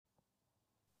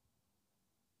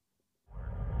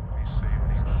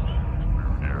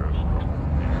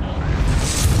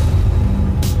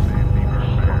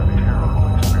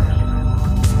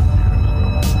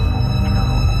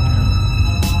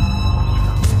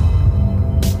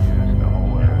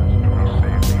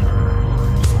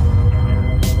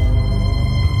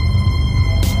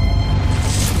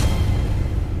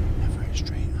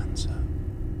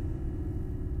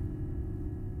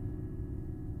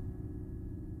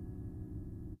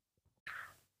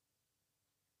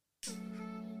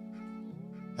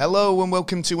Hello and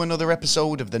welcome to another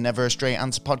episode of the Never a Straight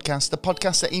Answer podcast, the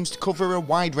podcast that aims to cover a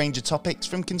wide range of topics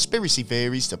from conspiracy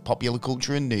theories to popular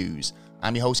culture and news.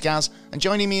 I'm your host Gaz, and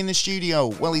joining me in the studio,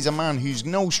 well, he's a man who's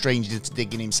no stranger to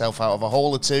digging himself out of a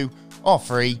hole or two, or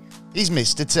three. He's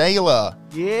Mr. Taylor.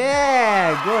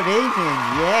 Yeah, good evening.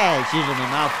 Yeah, it's usually my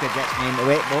mouth that gets me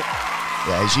into it, but...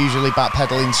 Yeah, he's usually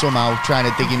backpedaling somehow, trying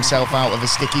to dig himself out of a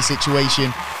sticky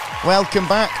situation. Welcome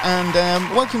back, and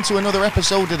welcome to another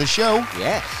episode of the show.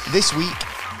 Yes.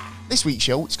 This week's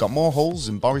show, it's got more holes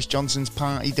than Boris Johnson's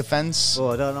party defence. Oh,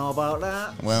 I don't know about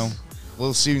that. Well,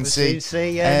 we'll soon see. Next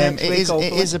week,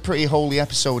 it is a pretty holy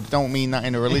episode. Don't mean that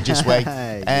in a religious way.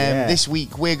 Yeah. This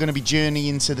week, we're going to be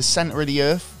journeying to the centre of the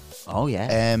Earth. Oh,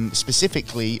 yeah.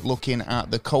 Specifically looking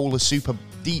at the Kola Super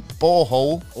Deep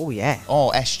Borehole. Oh, yeah.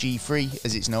 Or SG3,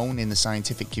 as it's known in the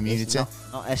scientific community.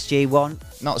 Not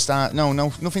SG1. No,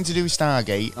 nothing to do with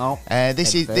Stargate. Oh,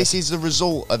 this is the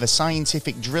result of a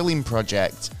scientific drilling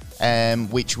project,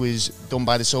 which was done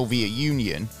by the Soviet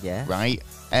Union. Yeah. Right.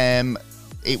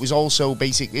 It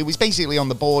was basically on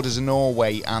the borders of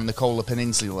Norway and the Kola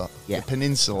Peninsula. Yeah. The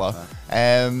peninsula.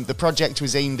 The project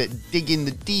was aimed at digging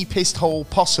the deepest hole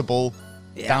possible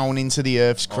down into the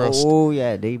Earth's crust. Oh,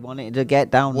 yeah, they wanted to get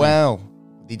down there. Well,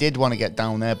 they did want to get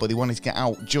down there, but they wanted to get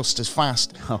out just as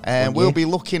fast. We'll be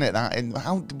looking at that. And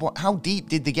how deep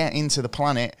did they get into the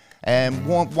planet?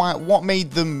 What made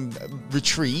them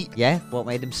retreat? Yeah, what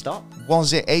made them stop?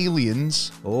 Was it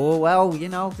aliens? Oh, well, you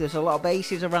know, there's a lot of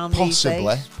bases around these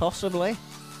days. Possibly.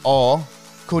 Or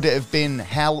could it have been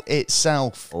hell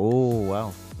itself? Oh,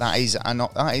 well. That is an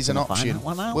option.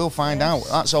 We'll find out.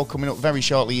 That's all coming up very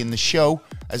shortly in the show,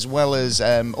 as well as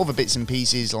other bits and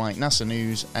pieces like NASA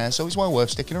news. So it's well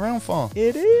worth sticking around for.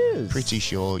 It is. Pretty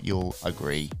sure you'll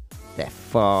agree.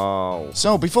 Defo.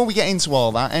 So before we get into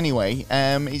all that, anyway,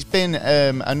 it's been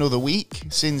another week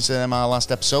since our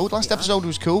last episode. Last episode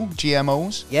was cool.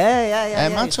 GMOs. Yeah.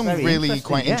 Had some really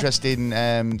quite interesting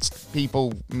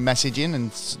people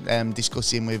messaging and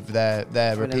discussing with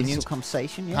their opinions.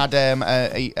 Conversation. Yeah. Had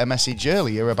a message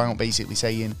earlier about basically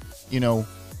saying, you know,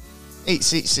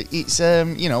 it's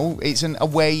a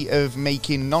way of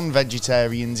making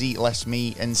non-vegetarians eat less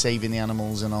meat and saving the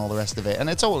animals and all the rest of it. And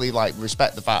I totally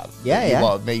respect the fact that you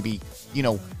want to maybe,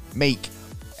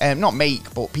 not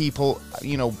make, but people,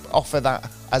 offer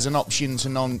that as an option to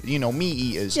meat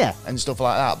eaters and stuff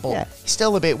like that. But it's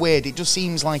still a bit weird. It just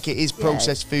seems like it is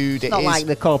processed food. It's not like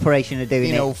the corporation are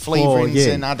doing flavourings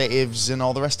and additives and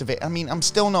all the rest of it. I mean, I'm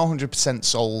still not 100%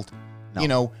 sold.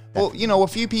 No, but a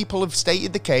few people have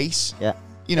stated the case. Yeah.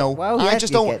 I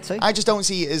just don't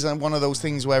see it as one of those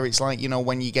things where it's like,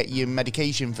 when you get your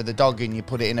medication for the dog and you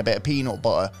put it in a bit of peanut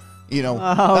butter.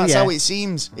 That's how it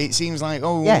seems. It seems like,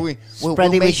 we'll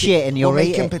spread it with shit and you'll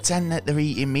make them pretend that they're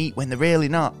eating meat when they're really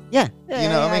not. Yeah. You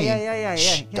know what I mean? Yeah.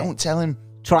 Shh, don't tell him.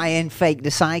 Try and fake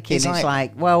the psyche. It's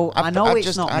like, well, I know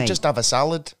it's not me. I just have a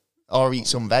salad. Or eat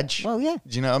some veg. Well, yeah.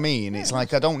 Do you know what I mean? It's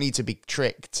like I don't need to be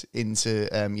tricked into,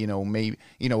 maybe,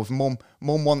 if mum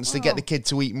wants to get the kid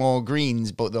to eat more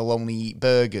greens, but they'll only eat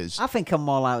burgers. I think I'm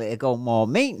more likely to go more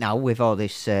meat now with all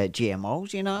this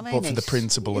GMOs, you know what I mean? But for the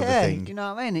principle of the thing. You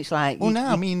know what I mean? It's like... Well,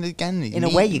 again... In a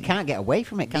way, you can't get away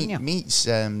from it, can you? Meat's,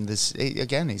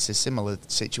 it's a similar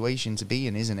situation to be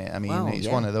in, isn't it? I mean, it's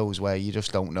one of those where you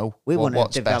just don't know We wouldn't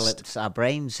have developed best. Our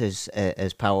brains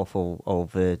as powerful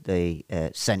over the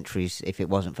centuries if it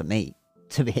wasn't for meat.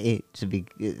 To be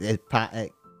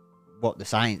what the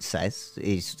science says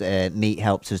is meat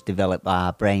helps us develop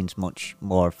our brains much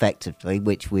more effectively,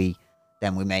 which we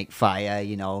make fire.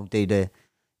 We got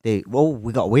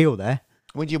a wheel there.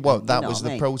 Would you what? That was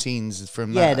the proteins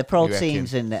from that. Yeah, the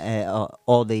proteins and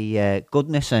all the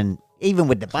goodness, and even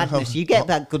with the badness, you get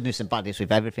that goodness and badness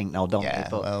with everything now, don't you?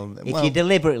 But if you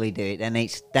deliberately do it, then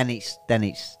it's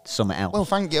something else. Well,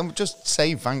 thank you. Just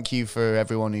say thank you for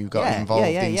everyone who got involved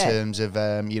in terms of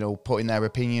putting their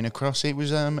opinion across. It was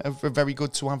very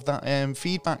good to have that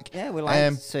feedback. Yeah, we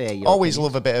like to hear your always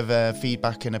opinions. love a bit of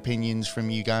feedback and opinions from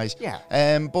you guys. Yeah.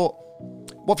 But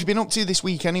what have you been up to this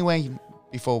week anyway?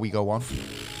 Before we go on,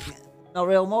 not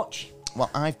real much.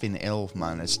 Well, I've been ill,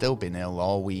 man. I've still been ill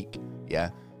all week. Yeah.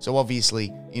 So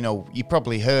obviously, you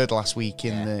probably heard last week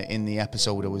in the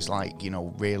episode I was like,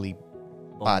 really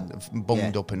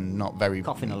bummed up and not very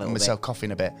coughing a little myself bit.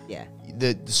 Coughing a bit. Yeah.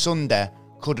 The Sunday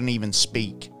couldn't even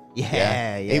speak.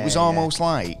 Yeah. It was almost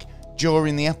like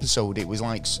during the episode, it was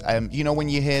like when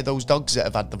you hear those dogs that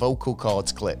have had the vocal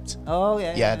cords clipped. Oh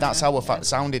yeah. Yeah, that's how it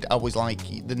sounded. I was like,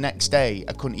 the next day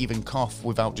I couldn't even cough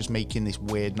without just making this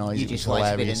weird noise. You just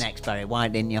like to be the next Barry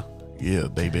White, didn't you? Yeah,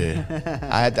 baby.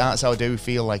 That's how I do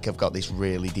feel like I've got this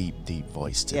really deep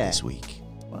voice to this week.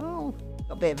 Well,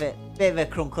 bit of a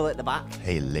crunkle at the back.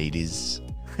 Hey, ladies.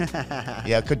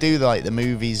 Yeah, I could do like the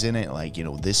movies in it, like, you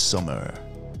know, this summer.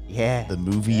 Yeah. The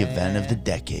movie event of the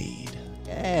decade.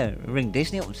 Yeah, ring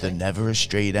Disney up and The Never a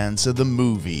Straight Answer, the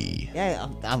movie. Yeah,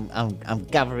 I'm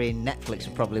gathering Netflix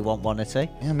will probably want one or two.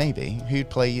 Yeah, maybe. Who'd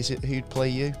play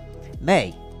you?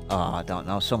 Me? Oh, I don't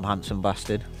know. Some handsome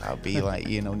bastard. That'd be like,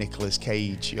 you know, Nicolas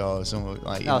Cage or something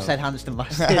like. No, I said handsome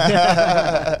bastard.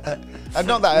 I'm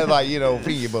not that like, you know,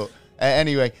 thingy, but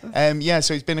anyway, yeah.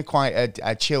 So it's been quite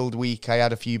a chilled week. I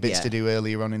had a few bits to do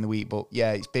earlier on in the week, but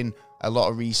yeah, it's been a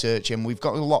lot of research, and we've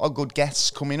got a lot of good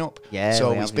guests coming up. Yeah,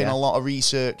 so it's been a lot of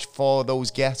research for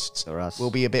those guests.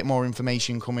 Will be a bit more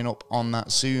information coming up on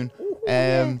that soon.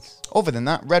 Other than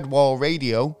that, Redwall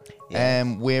Radio.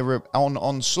 We're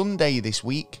on Sunday this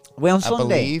week. We're on Sunday, I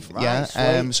believe. Right,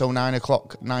 yeah. So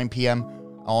 9 p.m.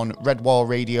 on Redwall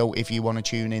Radio if you want to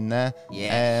tune in there.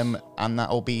 Yeah. And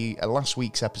that'll be last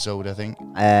week's episode, I think.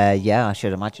 Yeah, I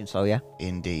should imagine so. Yeah.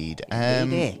 Indeed.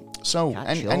 Indeed. So,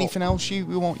 anything else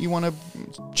you want to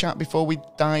chat before we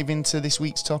dive into this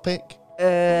week's topic?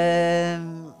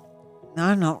 No,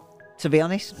 not to be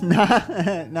honest.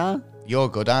 No. You're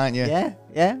good, aren't you?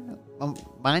 Yeah.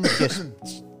 Mine's just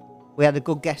we had a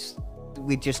good guest.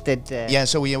 We just did.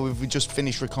 So we've just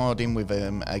finished recording with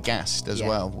a guest as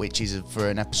well, which is for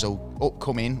an episode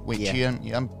upcoming, which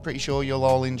I'm pretty sure you'll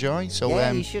all enjoy. So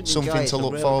something to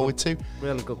look forward to.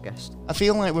 Really good guest. I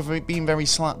feel like we've been very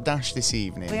slapdash this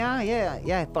evening. We are,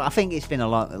 yeah. But I think it's been a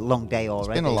long day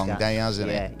already. It's been a long day, hasn't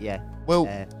it? Yeah.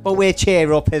 Well, but we're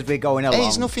cheer up as we're going along.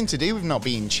 It's nothing to do with not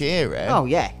being cheery. Oh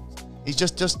yeah. It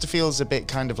just feels a bit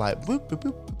kind of like whoop, whoop,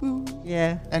 whoop, whoop.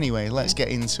 Yeah. Anyway, let's get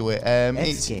into it.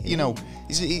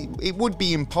 It would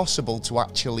be impossible to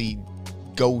actually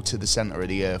go to the centre of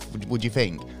the earth. Would you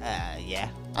think? Yeah.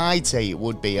 I'd say it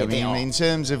would be. I mean, in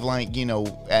terms of like, you know,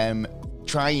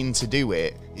 trying to do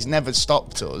it, it's never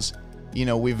stopped us. You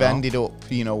know, we've ended up,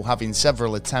 you know, having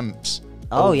several attempts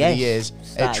over the years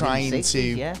at trying to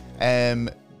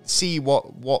see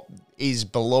what is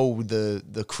below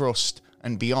the crust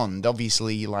and beyond.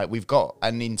 Obviously, like, we've got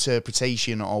an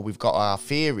interpretation or we've got our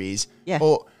theories,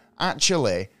 but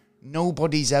actually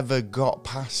nobody's ever got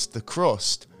past the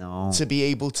crust to be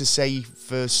able to say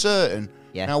for certain.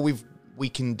 Now we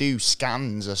can do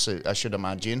scans, I should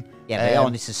imagine. Yeah, but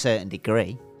only to a certain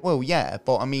degree. Well, yeah,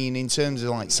 but I mean, in terms of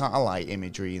like satellite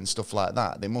imagery and stuff like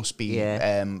that, there must be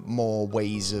more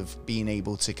ways of being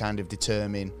able to kind of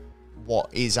determine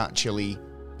what is actually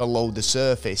below the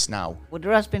surface now. Well,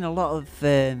 there has been a lot of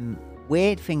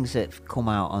weird things that have come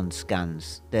out on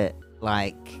scans that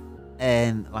like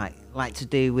to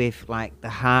do with like the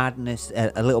hardness,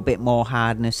 a little bit more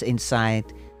hardness inside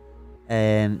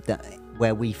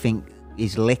where we think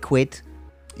is liquid.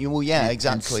 Well, yeah,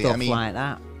 exactly. And stuff like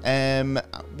that.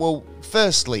 Well,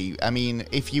 firstly, I mean,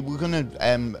 if you were going to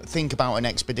think about an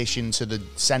expedition to the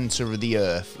centre of the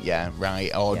Earth,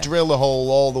 or drill a hole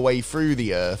all the way through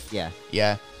the Earth,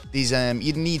 these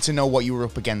you'd need to know what you were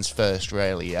up against first,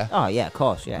 really, Oh, yeah, of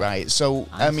course, yeah. Right, so,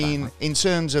 I mean, in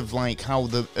terms of, like, how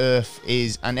the Earth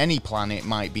is, and any planet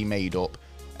might be made up,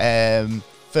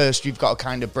 first you've got to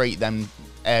kind of break them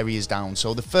areas down.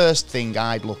 So the first thing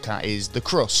I'd look at is the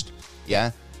crust,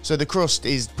 So the crust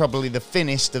is probably the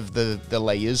thinnest of the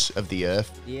layers of the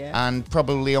Earth, and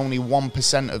probably only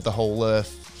 1% of the whole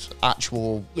Earth's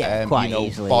actual,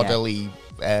 bodily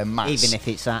mass. Even if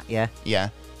it's that, Yeah.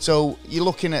 So you're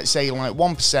looking at, say, like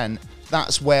 1%.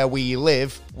 That's where we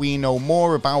live. We know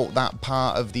more about that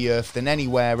part of the Earth than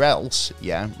anywhere else.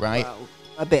 Right. Well,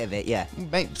 a bit of it,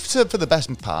 for the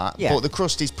best part. But the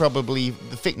crust is probably,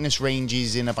 the thickness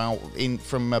ranges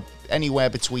from anywhere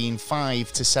between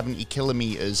 5 to 70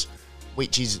 kilometers,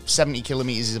 which is 70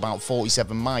 kilometers is about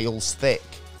 47 miles thick.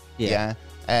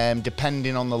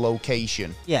 Depending on the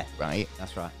location. Right.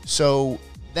 That's right. So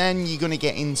then you're going to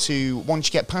get into, once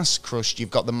you get past the crust,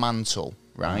 you've got the mantle,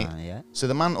 right? So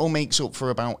the mantle makes up for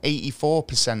about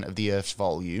 84% of the Earth's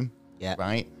volume.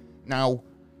 Right. Now,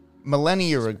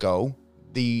 millennia ago,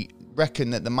 they reckon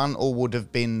that the mantle would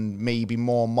have been maybe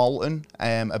more molten,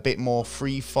 a bit more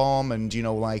free form, and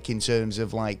like in terms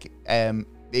of like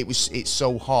it's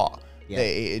so hot that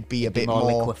it'd be a bit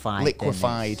more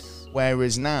liquefied.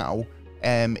 Whereas now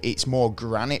it's more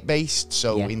granite based.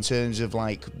 So in terms of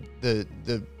like the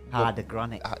harder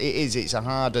granite, it's a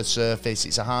harder surface.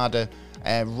 It's a harder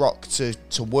rock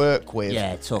to work with,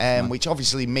 tough, which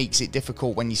obviously makes it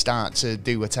difficult when you start to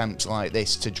do attempts like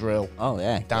this to drill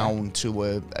down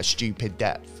to a stupid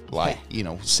depth, like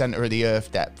center of the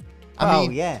Earth depth. I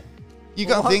mean, you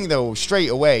got to think though straight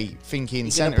away,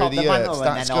 thinking center of the Earth,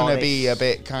 that's going to be a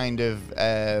bit kind of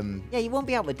you won't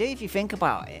be able to do it if you think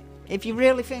about it. if you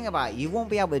really think about it, you won't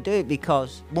be able to do it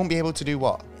because Won't be able to do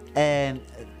what?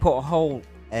 put a hole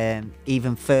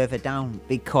even further down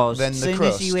because Then as the soon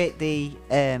crust. as you hit the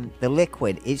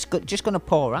liquid, it's just going to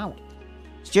pour out.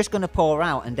 It's just going to pour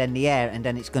out, and then the air, and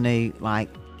then it's going to like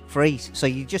freeze. So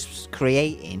you're just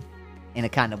creating, in a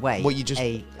kind of way, Well, you just-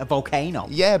 a volcano.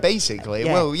 Yeah, basically.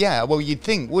 Yeah. Well, you'd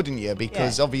think, wouldn't you?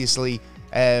 Because Yeah. obviously,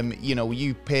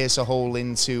 you pierce a hole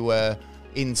into a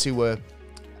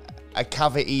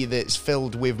cavity that's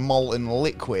filled with molten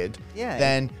liquid. Yeah.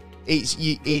 Then it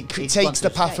it's takes going the to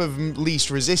path escape. of least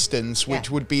resistance, which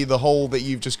Yeah. would be the hole that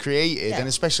you've just created. Yeah. And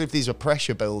especially if there's a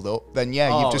pressure build-up, then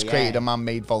you've Oh, just yeah. created a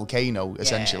man-made volcano,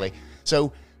 essentially.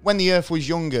 So when the Earth was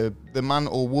younger, the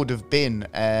mantle would have been,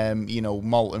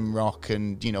 molten rock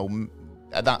and,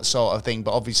 that sort of thing.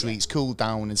 But obviously it's cooled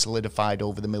down and solidified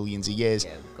over the millions of years,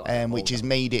 Yeah, we've got it which older. has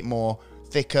made it more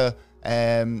thicker.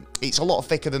 It's a lot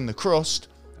thicker than the crust,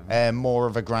 more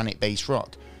of a granite-based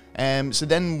rock. So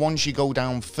then once you go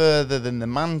down further than the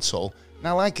mantle,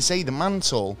 now like I say, the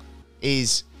mantle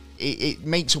it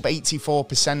makes up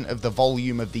 84% of the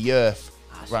volume of the Earth,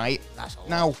 right? that's a lot.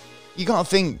 Now, you got to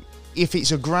think, if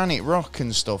it's a granite rock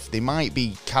and stuff, there might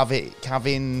be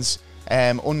caverns,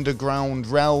 underground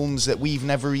realms that we've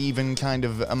never even kind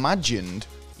of imagined,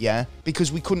 yeah?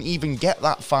 Because we couldn't even get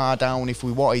that far down if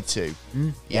we wanted to,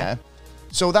 yeah?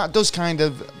 So that does kind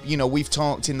of, we've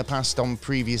talked in the past on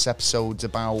previous episodes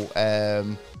about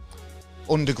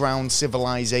underground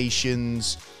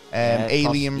civilizations,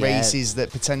 alien yeah. races that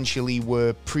potentially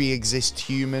were pre-exist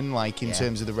human, like in Yeah.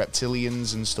 terms of the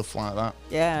reptilians and stuff like that.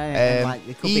 Yeah, and like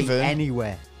it could even- be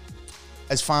anywhere.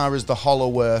 As far as the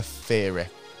Hollow Earth theory,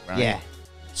 right? Yeah,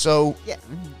 So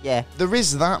yeah. there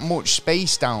is that much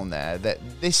space down there that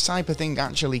this type of thing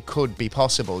actually could be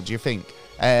possible. Do you think?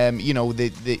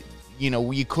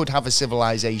 You could have a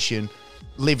civilization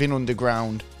living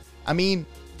underground. I mean,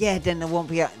 Yeah, then there won't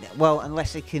be.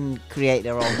 Unless they can create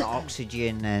their own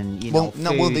oxygen and food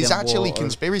there's and actually water.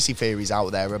 conspiracy theories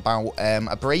out there about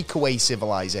a breakaway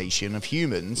civilization of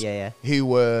humans Yeah. who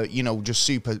were, just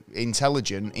super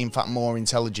intelligent. In fact, more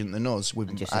intelligent than us.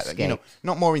 With, just escaped.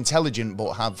 not more intelligent,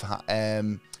 but have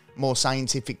more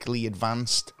scientifically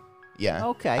advanced. Yeah.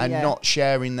 Okay, And yeah. not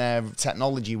sharing their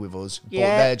technology with us, but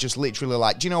Yeah. they're just literally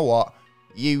like, do you know what?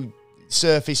 You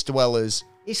surface dwellers,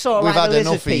 It's sort of we've like had the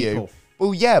lizard enough of you. people.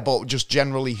 Well, yeah, but just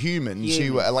generally humans who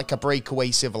Humans. are like a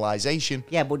breakaway civilization.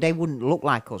 Yeah, but they wouldn't look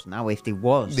like us now if they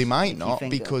was. They might If you not,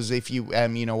 think because if you,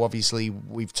 obviously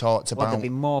we've talked well, about they'd be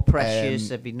more precious.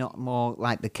 They'd be not more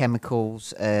like the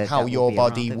chemicals. how that would your be around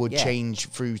body them. would Yeah. change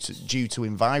due to Yeah,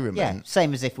 environment.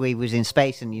 same as if we was in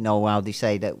space, and how they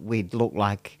say that we'd look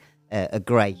like a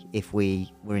grey if we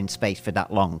were in space for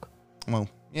that long. Well,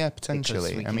 yeah, Because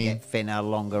potentially. we I can mean, get thinner,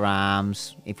 longer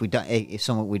arms. If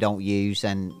something we don't use,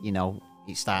 then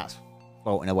it starts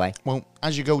floating away. well,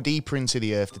 as you go deeper into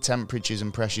the Earth, the temperatures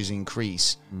and pressures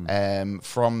increase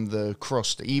from the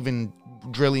crust. Even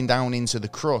drilling down into the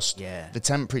crust, Yeah. the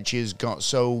temperatures got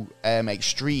so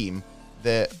extreme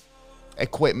that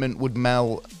equipment would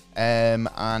melt,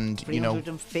 and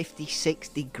 356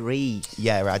 degrees.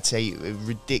 Yeah, I'd say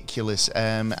ridiculous.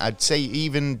 I'd say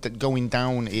even going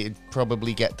down, it'd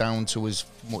probably get down to as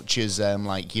much as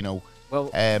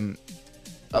Well,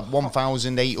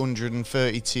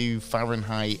 1,832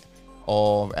 Fahrenheit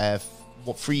or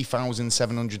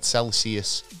 3,700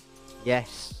 Celsius.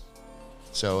 yes.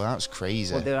 So that's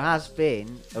crazy. Well, there has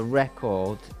been a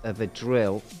record of a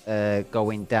drill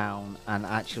going down and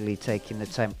actually taking the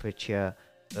temperature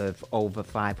of over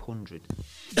 500.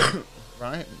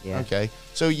 Right. Yeah. Okay.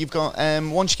 So you've got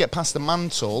once you get past the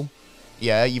mantle,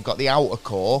 yeah, you've got the outer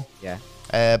core. Yeah.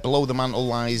 Below the mantle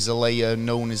lies a layer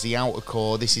known as the outer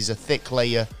core. This is a thick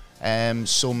layer,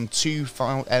 some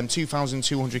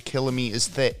 2,200 kilometers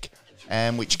thick,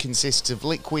 which consists of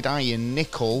liquid iron,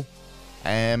 nickel,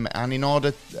 and in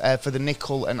order for the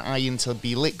nickel and iron to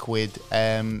be liquid,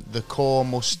 the core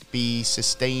must be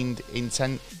sustain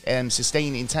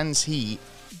intense heat.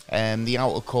 The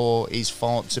outer core is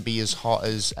thought to be as hot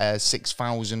as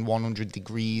 6,100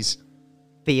 degrees.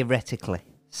 Theoretically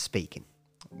speaking.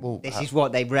 Well, This is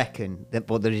what they reckon,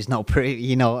 but there is no proof, Well,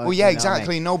 yeah, well, yeah,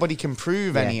 exactly. Nobody can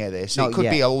prove Yeah. any of this. Not It could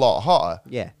be yet. a lot hotter.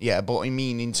 Yeah. Yeah, but I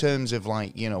mean, in terms of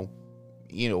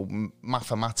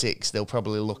mathematics, they'll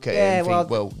probably look at it Yeah, and well,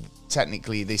 think, well,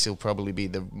 technically, this will probably be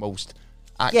the most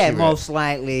Yeah, accurate. most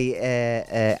likely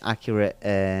accurate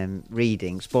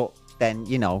readings, but then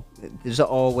there's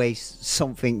always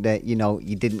something that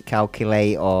you didn't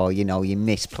calculate, or you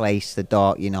misplaced the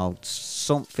dot.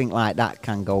 Something like that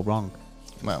can go wrong.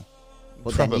 Well,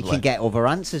 But probably. then you can get other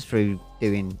answers through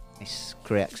doing It's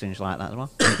correct things like that as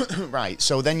well. Right,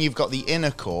 so then you've got the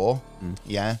inner core,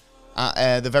 yeah.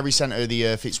 At the very centre of the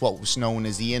Earth, it's what's known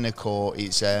as the inner core.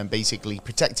 It's basically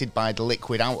protected by the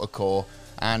liquid outer core,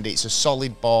 and it's a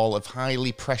solid ball of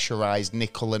highly pressurised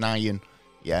nickel and iron,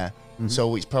 yeah.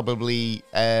 So it's probably,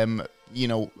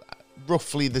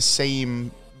 roughly the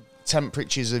same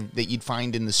temperatures that you'd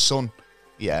find in the sun,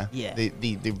 yeah.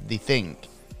 They think.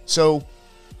 So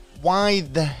why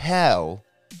the hell,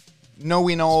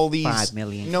 knowing all these 5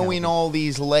 million knowing Kelvin. all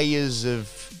these layers of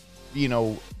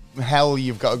hell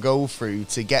you've got to go through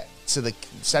to get to the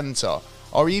center,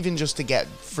 or even just to get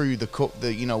through the cup,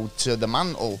 to the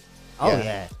mantle? Oh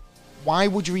yeah. Why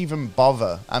would you even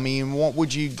bother? I mean, what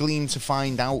would you glean to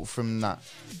find out from that?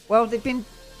 Well, they've been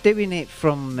doing it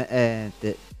from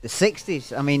the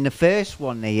 60s. I mean, the first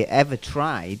one they ever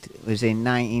tried was in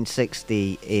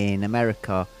 1960 in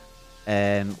America,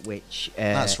 which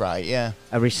That's right, yeah.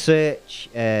 a research.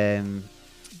 I'm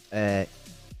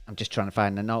just trying to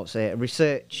find the notes here. A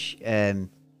research.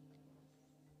 The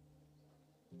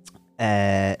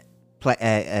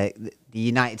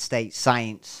United States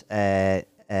Science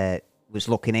was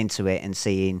looking into it and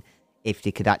seeing if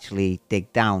they could actually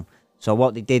dig down. So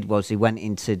what they did was they went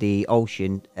into the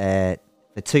ocean for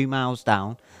 2 miles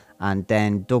down, and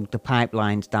then dug the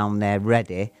pipelines down there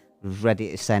ready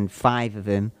to send 5 of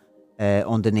them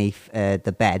underneath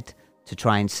the bed to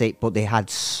try and see. But they had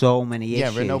so many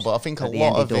issues. Yeah, I know, but I think a that they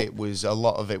lot of ended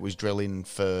it was drilling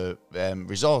for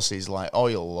resources like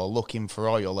oil, or looking for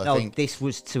oil. I think this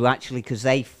was to actually, because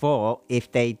they thought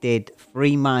if they did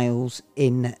 3 miles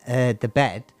in the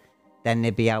bed, then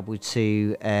they'd be able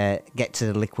to get to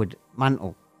the liquid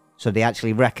mantle. So they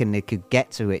actually reckoned they could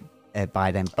get to it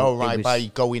by then. Oh right, by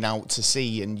going out to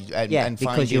sea and because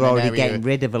finding you're already an area. getting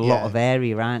rid of a lot of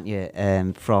area, aren't you?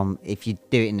 From if you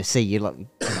do it in the sea, you're like,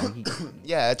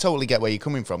 Yeah, I totally get where you're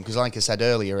coming from, because like I said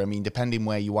earlier, I mean, depending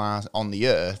where you are on the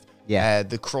Earth,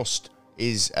 the crust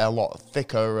is a lot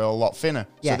thicker or a lot thinner.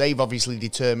 Yeah. So they've obviously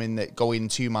determined that going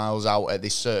 2 miles out at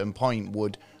this certain point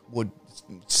would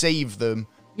save them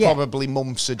probably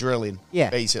months of drilling. Yeah,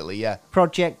 basically, yeah.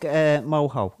 Project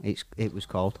Moho, it was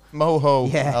called.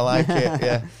 Moho, yeah. I like it.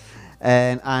 Yeah.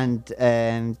 And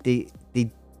they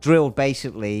drilled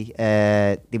basically.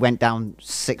 They went down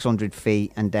 600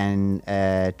 feet and then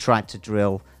tried to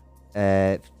drill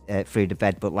through the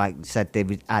bed, but like I said, they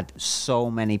had so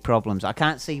many problems. I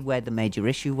can't see where the major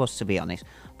issue was, to be honest,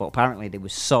 but apparently there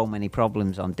was so many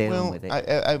problems on dealing with it.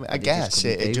 I guess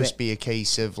it'd just be a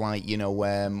case of like,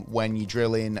 when you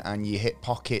drill in and you hit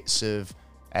pockets of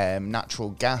natural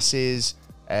gases,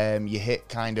 you hit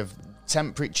kind of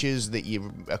temperatures that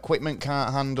your equipment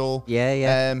can't handle.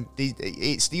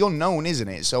 It's the unknown, isn't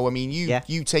it? So I mean,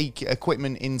 you take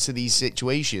equipment into these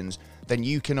situations, then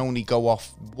you can only go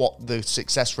off what the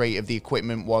success rate of the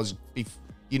equipment was,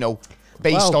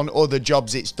 based on other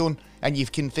jobs it's done. And you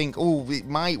can think, oh, it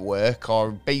might work,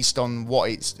 or based on what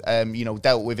it's,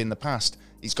 dealt with in the past,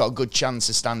 it's got a good chance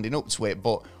of standing up to it.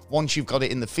 But once you've got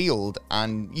it in the field,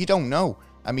 and you don't know,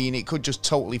 I mean, it could just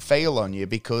totally fail on you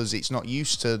because it's not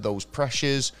used to those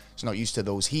pressures, it's not used to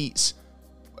those heats.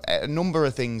 A number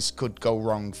of things could go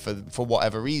wrong for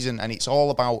whatever reason, and it's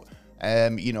all about,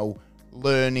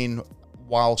 learning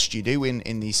whilst you're doing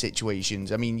in these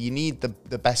situations. I mean, you need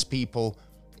the best people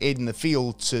in the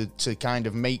field to kind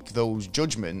of make those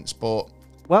judgments, but...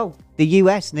 Well, the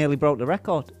US nearly broke the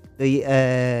record. They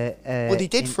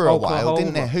did for a while,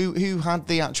 didn't they? Who had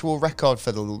the actual record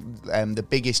for the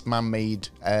biggest man-made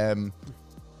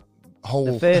hole?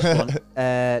 The first one,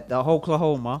 the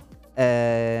Oklahoma,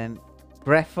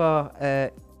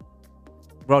 Brefa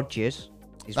Rogers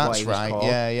is what he was called.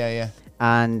 Yeah.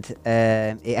 And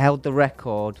it held the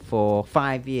record for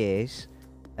 5 years.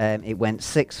 It went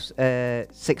 6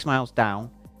 miles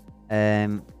down,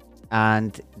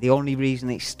 and the only reason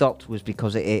it stopped was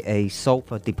because it hit a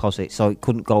sulfur deposit, so it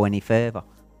couldn't go any further,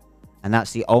 and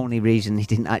that's the only reason he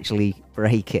didn't actually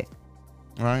break it.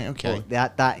 Right. Okay.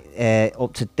 But that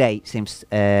up to date seems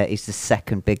is the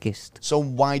second biggest. So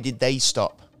why did they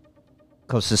stop?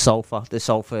 Because the sulfur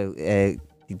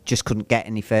just couldn't get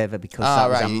any further because that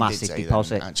was a massive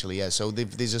deposit. Actually, yeah. So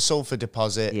there's a sulfur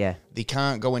deposit. Yeah. They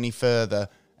can't go any further.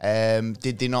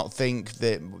 Did they not think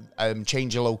that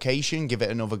change your location, give it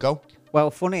another go?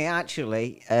 Well, funny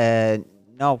actually,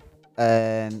 no.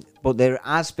 But there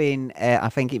has been, I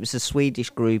think it was a Swedish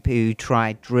group who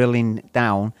tried drilling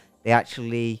down. They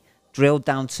actually drilled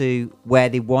down to where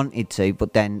they wanted to,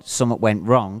 but then something went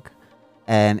wrong.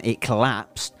 It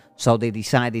collapsed. So they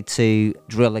decided to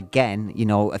drill again,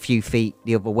 a few feet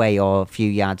the other way or a few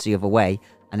yards the other way,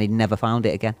 and they never found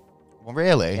it again. Well,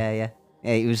 really? Yeah.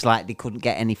 It was like they couldn't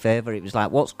get any further. It was like,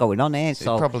 what's going on here?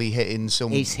 So probably hitting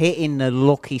some. It's hitting the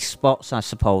lucky spots, I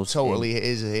suppose. Totally, it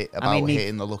is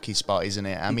hitting the lucky spot, isn't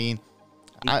it? I mean,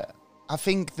 I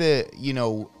think that, you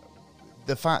know,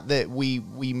 the fact that we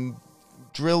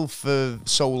drill for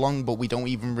so long, but we don't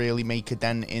even really make a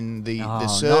dent in the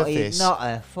surface.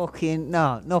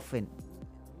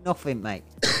 Nothing, mate.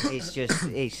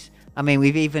 I mean,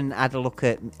 we've even had a look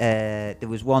at. There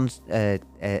was one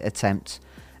attempt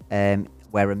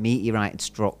where a meteorite had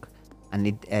struck, and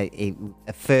a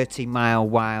 30-mile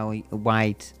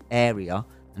wide area,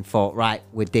 and thought, right,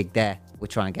 we'll dig there. We'll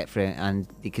try and get through it, and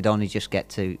they could only just get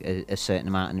to a certain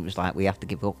amount, and it was like, we have to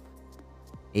give up.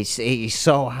 It's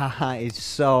so hard. It's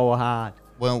so hard.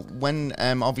 Well, when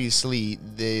obviously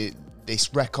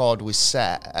this record was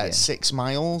set at 6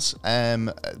 miles.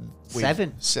 7.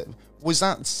 Was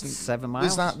that 7 miles?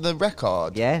 Was that the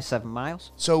record? Yeah, 7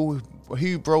 miles. So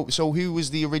who was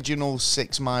the original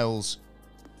 6 miles?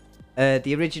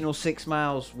 The original 6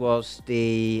 miles was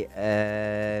the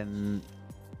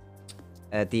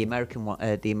American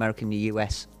one, the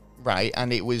US. Right,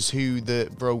 and it was who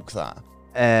that broke that?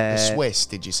 The Swiss,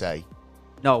 did you say?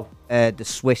 No, the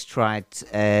Swiss tried.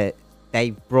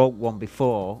 They broke one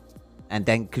before, and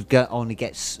then could only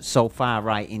get so far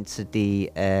right into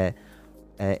the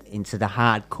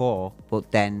hardcore,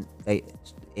 but then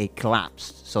it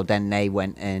collapsed. So then they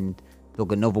went and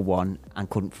dug another one and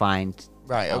couldn't find.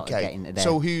 Right. Okay.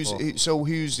 So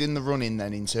who's in the running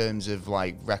then in terms of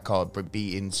like record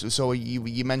beating? So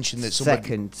you mentioned that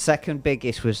second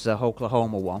biggest was the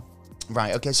Oklahoma one.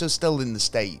 Right. Okay. So still in the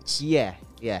States. Yeah.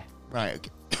 Right.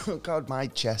 Okay. God, my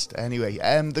chest. Anyway,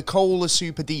 the Kola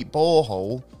super deep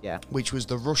borehole. Yeah. Which was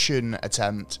the Russian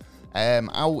attempt.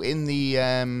 Out in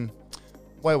the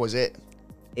where was it?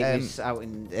 It was out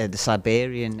in the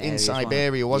Siberian area. In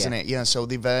Siberia, wasn't it? Yeah. So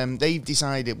they've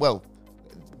decided, well,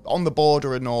 on the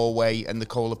border of Norway and the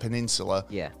Kola Peninsula.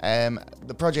 Yeah.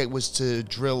 The project was to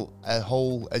drill a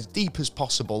hole as deep as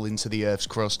possible into the Earth's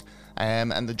crust.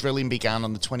 And the drilling began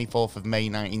on the 24th of May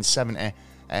 1970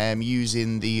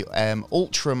 using the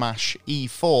Ultramash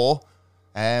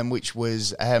E4, which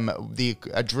was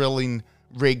a drilling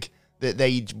rig that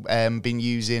they'd been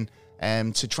using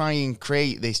to try and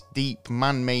create this deep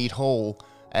man-made hole.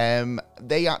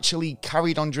 They actually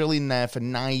carried on drilling there for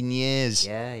 9 years.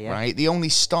 Yeah. Right? They only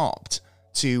stopped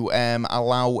to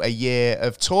allow a year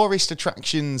of tourist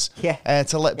attractions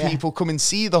to let people come and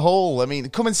see the hole. I mean,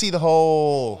 come and see the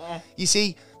hole. Yeah. You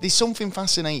see, there's something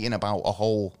fascinating about a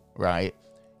hole, right?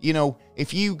 You know,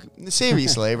 if you,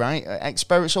 seriously, right,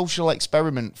 social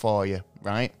experiment for you,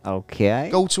 right? Okay.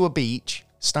 Go to a beach,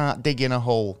 start digging a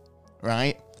hole,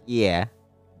 right? Yeah.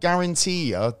 Guarantee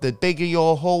you, the bigger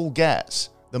your hole gets,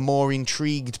 the more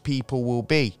intrigued people will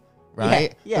be,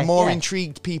 right? The more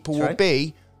intrigued people will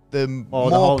be, the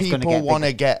more people want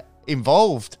to get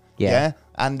involved. Yeah.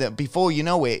 And before you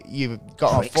know it, you've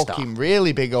got a fucking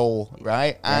really big hole,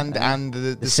 right? And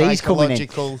the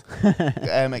psychological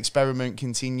experiment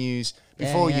continues.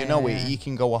 Before you know it, you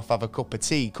can go off, have a cup of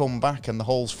tea, come back, and the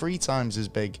hole's 3 times as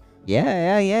big.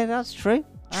 Yeah, that's true.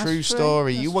 True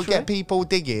story. You will get people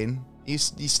digging. You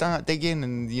start digging,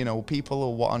 and you know people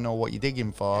will want to know what you're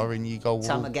digging for, and you go.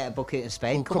 Time to get a bucket and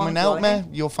spade. Well, come and help me.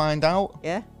 You'll find out.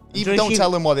 Yeah. Even don't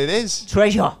tell them what it is.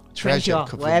 Treasure.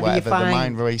 Whatever you find. The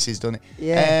mind race has done it.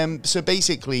 Yeah. So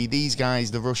basically, these guys,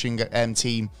 the Russian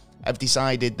team, have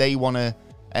decided they want to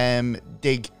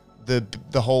dig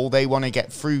the hole. They want to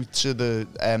get through to the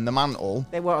mantle.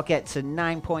 They want to get to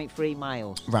 9.3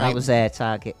 miles. Right. That was their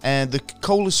target. The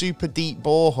Kola Super Deep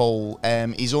borehole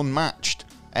is unmatched.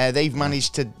 They've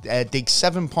managed to dig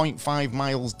 7.5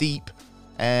 miles deep.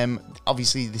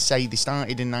 Obviously, they say they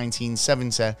started in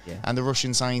 1970, and the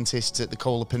Russian scientists at the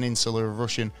Kola Peninsula of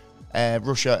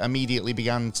Russia immediately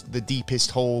began the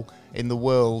deepest hole in the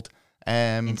world.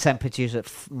 In temperatures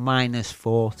at minus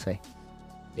 40.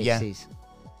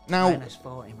 Now, minus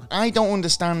 40, man. I don't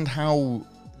understand how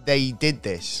they did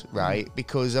this, right?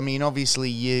 Because, I mean,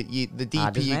 obviously, the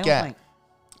deeper you get...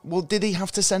 Well, did they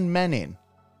have to send men in?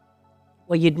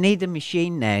 Well, you'd need a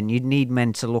machine there, and you'd need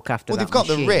men to look after that Well, they've got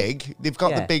machine. the rig. They've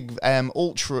got the big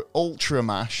Ultra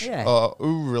Mash or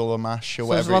Urula Mash or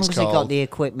whatever it's called. As long as they've got the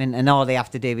equipment, and all they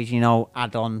have to do is,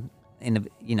 add on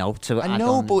I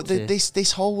know, but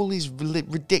this hole is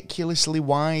ridiculously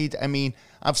wide. I mean,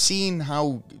 I've seen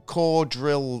how core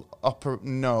drill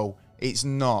No, it's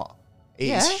not.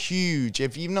 It's huge.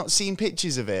 If you've not seen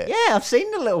pictures of it, I've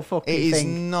seen the little fucking thing. It is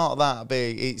not that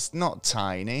big. It's not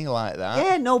tiny like that.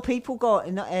 Yeah, no, people go.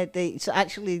 It's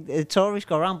actually the tourists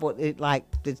go around, but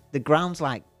the ground's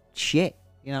like shit.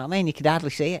 You know what I mean? You could hardly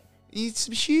see it. It's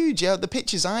huge. Yeah, the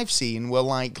pictures I've seen were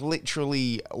like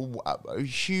literally a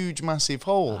huge, massive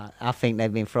hole. I think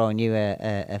they've been throwing you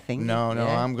a thing. No,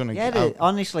 yeah. I'm gonna. Yeah,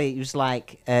 honestly, it was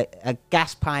like a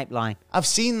gas pipeline. I've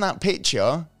seen that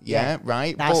picture. Yeah,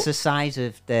 right. That's the size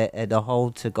of the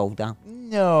hole to go down.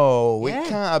 No, Yeah. it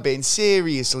can't have been.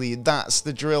 Seriously, that's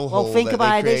the drill hole. Well, think that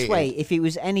about it they this way: created. if it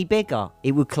was any bigger,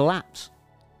 it would collapse.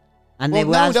 And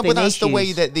Well, there has no, been but that's the way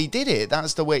issues. that they did it.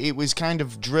 That's the way it was kind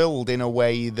of drilled in a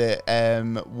way that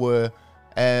were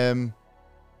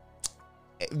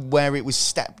where it was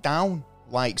stepped down.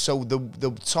 Like, so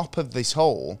the top of this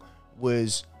hole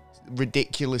was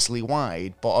ridiculously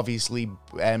wide, but obviously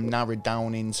narrowed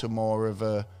down into more of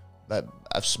a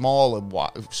smaller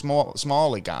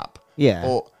gap. Yeah.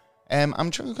 But I'm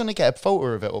going to get a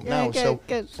photo of it up now.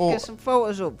 Get some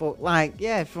photos up, but like,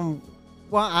 yeah, from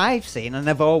what I've seen, and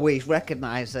I've always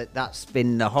recognised that that's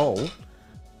been the hole.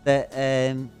 That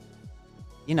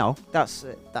you know, that's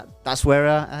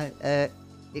where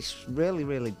it's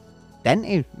really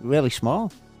dented, really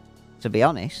small. To be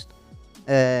honest,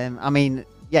 I mean,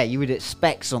 yeah, you would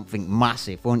expect something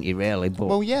massive, wouldn't you? Really, but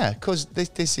Well, yeah, because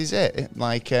this is it.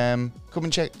 Like, come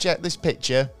and check this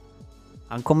picture.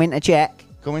 I'm coming to check.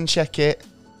 Come and check it.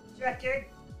 Checking.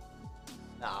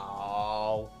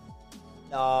 No.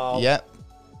 Yep.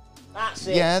 That's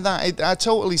it. Yeah, I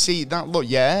totally see that. Look,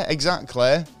 yeah,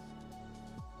 exactly.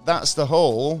 That's the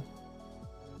hole.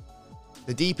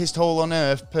 The deepest hole on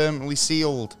Earth, permanently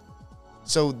sealed.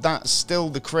 So that's still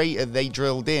the crater they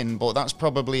drilled in, but that's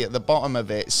probably at the bottom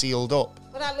of it, sealed up.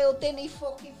 But that little dinny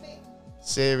fucking thing.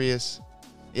 Serious.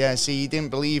 Yeah, see, you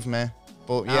didn't believe me.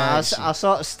 But yeah, I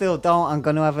sort of still don't. I'm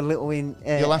going to have a little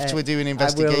you'll have to do an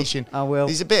investigation. I will.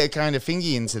 There's a bit of kind of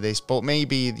thingy into this, but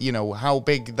maybe, you know, how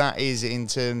big that is in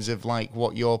terms of like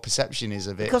what your perception is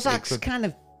of it. Because that's kind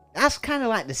of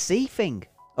like the sea thing.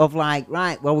 Of like,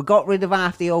 right, well, we got rid of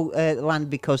half the old land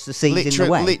because the sea's in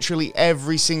the way. Literally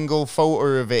every single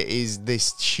photo of it is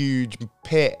this huge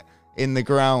pit in the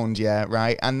ground, yeah,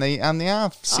 right? And they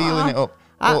are sealing it up.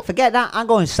 But forget that. I'm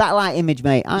going satellite image,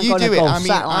 mate. you do it.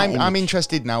 I mean, I'm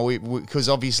interested now because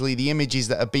obviously the images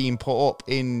that are being put up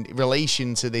in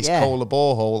relation to this Kohler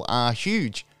borehole are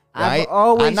huge, right?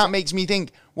 And that makes me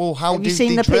think, well, how have did you seen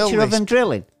they the drill picture this? of them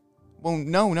drilling? Well,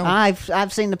 no.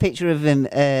 I've seen the picture of him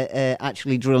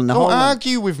actually drilling the hole. Don't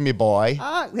argue with me, boy.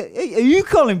 Are you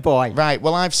calling boy? Right.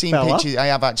 Well, I've seen Fella. pictures. I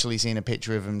have actually seen a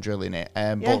picture of him drilling it.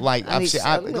 But like and I've it's seen,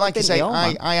 a little like I say, dingy hole,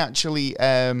 man. I actually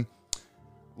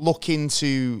look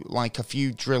into like a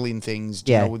few drilling things.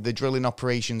 You Yeah. know, the drilling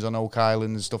operations on Oak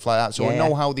Island and stuff like that. So I Yeah.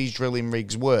 know how these drilling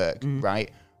rigs work,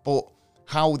 right? But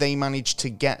how they manage to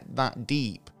get that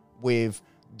deep with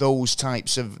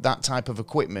that type of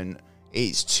equipment.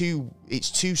 It's too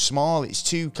small. It's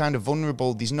too kind of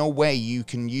vulnerable. There's no way you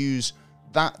can use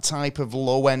that type of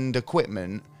low end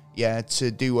equipment,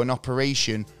 to do an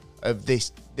operation of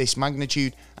this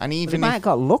magnitude. And even They might have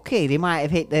got lucky. They might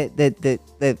have hit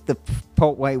the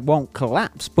part where it won't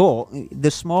collapse. But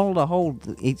the smaller the hole,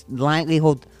 it's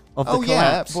likelihood of the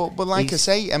collapse. but like I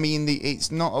say, I mean,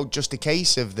 it's not just a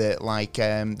case of that. Like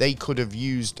they could have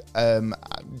used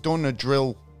done a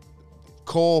drill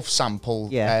core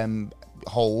sample.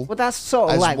 Hole. Well, that's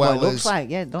sort of like what it looks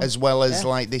like, as well as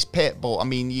like this pit. But I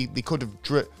mean, they could have,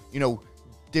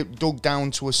 dug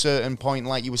down to a certain point,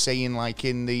 like you were saying, like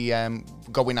in the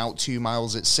going out 2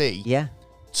 miles at sea,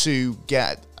 to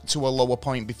get to a lower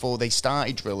point before they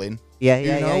started drilling. Who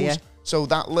knows? So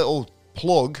that little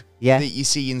plug that you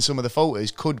see in some of the photos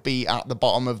could be at the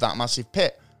bottom of that massive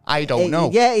pit. I don't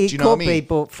know. Yeah, it Do you know what I could mean? be,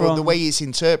 but from the way it's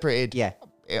interpreted,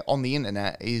 on the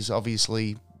internet is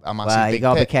obviously a massive well, big you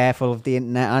gotta pit. be careful of the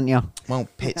internet, aren't you? Well,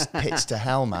 pits to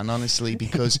hell, man. Honestly,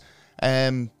 because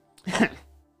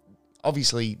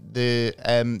obviously there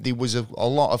was a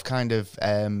lot of kind of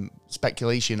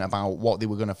speculation about what they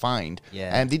were going to find.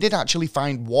 And they did actually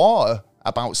find water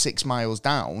about 6 miles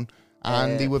down,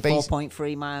 and they were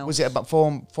 4.3 miles. Was it about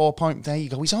 4 point? There you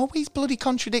go. He's always bloody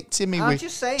contradicting me. I'm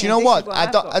just saying. Do you know this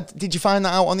what? Did you find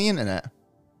that out on the internet?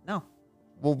 No.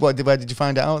 Well, where did you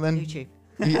find it out then? YouTube.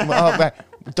 Right.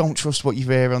 Don't trust what you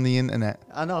hear on the internet.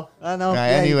 I know. Right, Anyway,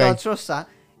 you anyway. gotta trust that.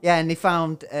 Yeah, and they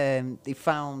found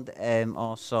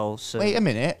also some. Wait a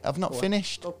minute, I've not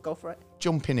finished. Go for it.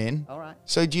 Jumping in. All right.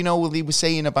 So do you know what they were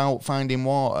saying about finding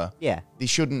water? Yeah. There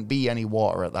shouldn't be any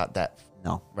water at that depth.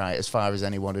 No. Right, as far as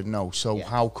anyone would know. So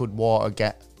how could water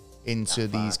get into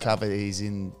these cavities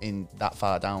in that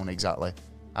far down exactly?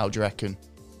 How do you reckon?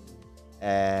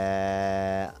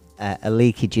 A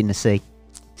leakage in the sea.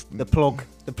 The plug's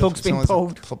been Someone's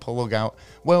pulled. Plug out.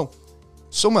 Well,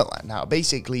 somewhat like that.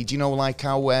 Basically, do you know like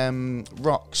how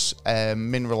rocks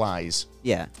mineralize?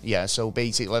 Yeah. Yeah, so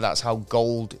basically that's how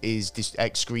gold is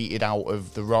excreted out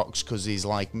of the rocks, because there's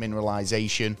like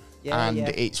mineralization, and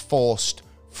it's forced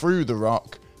through the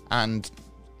rock and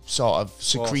sort of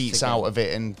secretes out of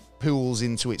it and pools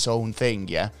into its own thing,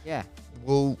 yeah? Yeah.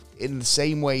 Well, in the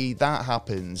same way that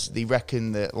happens, they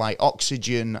reckon that like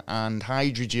oxygen and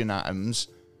hydrogen atoms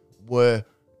were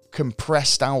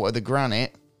compressed out of the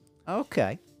granite,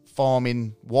 Okay.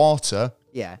 forming water,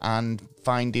 Yeah. and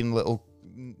finding little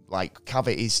like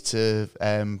cavities to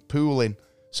pool in.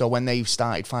 So when they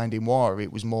started finding water,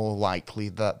 it was more likely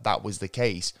that that was the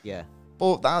case. Yeah.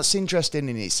 But that's interesting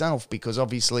in itself, because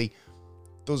obviously,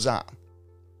 does that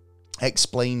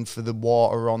explain for the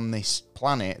water on this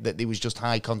planet that there was just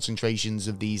high concentrations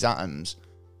of these atoms?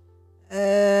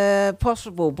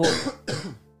 Possible, but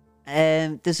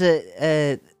there's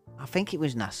a I think it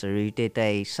was NASA who did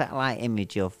a satellite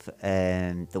image of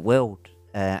the world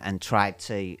and tried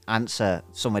to answer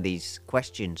some of these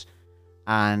questions,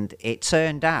 and it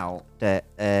turned out that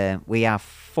we have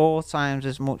 4 times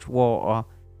as much water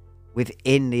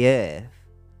within the Earth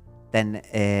than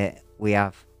we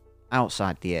have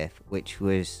outside the Earth, which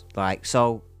was like,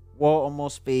 so water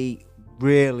must be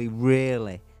really,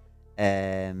 really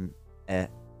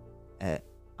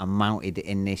amounted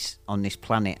in on this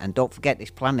planet. And don't forget,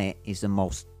 this planet is the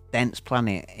most dense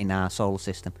planet in our solar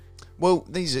system. Well,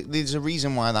 there's a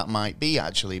reason why that might be,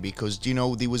 actually, because do you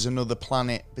know there was another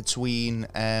planet between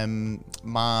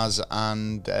Mars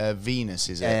and Venus,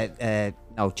 is it?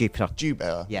 No, Jupiter.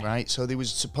 Jupiter, Yeah. right? So there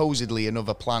was supposedly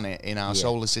another planet in our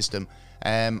solar system,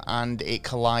 and it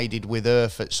collided with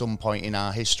Earth at some point in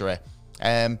our history.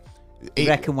 I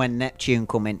reckon when Neptune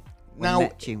come in.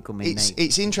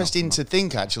 It's interesting to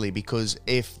think, actually, because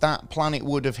if that planet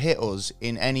would have hit us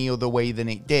in any other way than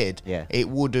it did, it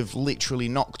would have literally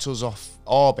knocked us off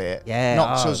orbit,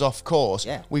 knocked us off course.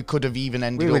 Yeah. We could have even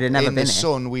ended up in the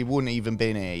sun. We wouldn't even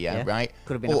been here, right?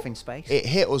 Could have been off in space. It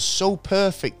hit us so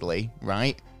perfectly,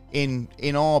 right, in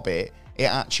orbit, it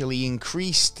actually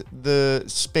increased the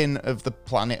spin of the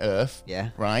planet Earth,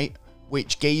 right,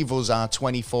 which gave us our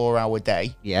 24-hour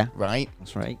day, right?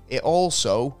 That's right. It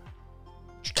also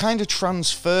kind of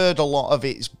transferred a lot of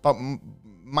its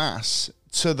mass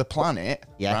to the planet,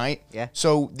 right? Yeah.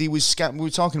 So there was we were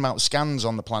talking about scans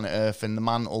on the planet Earth and the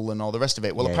mantle and all the rest of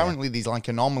it. Well, apparently there's like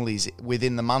anomalies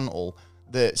within the mantle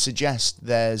that suggest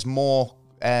there's more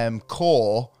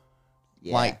core,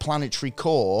 like planetary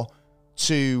core,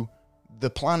 to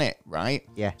the planet, right?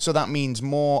 Yeah. So that means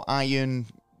more iron.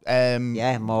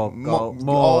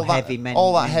 More heavy minerals.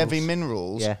 All that heavy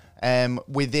minerals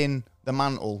within the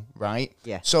mantle, right?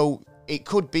 Yeah. So it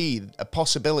could be a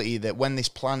possibility that when this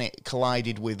planet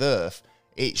collided with Earth,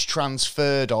 it's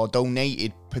transferred or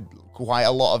donated quite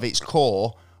a lot of its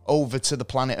core over to the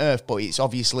planet Earth, but it's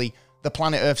obviously the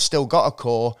planet Earth still got a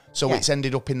core, so it's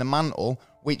ended up in the mantle,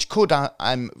 which could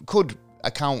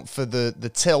account for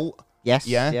the tilt. Yes.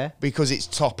 Yeah. Because it's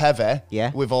top heavy.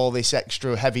 Yeah. With all this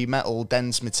extra heavy metal,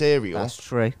 dense material. That's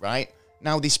true. Right.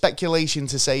 Now, there's speculation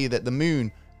to say that the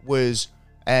moon was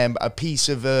a piece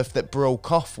of Earth that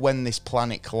broke off when this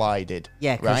planet collided.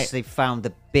 Yeah, because they found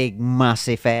the big,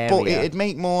 massive area. But it'd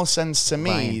make more sense to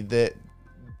me that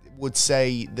would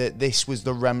say that this was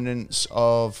the remnants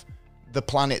of the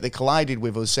planet that collided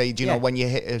with us. Say, do you know when you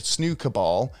hit a snooker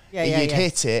ball, you'd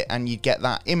hit it and you'd get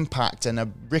that impact and a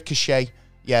ricochet.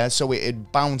 Yeah, so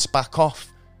it'd bounce back off.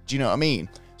 Do you know what I mean?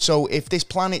 So if this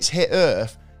planet's hit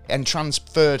Earth and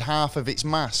transferred half of its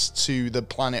mass to the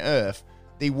planet Earth,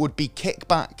 they would be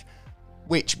kickback,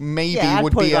 which maybe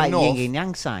would be like enough yin and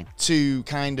yang sign to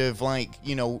kind of like,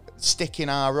 stick in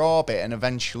our orbit and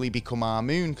eventually become our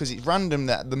moon, because it's random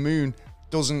that the moon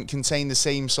doesn't contain the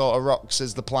same sort of rocks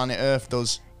as the planet Earth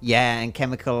does. Yeah, and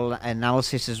chemical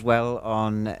analysis as well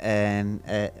on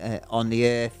the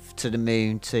Earth to the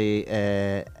moon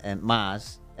to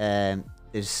Mars.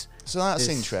 So that's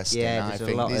interesting. Yeah, I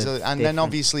think. And then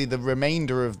obviously the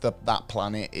remainder of that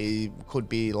planet could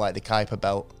be like the Kuiper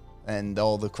Belt and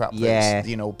all the crap that's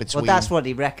between. Well, that's what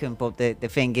they reckon. But the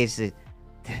thing is that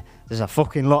there's a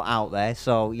fucking lot out there.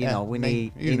 So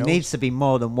it needs to be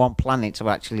more than one planet to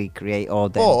actually create all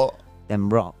them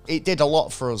rocks. It did a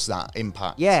lot for us, that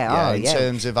impact. In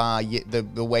terms of our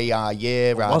the way our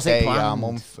year, our day, our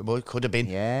month. Well, it could have been.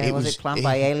 Yeah, was it planned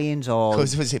by aliens or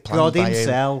was it planned God by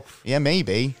himself? Yeah,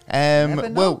 maybe.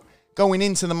 Well, going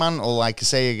into the mantle, like I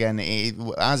say again,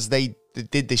 as they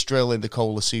did this drill in the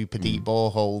Kola super deep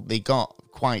borehole, they got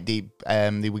quite deep.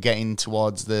 They were getting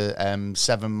towards the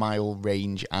 7 mile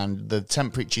range, and the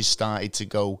temperatures started to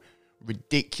go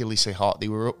ridiculously hot. They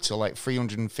were up to like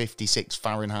 356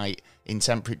 Fahrenheit in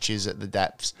temperatures at the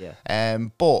depths. Yeah.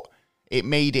 But it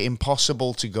made it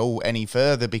impossible to go any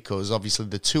further because obviously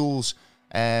the tools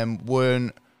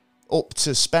weren't up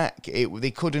to spec.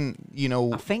 They couldn't,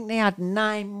 I think they had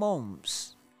 9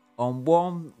 months on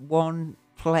one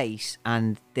place,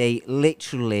 and they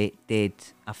literally did,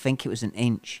 I think it was an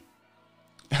inch.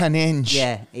 An inch.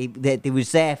 Yeah, they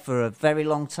was there for a very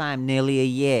long time, nearly a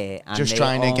year. And just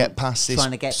trying to get past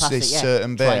this,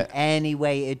 certain bit. Trying any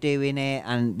way of doing it,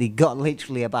 and they got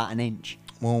literally about an inch.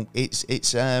 Well,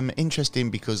 it's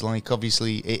interesting because, like,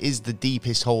 obviously, it is the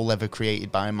deepest hole ever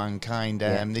created by mankind.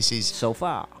 This is so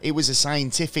far. It was a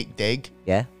scientific dig.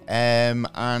 Yeah.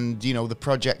 And the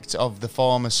project of the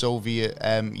former Soviet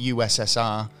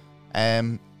USSR.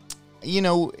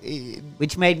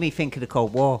 Which made me think of the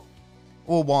Cold War.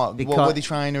 Well, what? What were they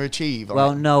trying to achieve?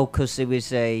 Well, no, because there was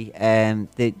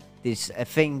there's a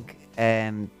thing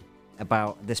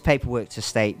about there's paperwork to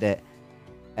state that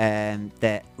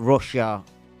that Russia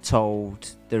told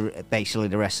basically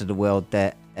the rest of the world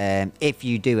that if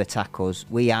you do attack us,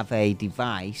 we have a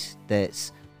device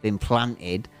that's been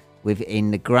planted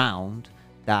within the ground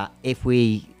that if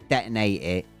we detonate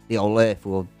it, the whole Earth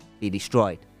will be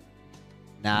destroyed.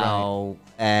 Now,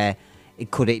 right.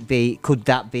 Could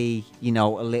that be a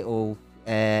little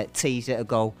teaser to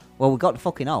go, well, we got the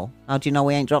fucking hole. How do you know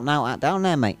we ain't dropping out down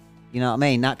there, mate? You know what I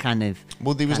mean? That kind of.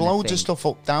 Well, there was loads of stuff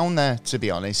up down there, to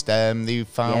be honest. They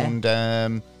found.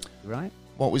 Right.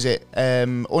 What was it?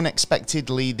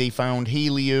 Unexpectedly, they found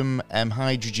helium,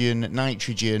 hydrogen,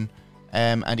 nitrogen,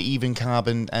 and even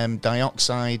carbon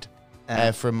dioxide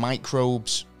from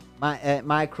microbes.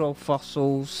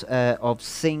 Microfossils of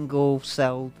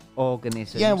single-celled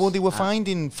organisms. Yeah, well, they were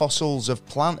finding fossils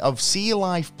of sea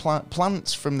life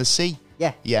plants from the sea.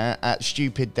 Yeah. Yeah, at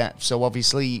stupid depths. So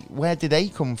obviously, where did they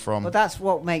come from? Well, that's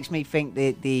what makes me think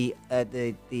the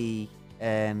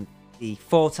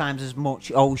 4 times as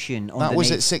much ocean underneath. That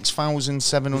was at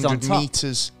 6,700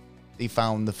 meters. They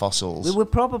found the fossils. We were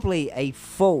probably a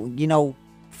full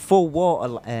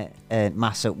water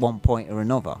mass at one point or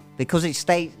another, because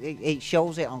it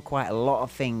shows it on quite a lot of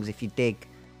things if you dig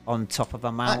on top of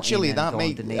a mountain. Actually,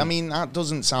 that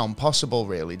doesn't sound possible,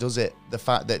 really, does it? The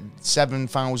fact that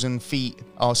 7,000 feet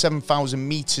or 7,000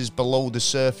 meters below the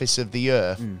surface of the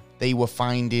Earth, they were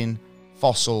finding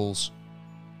fossils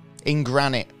in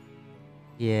granite.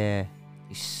 Yeah.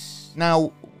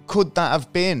 Now, could that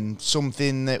have been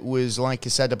something that was, like I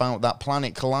said about that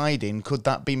planet colliding? Could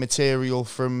that be material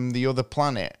from the other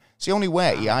planet? It's the only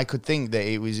way I could think that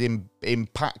it was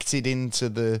impacted into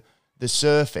the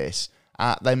surface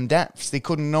at them depths. They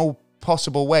couldn't, no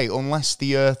possible way, unless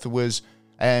the Earth was,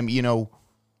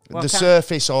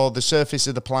 surface or the surface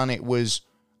of the planet was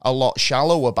a lot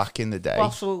shallower back in the day.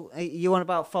 You want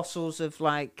about fossils of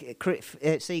like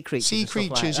sea creatures? Sea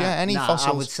creatures, like any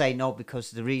fossils. I would say no, because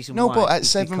the reason No, why but at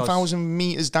 7,000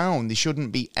 meters down, there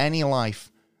shouldn't be any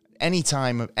life, any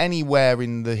time, anywhere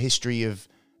in the history of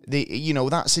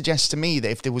that suggests to me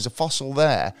that if there was a fossil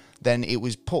there, then it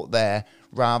was put there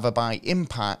rather by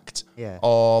impact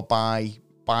or by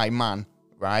man,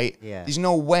 right? Yeah. There's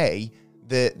no way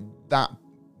that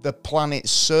the planet's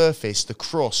surface, the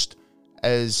crust,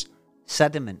 as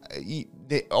sediment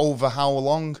over how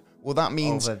long? Well, that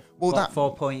means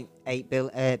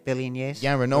 4.8 billion years.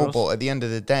 Yeah, I know, but at the end of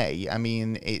the day, I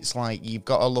mean, it's like you've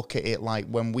got to look at it like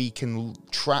when we can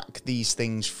track these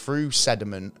things through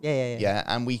sediment. Yeah,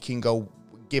 and we can go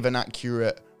give an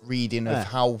accurate reading of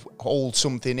how old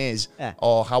something is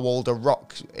or how old a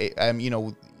rock.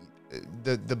 The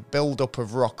build up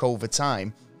of rock over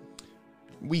time.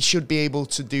 We should be able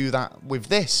to do that with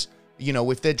this.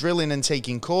 If they're drilling and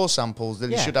taking core samples,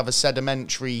 then they should have a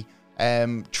sedimentary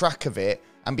track of it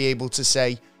and be able to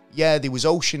say, yeah, there was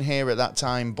ocean here at that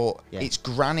time, but it's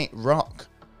granite rock.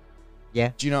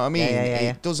 Yeah. Do you know what I mean?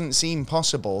 It doesn't seem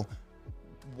possible.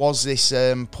 Was this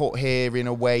put here in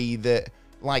a way that,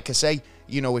 like I say,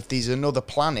 if there's another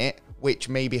planet which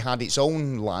maybe had its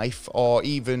own life, or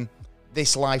even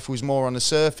this life was more on the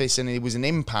surface and it was an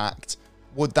impact,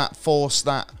 would that force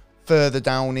that further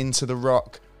down into the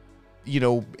rock?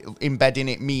 Embedding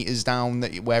it meters down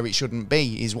where it shouldn't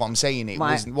be, is what I'm saying. It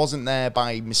wasn't there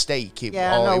by mistake. It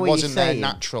wasn't there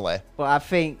naturally. But I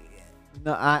think,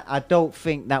 I don't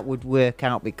think that would work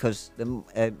out, because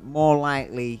the more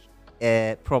likely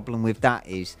problem with that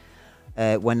is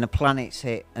when the planets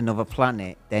hit another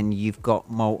planet, then you've got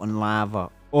molten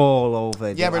lava all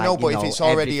over. Yeah, but but if it's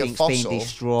already a fossil,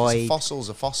 destroyed. Fossil's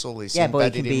a fossil. It's but it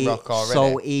embedded can be in rock already.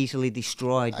 so easily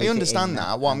destroyed. I understand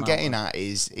that. What I'm getting at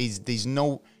is there's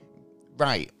no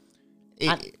right.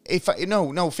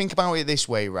 Think about it this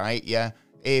way, right? Yeah,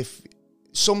 if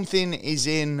something is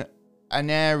in an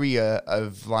area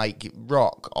of like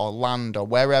rock or land or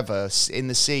wherever in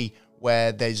the sea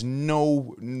where there's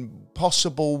no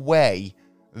possible way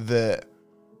that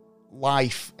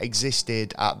life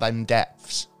existed at them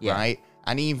depths, right?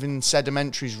 And even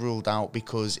sedimentary is ruled out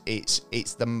because it's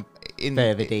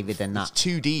further deeper than that. It's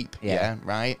too deep,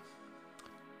 right?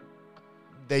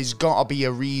 There's got to be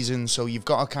a reason, so you've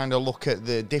got to kind of look at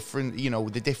the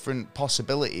different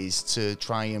possibilities to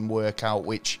try and work out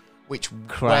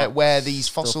where these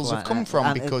fossils have come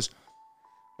from. Because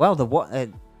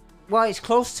it's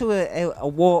close to a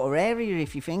water area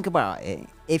if you think about it.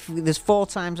 If there's 4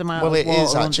 times amount of water it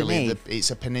is actually. underneath.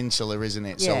 It's a peninsula, isn't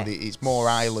it? Yeah. So it's more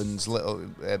islands,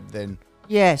 than.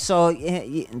 Yeah. So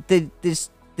there's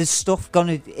stuff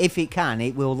gonna, if it can,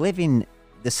 it will live in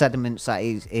the sediments that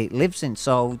it lives in.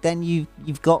 So then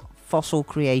you've got fossil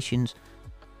creations,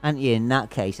 aren't you? In that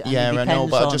case, and I know,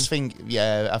 but I just think,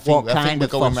 I think we're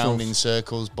going round in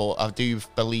circles. But I do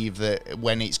believe that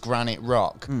when it's granite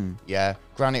rock,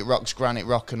 granite rock's granite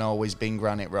rock and always been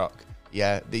granite rock.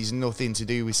 Yeah, there's nothing to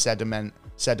do with sediment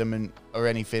or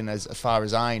anything as far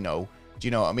as I know. Do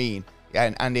you know what I mean?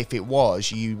 And if it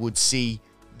was, you would see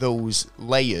those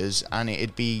layers, and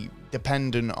it'd be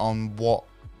dependent on what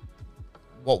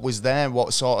was there,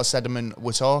 what sort of sediment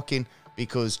we're talking,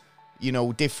 because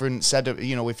different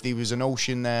sediment. If there was an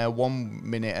ocean there 1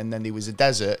 minute and then there was a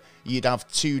desert, you'd have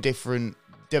 2 different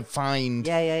defined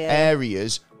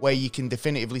areas where you can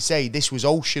definitively say this was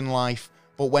ocean life.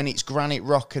 But when it's granite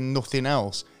rock and nothing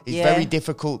else, it's very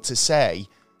difficult to say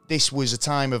this was a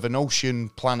time of an ocean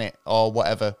planet or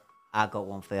whatever. I got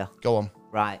one for you. Go on.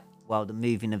 Right. Well, the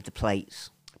moving of the plates.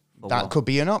 That could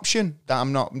be an option. That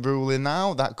I'm not ruling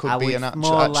out. That could be an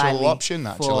actual option,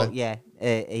 actually.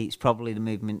 It's probably the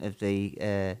movement of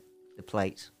the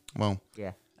plates. Well,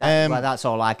 yeah. That's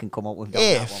all I can come up with.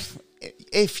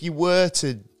 If you were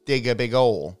to dig a big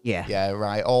hole,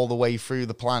 right, all the way through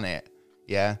the planet,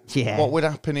 what would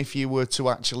happen if you were to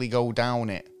actually go down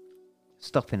it?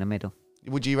 Stop in the middle.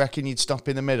 Would you reckon you'd stop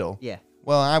in the middle? Yeah.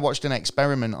 Well, I watched an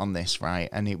experiment on this, right?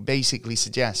 And it basically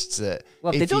suggests that...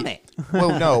 Well, they've done it.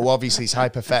 Well, no, obviously it's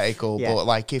hypothetical, but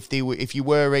like if you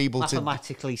were able to...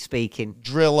 Mathematically speaking.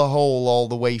 Drill a hole all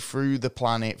the way through the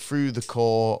planet, through the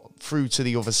core, through to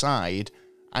the other side,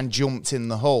 and jumped in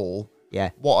the hole,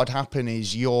 what would happen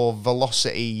is your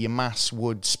velocity, your mass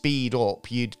would speed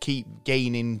up. You'd keep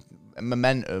gaining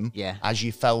momentum as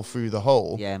you fell through the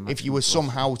hole. If you were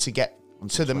somehow to get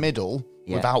to the middle...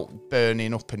 without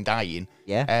burning up and dying.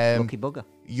 Lucky bugger.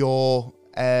 Your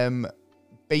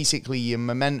basically your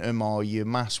momentum or your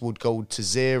mass would go to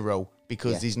 0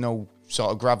 because there's no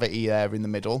sort of gravity there in the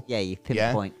middle. Yeah, you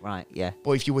pinpoint, right,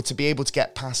 But if you were to be able to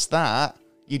get past that,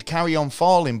 you'd carry on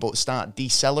falling but start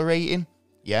decelerating.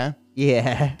 Yeah.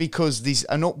 Because there's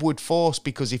an upward force,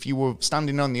 because if you were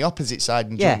standing on the opposite side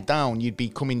and jumped down, you'd be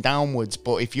coming downwards.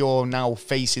 But if you're now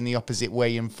facing the opposite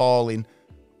way and falling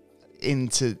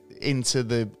into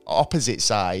the opposite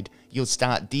side, you'll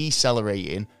start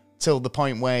decelerating till the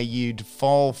point where you'd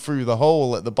fall through the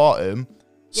hole at the bottom,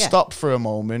 stop for a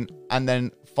moment, and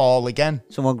then fall again.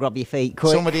 Someone grab your feet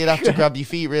quick. Somebody'd have to grab your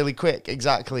feet really quick.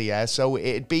 Exactly, yeah. So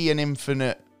it'd be an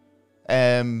infinite,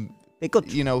 a good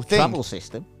thing. travel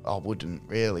system. Oh, wouldn't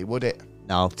really, would it?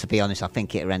 No, to be honest, I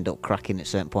think it'll end up cracking at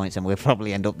certain points and we'll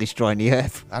probably end up destroying the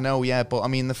Earth. I know, but I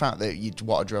mean, the fact that you'd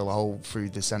want to drill a hole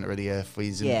through the centre of the Earth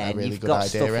isn't a really good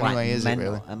idea anyway, is it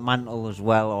really? A mantle as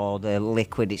well, or the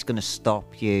liquid, it's going to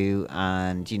stop you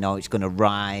and, it's going to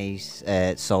rise.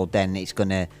 So then it's going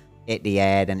to hit the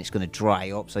air, then it's going to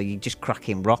dry up. So you're just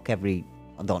cracking rock every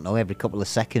couple of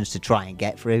seconds to try and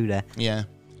get through there. Yeah.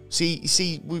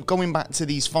 See, we're going back to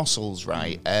these fossils,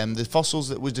 right? The fossils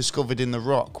that were discovered in the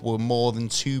rock were more than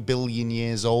 2 billion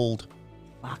years old.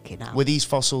 Fucking hell. With these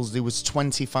fossils, there was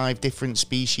 25 different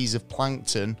species of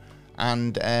plankton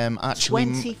and actually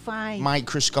 25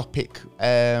 microscopic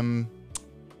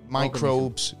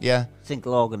microbes. Yeah.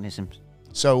 Single organisms.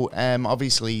 So,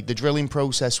 obviously, the drilling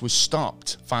process was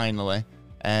stopped, finally,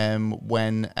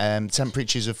 when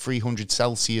temperatures of 300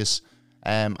 Celsius...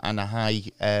 and a high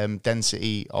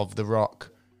density of the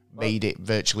rock made it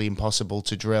virtually impossible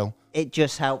to drill. It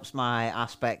just helps my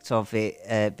aspect of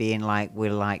it being like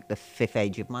we're like the 5th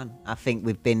age of man. I think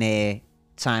we've been here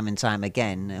time and time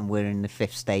again, and we're in the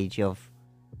 5th stage of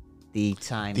the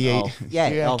time the of...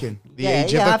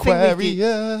 age of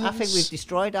Aquarius. I think we've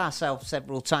destroyed ourselves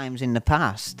several times in the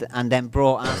past and then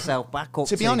brought ourselves back up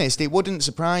to be honest, it wouldn't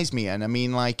surprise me. And I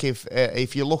mean, like,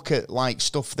 if you look at, like,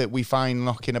 stuff that we find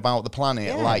knocking about the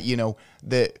planet, like,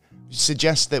 that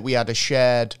suggests that we had a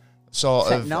shared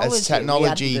sort of as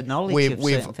technology We had the knowledge of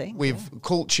certain things, with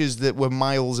cultures that were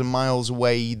miles and miles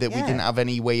away that we didn't have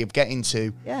any way of getting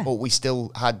to, but we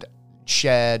still had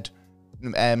shared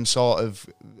sort of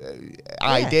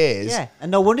ideas. Yeah,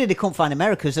 and no wonder they couldn't find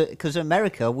America, because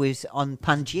America was on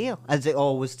Pangea, as it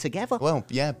all was together. Well,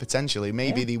 yeah, potentially.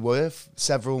 Maybe they were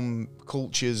several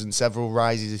cultures and several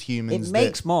rises of humans. It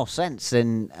makes more sense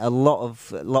than a lot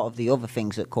of the other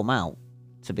things that come out,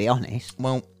 to be honest.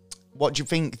 Well, what do you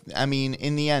think? I mean,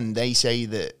 in the end, they say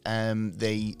that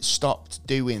they stopped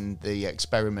doing the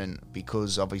experiment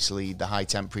because obviously the high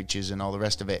temperatures and all the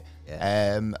rest of it.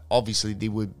 Yeah. Obviously,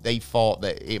 they thought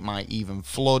that it might even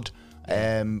flood,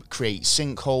 create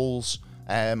sinkholes,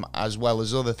 as well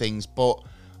as other things. But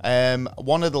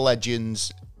one of the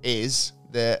legends is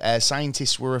that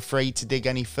scientists were afraid to dig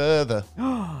any further.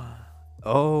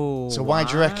 Oh, so why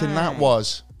do you reckon that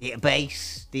was? The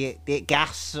base, the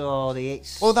gas, or the...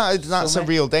 Well, that's a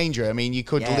real danger. I mean, you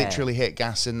could literally hit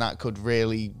gas and that could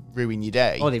really ruin your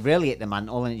day. Oh, they really hit the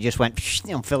mantle and it just went,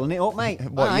 I'm filling it up, mate.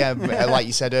 Well, yeah, like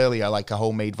you said earlier, like a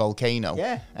homemade volcano.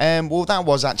 Yeah. Well, that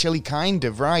was actually kind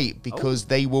of right, because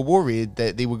they were worried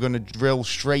that they were going to drill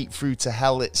straight through to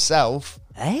hell itself.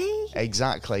 Hey?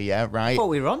 Exactly, yeah, right. I thought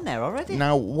we were on there already.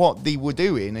 Now, what they were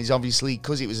doing is obviously,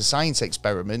 because it was a science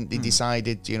experiment, they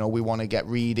decided, we want to get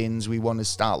readings, we want to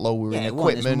start lowering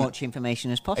equipment. Want as much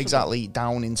information as possible. Exactly,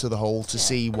 down into the hole to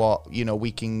see what,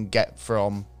 we can get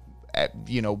from,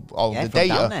 all the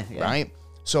data, right?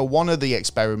 So one of the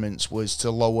experiments was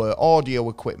to lower audio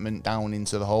equipment down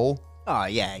into the hole. Oh,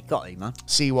 yeah, got it, man.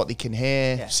 See what they can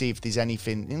hear, see if there's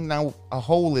anything. Now, a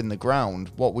hole in the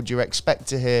ground, what would you expect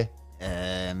to hear?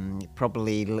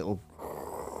 Probably a little,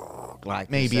 like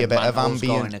maybe a bit of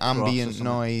ambient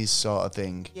noise sort of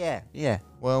thing. Yeah.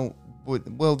 Well,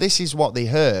 this is what they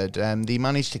heard. They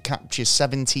managed to capture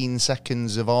 17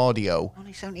 seconds of audio.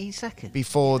 Only 17 seconds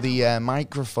before the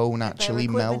microphone actually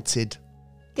melted.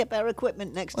 Get better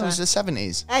equipment next time. It was the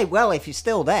 70s. Hey, well, if you're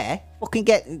still there,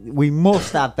 we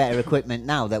must have better equipment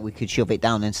now that we could shove it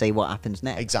down and see what happens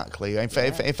next. Exactly.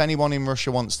 If anyone in Russia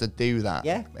wants to do that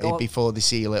before they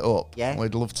seal it up,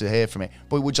 we'd love to hear from it.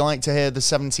 But would you like to hear the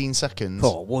 17 seconds?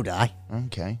 Oh, would I?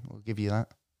 Okay, we'll give you that.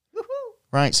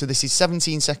 Right, so this is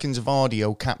 17 seconds of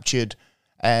audio captured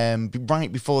right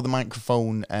before the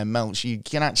microphone melts. You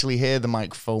can actually hear the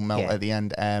microphone melt at the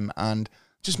end, and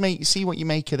just see what you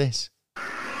make of this.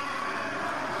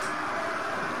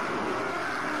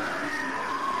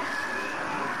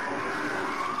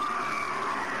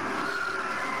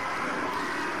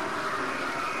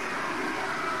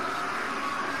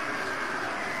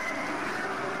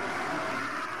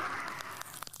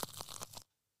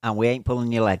 And we ain't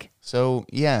pulling your leg. So,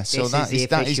 yeah,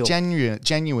 that is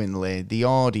genuinely the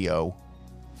audio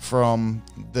from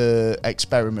the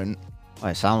experiment.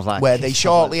 Well, it sounds like... where they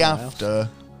shortly after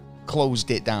closed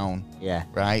it down. Yeah.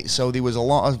 Right? So there was a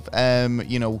lot of,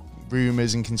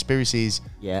 rumours and conspiracies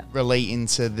relating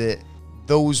to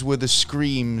those were the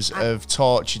screams of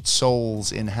tortured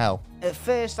souls in hell. At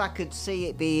first, I could see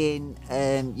it being,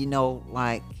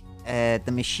 the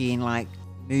machine,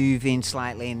 moving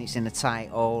slightly and it's in a tight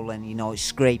hole and it's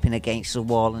scraping against the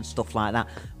wall and stuff like that.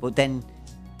 But then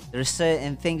there are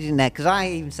certain things in there, because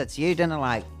I even said to you, didn't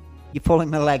I, you're pulling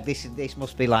my leg, this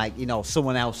must be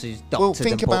someone else's doctor. Well,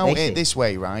 think about it this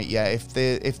way, right? Yeah, if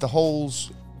the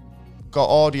hole's got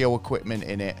audio equipment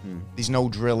in it, there's no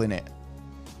drill in it.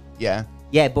 Yeah.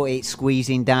 Yeah, but it's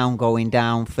squeezing down, going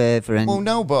down further, and... Well,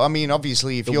 no, but I mean,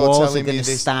 obviously, if the you're walls telling are me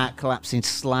this... start collapsing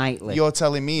slightly. You're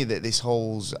telling me that this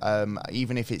hole's,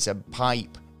 even if it's a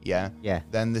pipe,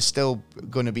 then they're still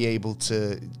going to be able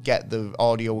to get the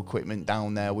audio equipment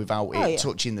down there without it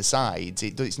touching the sides.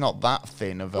 It's not that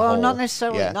thin of a hole. Well, not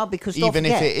necessarily, no, because even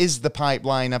if it is the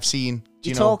pipeline I've seen...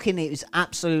 You're talking it was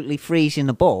absolutely freezing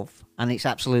above, and it's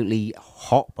absolutely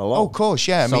hot below. Oh, of course,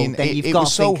 yeah. I mean, it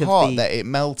was so hot that it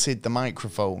melted the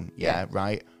microphone,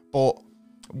 right? But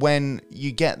when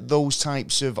you get those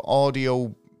types of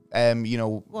audio,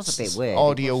 it was a bit weird.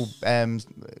 Audio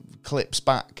clips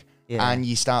back, and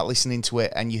you start listening to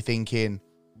it, and you're thinking,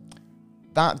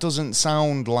 that doesn't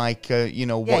sound like, what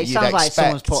you'd expect. It sounds like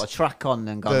someone's put a track on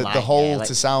and gone the whole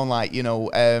to sound like,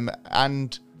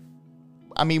 and...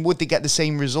 I mean, would they get the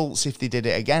same results if they did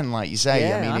it again, like you say?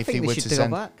 Yeah, I mean, if they were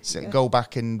to go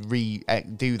back and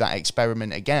do that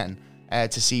experiment again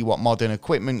to see what modern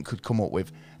equipment could come up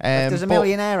with. If there's a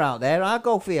millionaire out there, I'll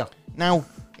go for you. Now,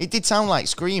 it did sound like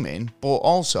screaming, but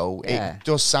also it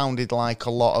just sounded like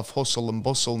a lot of hustle and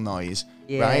bustle noise,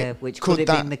 right? Which could have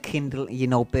been the kindle,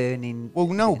 burning. Well,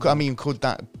 no, I mean, could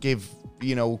that give,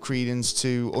 credence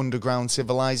to underground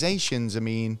civilizations? I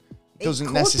mean...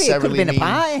 doesn't It could have been mean a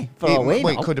party for all we it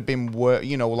know. could have been work.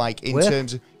 You know, like in Work.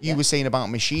 terms of you were saying about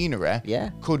machinery.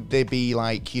 Yeah. Could there be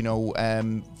like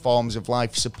forms of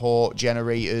life support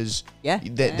generators? Yeah.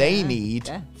 That they need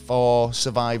Yeah. for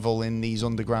survival in these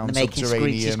underground They're making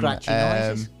screechy, subterranean. scratchy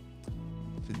noises.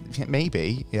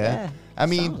 Maybe. Yeah. Yeah, I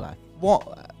mean, sounds like.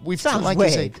 what we've Sounds like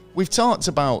weird. you say, we've talked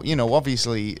about. You know,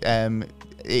 obviously,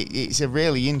 it's a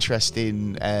really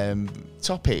interesting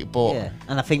topic, but. Yeah,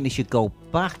 and I think they should go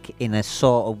back in a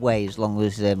sort of way as long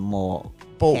as they're more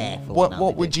But careful.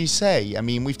 what would you say? I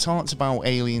mean, we've talked about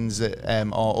aliens that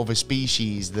or other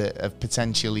species that have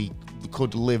potentially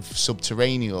could live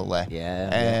subterraneously.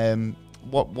 Yeah.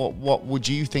 What would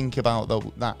you think about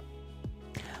that?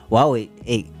 Well,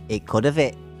 it could have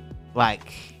it,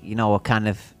 like, you know, a kind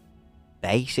of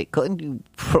base. It couldn't.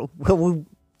 Well,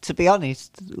 to be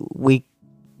honest, we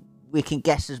can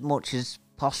guess as much as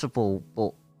possible,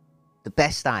 but the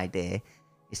best idea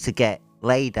is to get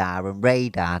LiDAR and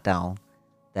radar down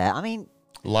there. I mean,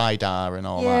 LiDAR and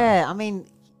all that. yeah. I mean,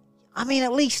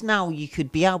 at least now you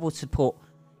could be able to put,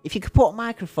 if you could put a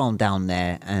microphone down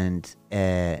there and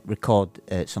record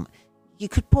some. You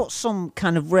could put some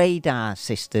kind of radar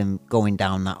system going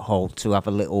down that hole to have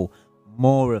a little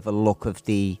more of a look of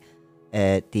the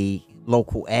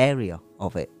local area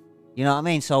of it. You know what I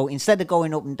mean? So instead of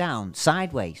going up and down,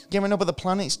 sideways. Yeah, I know, but the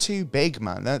planet's too big,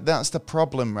 man. That's the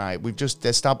problem, right? We've just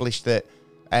established that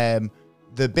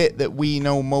the bit that we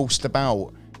know most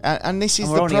about, and this is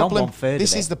And we're the only on problem. 1/3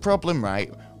 This of is it. the problem,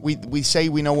 right? We say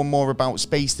we know more about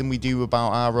space than we do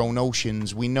about our own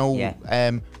oceans. We know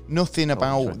Yeah. nothing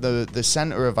about the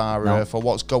center of our No. Earth or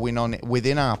what's going on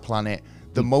within our planet.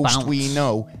 The We most we bounce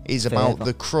know is about further.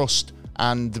 the crust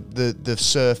and the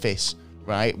surface,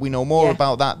 right? We know more Yeah.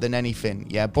 about that than anything,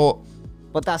 yeah. But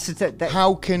But that's that,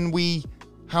 how can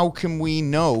we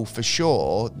know for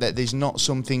sure that there's not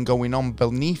something going on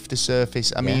beneath the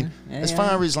surface? I mean, Yeah, as yeah.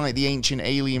 far as like the ancient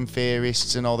alien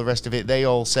theorists and all the rest of it, they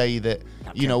all say that,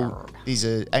 you know, these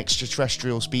are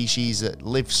extraterrestrial species that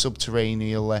live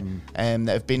subterraneally and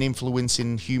that have been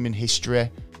influencing human history.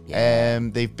 Yeah.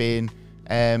 They've been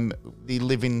they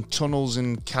live in tunnels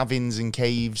and caverns and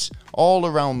caves all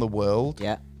around the world.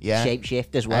 yeah, Yeah.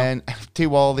 shapeshift as well. And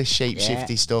do all this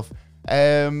shape-shifty stuff.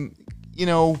 You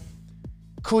know,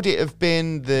 could it have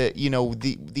been that, you know,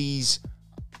 these,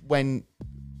 when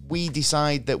we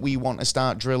decide that we want to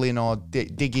start drilling or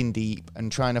digging deep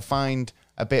and trying to find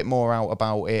a bit more out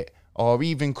about it, or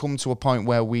even come to a point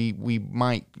where we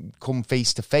might come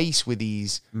face to face with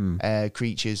these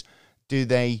creatures, could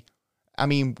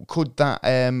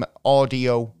that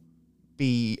audio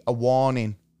be a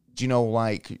warning? Do you know,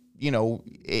 like, you know,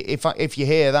 if you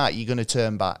hear that, you're going to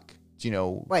turn back. Do you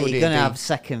know? Well, could you're it gonna be- have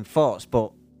second thoughts,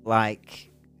 but like,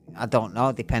 I don't know.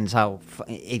 It depends how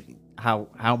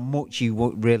much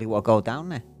you really want to go down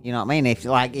there. You know what I mean?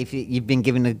 If you've been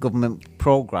given a government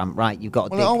program, right? You've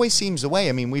got to. Well, it always seems the way.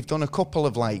 I mean, we've done a couple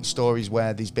of like stories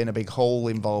where there's been a big hole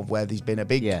involved, where there's been a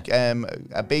big,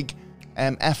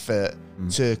 effort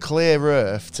to clear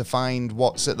Earth to find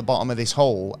what's at the bottom of this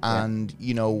hole, and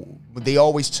you know, they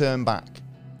always turn back.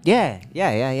 Yeah.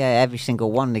 Every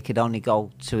single one, they could only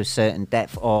go to a certain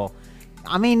depth, or,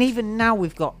 I mean, even now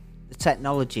we've got the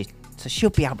technology, so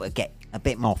should be able to get a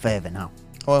bit more further now.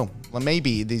 Well,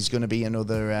 maybe there's going to be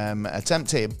another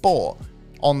attempt here, but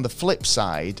on the flip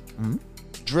side,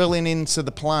 drilling into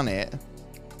the planet,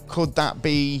 could that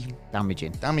be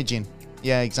Damaging. damaging?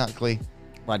 Yeah, exactly.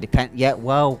 Well, depend. Yeah.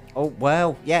 Well.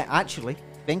 Yeah. Actually,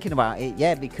 thinking about it,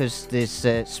 yeah, because there's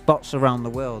spots around the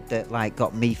world that like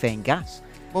got methane gas.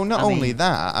 Well, not I only mean,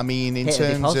 that, I mean, in hit a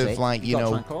terms deposit, of like, you gotta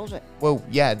try know, and close it. well,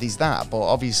 yeah, there's that, but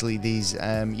obviously there's,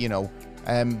 you know,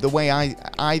 the way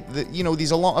you know,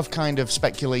 there's a lot of kind of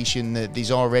speculation that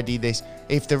there's already this,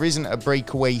 if there isn't a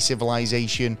breakaway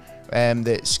civilization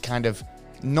that's kind of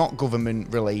not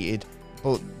government related,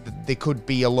 but there could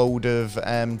be a load of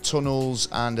tunnels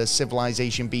and a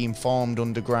civilization being formed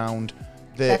underground.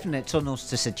 Definite tunnels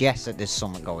to suggest that there's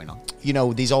something going on. You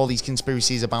know, there's all these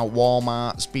conspiracies about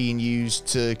Walmarts being used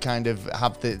to kind of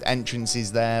have the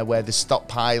entrances there where they're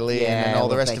stockpiling and all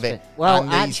the rest of it. Well,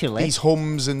 and actually, these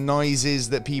hums and noises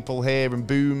that people hear and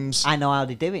booms. I know how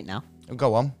they do it now.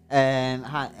 Go on.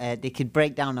 They could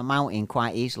break down a mountain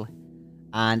quite easily,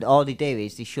 and all they do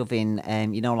is they shove in,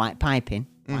 you know, like piping,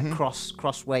 like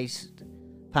crossways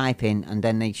piping, and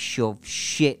then they shove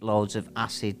shitloads of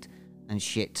acid and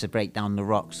shit to break down the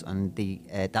rocks, and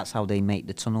that's how they make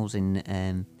the tunnels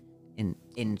in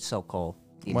so-called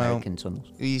the American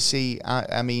tunnels. You see,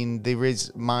 I mean, there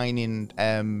is mining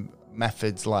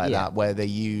methods like that where they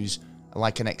use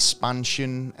like an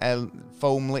expansion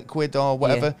foam liquid or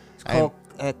whatever. Yeah. It's called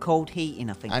cold heating,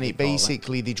 I think. And it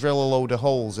basically, they drill a load of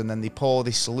holes and then they pour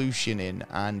this solution in,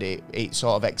 and it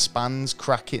sort of expands,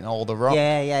 cracking all the rock.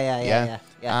 Yeah.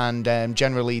 And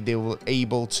generally, they were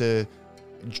able to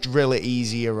drill it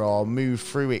easier or move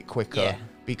through it quicker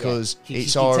because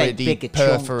it's already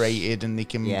perforated and they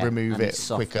can remove it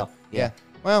quicker.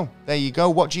 Well, there you go.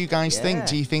 What do you guys think?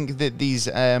 Do you think that these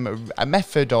a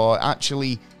method or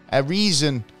actually a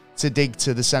reason to dig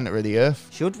to the centre of the Earth?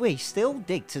 Should we still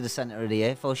dig to the centre of the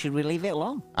Earth, or should we leave it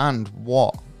alone? And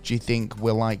what do you think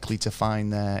we're likely to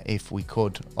find there if we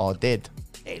could or did?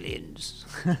 Aliens.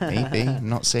 Maybe. I'm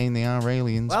not saying they are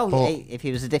aliens. Well, but if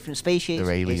it was a different species, they're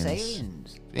aliens. it's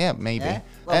aliens. Yeah, maybe. Yeah?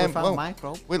 Well, we found a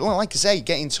microbe. Like I say,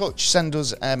 get in touch. Send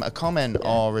us a comment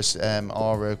or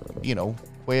a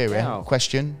query,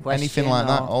 question, anything like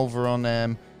that over on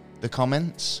the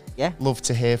comments. Yeah. Love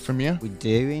to hear from you. We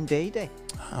do indeed.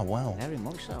 Ah, well. Very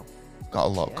much so. Got a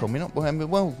lot coming up.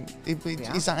 Well,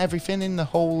 is that everything in the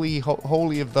holy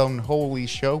of the unholy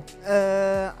show?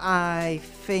 I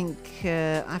think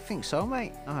so,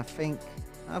 mate. I think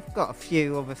I've got a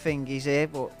few other thingies here,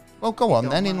 but... Well, go on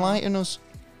then, enlighten us.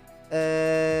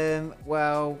 Let's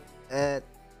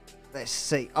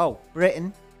see. Oh,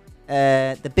 Britain.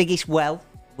 The biggest well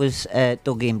was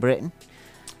dug in Britain.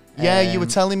 Yeah, you were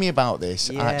telling me about this.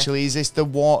 Yeah. Actually, is this the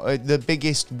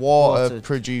biggest water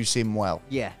producing well?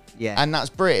 Yeah. And that's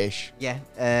British. Yeah,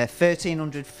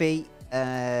 1,300 feet.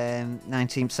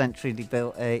 19th century they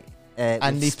built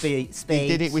and spades. They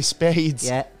did it with spades.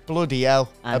 Yeah. Bloody hell!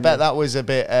 And I bet that was a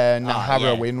bit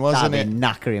harrowing, wasn't it?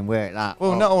 Knackering, weren't that?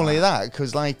 Well, not only that,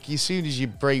 because like as soon as you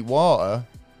break water.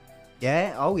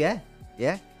 Yeah. Oh yeah.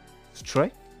 Yeah. It's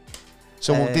true.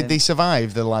 So did they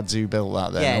survive, the lads who built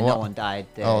that then? Yeah, or what? no one died.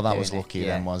 That was lucky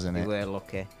then, wasn't it? They were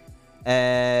lucky.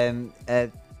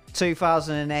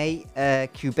 2008,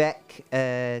 Quebec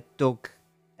dug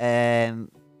the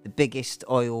biggest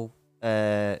oil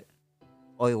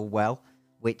well,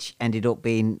 which ended up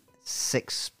being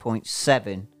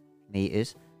 6.7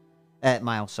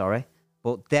 miles.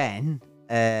 But then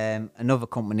another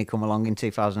company come along in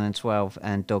 2012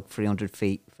 and dug 300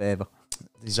 feet further.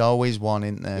 There's always one,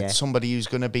 isn't there? Yeah. Somebody who's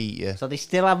going to beat you. So they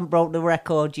still haven't broke the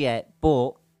record yet,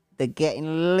 but they're getting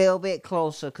a little bit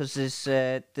closer because there's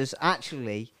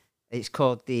actually, it's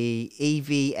called the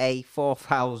EVA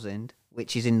 4000,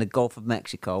 which is in the Gulf of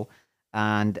Mexico,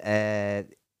 and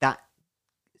that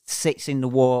sits in the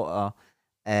water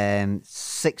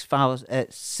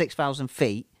 6,000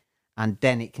 feet, and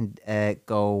then it can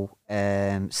go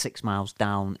 6 miles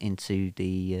down into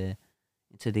the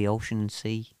ocean and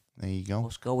see. There you go.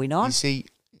 What's going on? You see,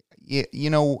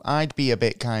 I'd be a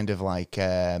bit kind of like,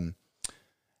 I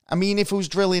mean, if I was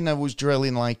drilling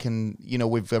like,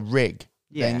 with a rig,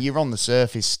 then you're on the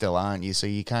surface still, aren't you? So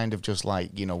you kind of just like,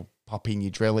 popping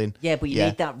your drilling. Yeah, but you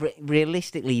need that,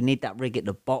 realistically, you need that rig at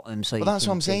the bottom. So that's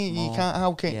what I'm saying. You can't,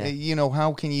 how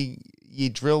can you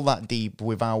drill that deep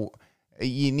without,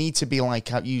 you need to be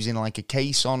like using like a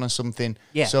case on or something.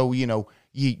 Yeah. So, you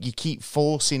keep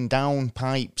forcing down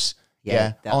pipes.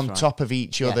 On top of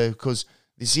each other, because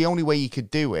it's the only way you could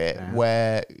do it.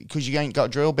 Because you ain't got a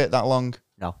drill bit that long.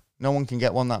 No one can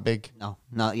get one that big. No,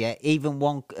 not yet. Even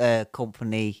one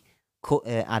company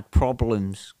had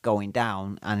problems going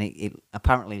down, and it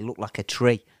apparently looked like a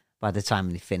tree by the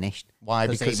time they finished. Why?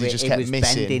 Because they just kept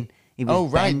missing.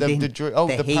 Bending.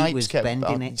 The pipes kept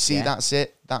bending it. See, that's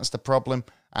it. That's the problem.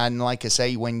 And like I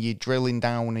say, when you're drilling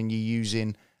down and you're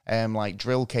using like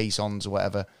drill caissons or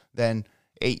whatever, then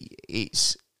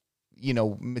it's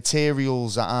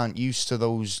materials that aren't used to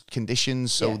those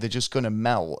conditions, so they're just going to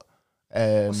melt.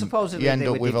 Supposedly you end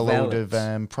up with a load of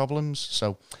problems.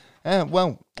 So,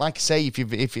 like I say,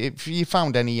 if you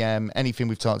found anything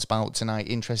we've talked about tonight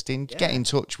interesting, get in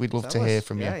touch. We'd love to hear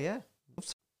from you. Yeah.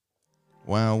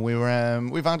 Well,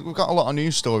 we've got a lot of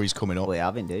news stories coming up. We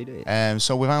have indeed.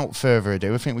 So without further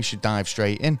ado, I think we should dive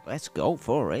straight in. Let's go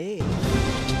for it.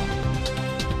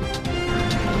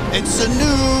 It's a news.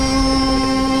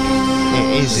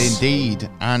 It is indeed,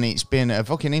 and it's been a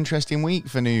fucking interesting week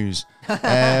for news.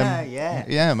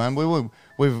 Yeah, man. We've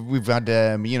had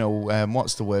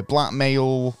what's the word?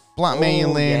 Blackmailing,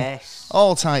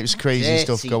 all types of crazy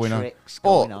stuff going on.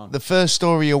 But the first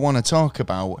story I want to talk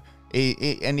about,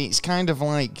 and it's kind of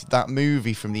like that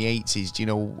movie from the 80s. Do you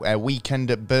know Weekend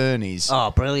at Bernie's?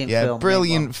 Oh, brilliant film.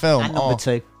 Brilliant film. And number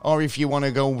 2. Or if you want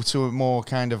to go to a more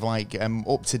kind of like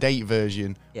up-to-date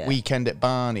version, Weekend at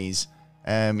Barney's.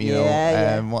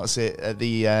 What's it?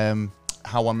 The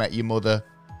How I Met Your Mother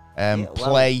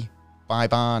play by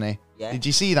Barney. Yeah. Did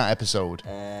you see that episode?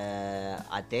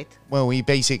 I did. Well, he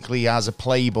basically has a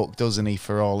playbook, doesn't he,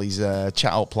 for all his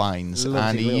chat-up lines. Loves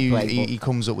And his little he playbook.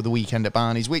 comes up with the Weekend at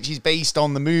Barney's, which is based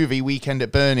on the movie Weekend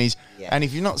at Bernie's. Yeah. And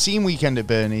if you've not seen Weekend at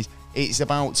Bernie's, it's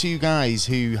about two guys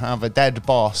who have a dead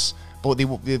boss, but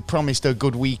they promised a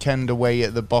good weekend away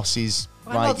at the boss's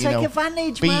Why not take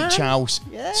advantage, beach man? house.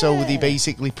 Yeah. So they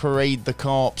basically parade the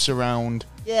corpse around.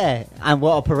 Yeah, and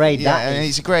what a parade Yeah, that and is.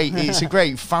 it's a great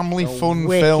family It's a fun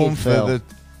wicked film for film. the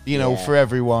Yeah. for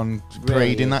everyone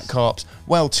parading is. that corpse.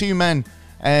 Well, two men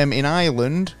in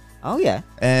Ireland Oh, yeah.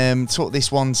 took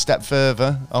this one step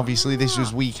further. Obviously, this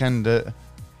was weekend at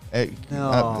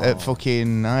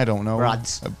fucking, I don't know,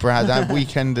 Brad's.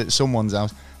 Weekend at someone's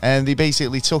house. And they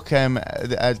basically took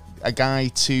a guy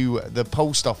to the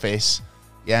post office,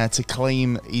 to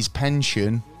claim his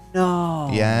pension. No.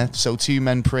 Yeah, so two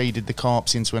men paraded the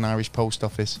corpse into an Irish post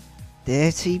office.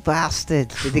 Dirty bastard.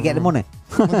 Did they get the money?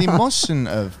 Well, they mustn't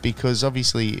have, because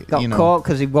obviously, Got caught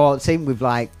because he walked in with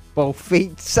like both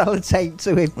feet sellotaped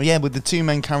to him. Well, yeah, but the two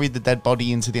men carried the dead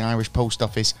body into the Irish post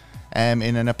office in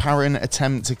an apparent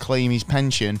attempt to claim his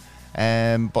pension.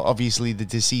 But obviously, the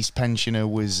deceased pensioner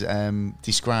was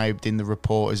described in the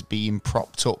report as being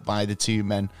propped up by the two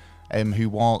men who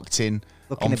walked in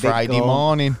Looking on a bit Friday gone.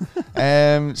 morning.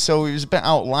 So it was a bit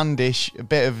outlandish, a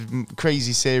bit of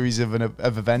crazy series of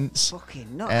events.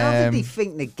 Fucking no. How did they Um,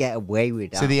 think they'd get away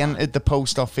with that? So they man? entered the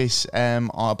post office at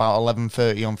about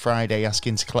 11:30 on Friday,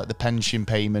 asking to collect the pension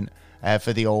payment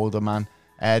for the older man.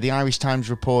 The Irish Times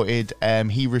reported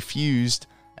he refused,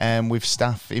 with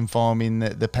staff informing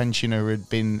that the pensioner had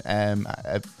been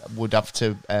would have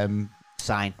to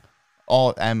Sign.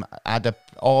 add a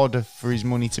order for his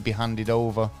money to be handed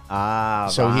over. So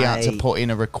right. he had to put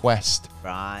in a request.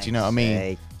 Right. Do you know what I mean?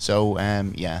 see. So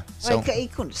yeah. So Well, he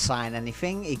couldn't sign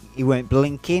anything. He weren't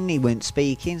blinking. He weren't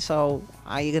speaking. So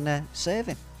how are you gonna serve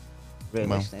him?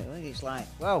 Realistically, it's like,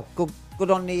 well,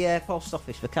 good on the post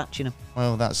office for catching him.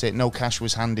 well, that's it. No cash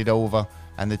was handed over,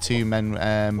 and the two men What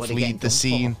are they getting fled the done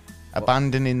scene, for?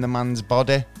 abandoning the man's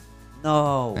body.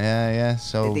 No. Yeah.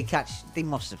 So Did they catch? They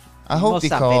must have. I hope must they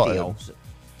have caught videos.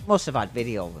 Must have had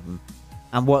video of them.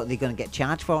 And what are they going to get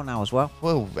charged for now as well?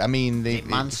 well, I mean, Is they, it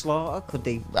manslaughter? Could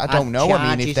they? I add don't know.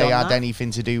 I mean, if charges they on had that?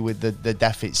 anything to do with the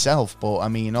death itself, but I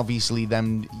mean, obviously,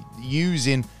 them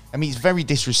using. I mean, it's very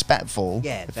disrespectful.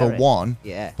 Yeah, for very. one.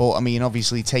 Yeah. But I mean,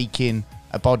 obviously, taking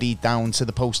a body down to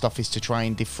the post office to try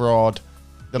and defraud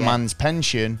the Yeah. man's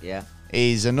pension Yeah.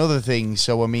 is another thing.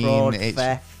 So I mean, Fraud, it's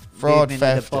theft. fraud, movement of the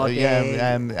theft. body.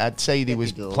 I'd say there Yeah,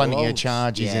 was there's plenty of loads.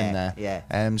 charges in Yeah, there.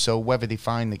 yeah. So whether they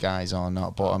find the guys or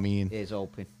not, but I mean, Here's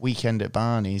open. Weekend at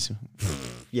Barney's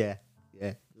Yeah.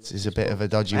 Yeah. this is a bit of a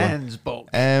dodgy one. Hands book.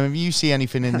 Have you see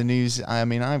anything in the news? I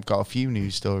mean, I've got a few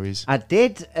news stories. I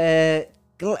did a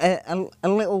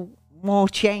little more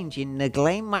change in the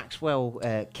Ghislaine Maxwell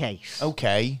case.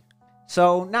 Okay.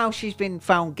 So now she's been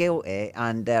found guilty,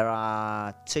 and there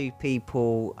are two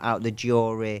people out the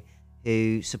jury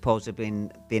who supposedly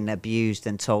been abused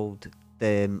and told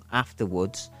them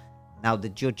afterwards. Now the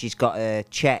judge has got to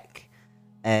check.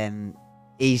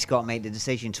 He's got to make the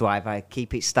decision to either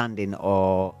keep it standing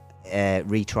or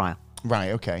retrial.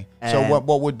 Right. Okay. So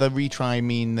what would the retry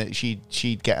mean? That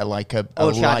she'd get a Or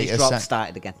charges lighter dropped,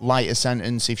 started again. lighter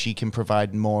sentence if she can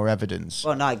provide more evidence.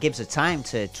 Well, no, it gives her time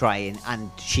to try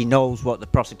and she knows what the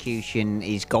prosecution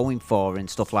is going for and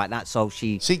stuff like that. So So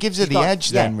it gives her she's the got-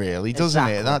 edge yeah, then, really, doesn't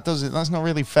it? exactly. That's not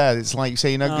really fair. It's like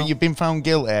saying No. you've been found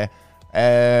guilty,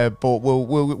 but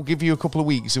we'll give you a couple of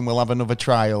weeks and we'll have another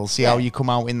trial. See how Yeah. you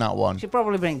come out in that one. She'll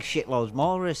probably bring shitloads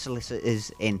more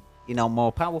solicitors in,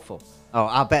 more powerful. Oh,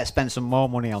 I better spend some more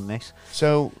money on this.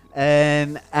 So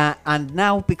And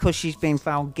now because she's been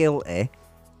found guilty,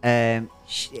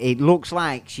 it looks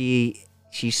like she's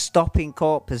stopping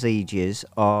court procedures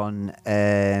on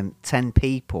 10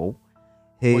 people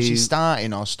who. was she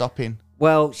starting or stopping?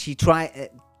 Well, she tried.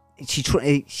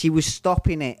 She was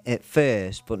stopping it at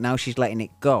first, but now she's letting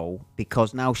it go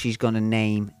because now she's going to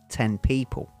name 10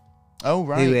 people Oh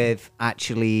right. who have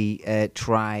actually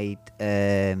tried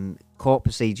court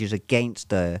procedures against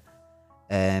her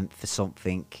for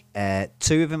something.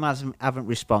 Two of them haven't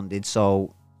responded,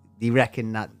 so they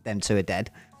reckon that them two are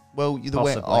dead. Well, either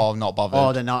way, Possibly. not bothered.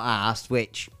 Or they're not asked,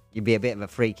 which you'd be a bit of a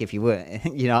freak if you weren't.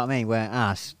 You know what I mean? Weren't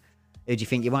asked. Who do you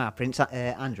think you are, Prince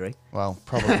Andrew? Well,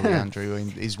 probably Andrew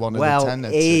is one of Well, the 10.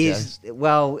 I'd he's suggest.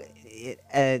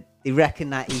 they reckon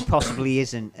that he possibly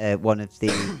isn't one of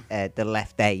the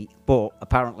left 8, but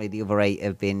apparently the other 8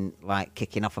 have been like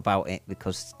kicking off about it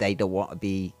because they don't want to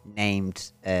be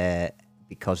named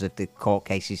because of the court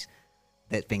cases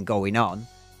that's been going on.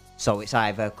 So it's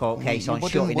either a court case you on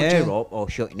wouldn't, shutting would her you? up or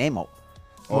shutting him up.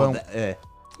 Or Well- her.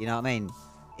 You know what I mean?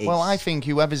 Well, I It's- think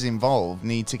whoever's involved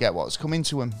need to get what's coming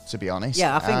to them, to be honest.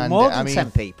 Yeah, I think And, more than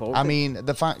 10 people. I mean,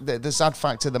 the sad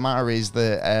fact of the matter is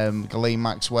that Ghislaine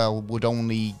Maxwell would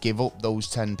only give up those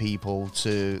 10 people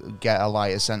to get a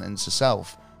lighter sentence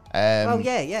herself. Well,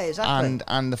 yeah, exactly.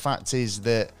 And the fact is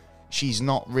that she's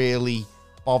not really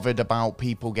bothered about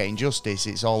people getting justice.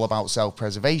 It's all about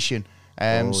self-preservation.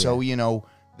 So, you know,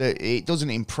 it doesn't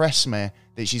impress me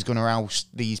that she's going to oust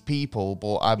these people,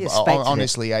 but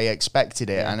honestly, I expected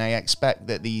it, and I expect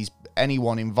that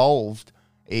anyone involved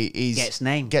gets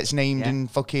named and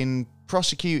fucking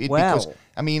prosecuted. Well-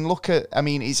 Because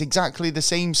it's exactly the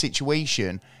same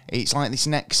situation. It's like this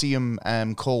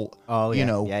NXIVM cult. Oh, you yeah.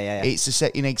 know, Yeah. it's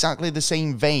in exactly the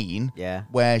same vein. Yeah.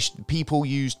 Where people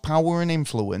used power and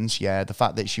influence. Yeah, the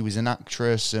fact that she was an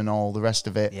actress and all the rest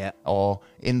of it. Yeah. Or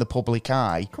in the public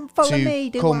eye. Come follow me,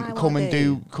 do what I come wanna and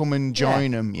do. come and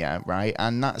join them. Yeah, right.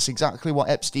 And that's exactly what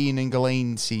Epstein and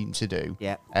Ghislaine seemed to do.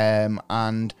 Yeah.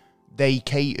 And they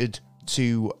catered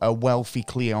to a wealthy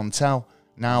clientele.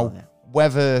 Now, Oh, yeah.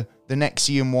 whether the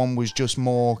NXIVM one was just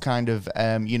more kind of,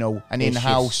 an Vicious.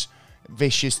 in-house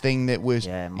vicious thing that was,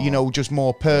 more just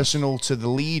more personal to the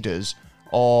leaders,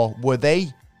 or were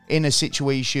they in a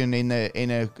situation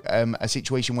a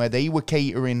situation where they were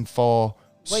catering for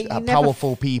Well, you never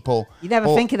powerful people? You never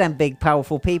But- think of them big,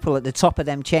 powerful people at the top of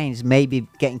them chains maybe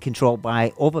getting controlled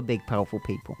by other big, powerful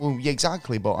people. Well, yeah,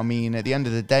 exactly. But I mean, at the end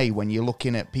of the day, when you're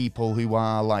looking at people who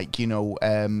are like,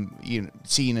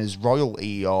 seen as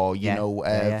royalty, or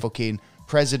fucking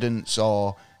presidents,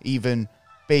 or even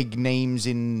big names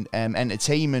in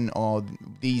entertainment or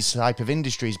these type of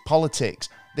industries, politics,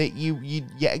 that you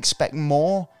expect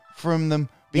more from them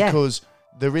because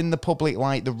they're in the public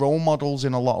light, the role models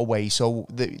in a lot of ways. So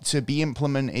to be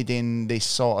implemented in this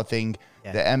sort of thing,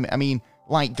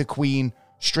 like the Queen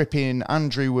stripping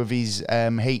Andrew of his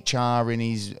HR and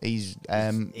his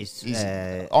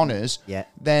honours,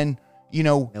 then,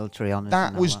 Military honours.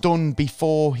 that was done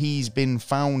before he's been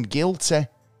found guilty.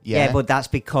 Yeah, but that's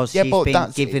because he's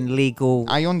been given legal...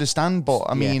 I understand, but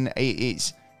I mean,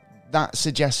 it's that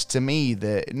suggests to me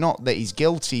that not that he's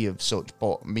guilty of such,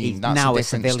 but I mean, that's a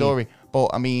different story.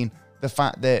 But I mean, the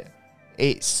fact that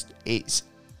it's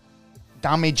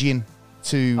damaging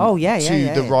to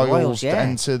the royals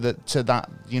and to that their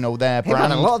brand. They've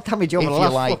had a lot of damage over the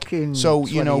last fucking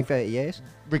 20, 30 years.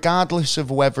 Regardless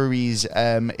of whether he's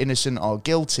innocent or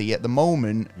guilty, at the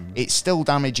moment, it's still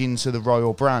damaging to the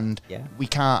royal brand. Yeah. We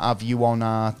can't have you on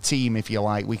our team, if you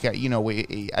like.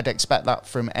 I'd expect that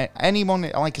from anyone.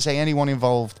 Like I say, anyone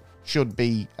involved should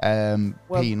be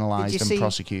penalised and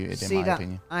prosecuted, in my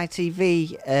opinion.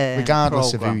 ITV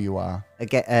regardless program, of who you are.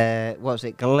 What was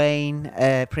it? Ghislaine,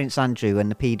 Prince Andrew,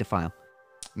 and the paedophile.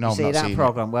 No, you I'm see not that seeing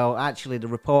program? Well, actually, the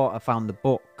reporter found the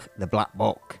book, the Black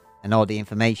Book, and all the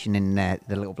information in the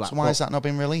little black book. So why has that not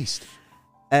been released?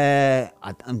 I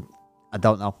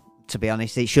don't know. To be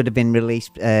honest, it should have been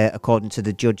released according to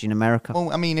the judge in America.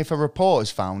 Well, I mean, if a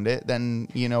reporter's found it, then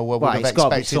we would have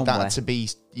expected that to be,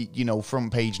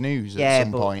 front page news at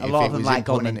some point. A lot if of it them was like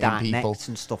going in implementing dark nets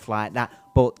and stuff like that.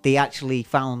 But they actually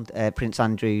found Prince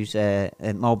Andrew's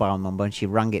mobile number, and she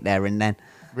rang it there and then.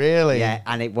 Really? Yeah,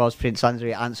 and it was Prince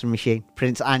Andrew answering machine.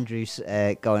 Prince Andrew's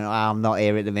going, I'm not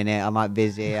here at the minute. I'm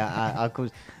busy. I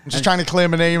could. I'm just trying to clear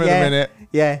my name at the minute.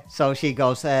 Yeah, so she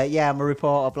goes, I'm a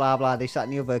reporter, blah, blah, this, that,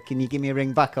 and the other. Can you give me a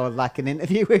ring back? I would like an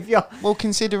interview with you. Well,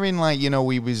 considering,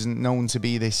 he was known to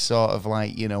be this sort of,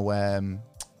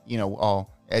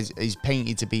 he's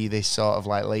painted to be this sort of,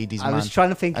 ladies' man. I was trying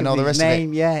to think and of all the his rest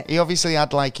name, of it. yeah. He obviously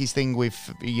had, his thing with,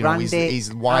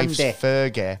 his wife's Andy.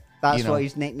 Fergie. That's what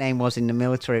his nickname was in the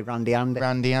military, Randy Andy.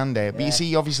 Randy Andy. But you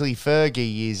see, obviously,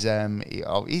 Fergie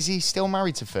is he still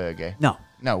married to Fergie? No.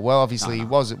 No, well, obviously, he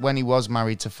was when he was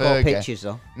married to Fergie. Pictures,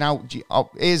 though. Now,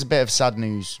 here's a bit of sad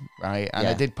news, right? And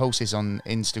I did post this on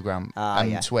Instagram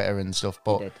and Twitter and stuff,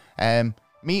 but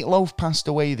Meatloaf passed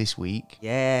away this week.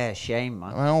 Yeah, shame,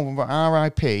 man. Well,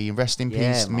 R.I.P. Rest in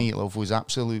peace. Man. Meatloaf was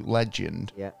absolute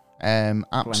legend. Yeah.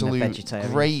 Absolute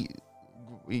great.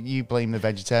 You blame the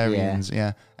vegetarians,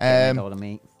 yeah. All the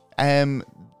meat.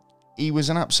 He was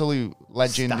an absolute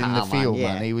legend in the field,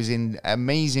 man. man. He was in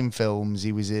amazing films.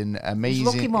 He was in amazing.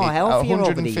 He's looking more healthier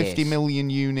over the 150 years. million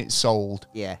units sold.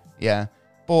 Yeah. Yeah.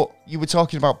 But you were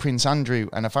talking about Prince Andrew,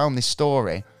 and I found this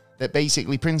story that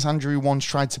basically Prince Andrew once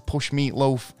tried to push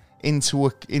Meatloaf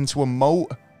into a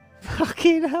moat.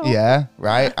 Fucking hell. Yeah,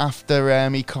 right. After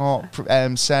he caught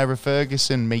Sarah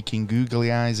Ferguson making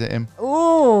googly eyes at him. Ooh.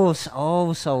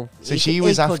 So she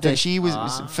was after. She was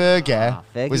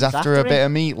Fergie was after a bit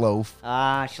of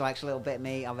meatloaf. She likes a little bit of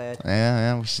meat. I've heard.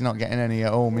 Yeah. Well, she's not getting any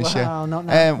at home, is she? Well, not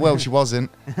now. Well, she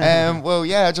wasn't. Well,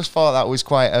 yeah. I just thought that was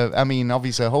quite. I mean,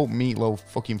 obviously, I hope Meatloaf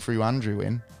fucking threw Andrew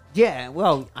in. Yeah,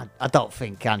 well, I don't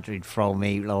think Andrew'd throw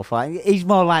Meatloaf. He's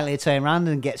more likely to turn around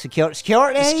and get security.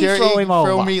 Throw him over.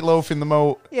 Throw Meatloaf in the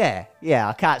moat. Yeah,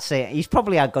 I can't say it. He's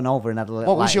probably had gone over and had a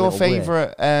little. What was your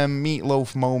favourite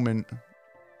Meatloaf moment?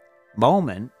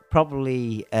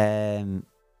 Probably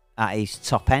at his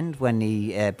top end when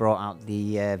he brought out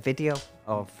the video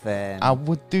of. I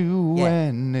would do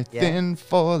anything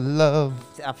for love.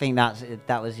 I think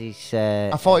that was his.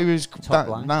 I thought he was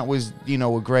line. That was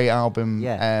a great album.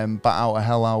 Yeah. But Out of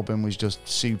Hell album was just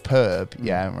superb.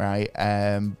 Yeah, right.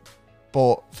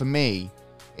 But for me,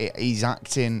 his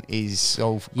acting is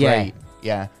so great.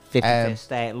 Yeah. 51st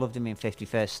State. Loved him in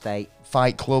 51st State.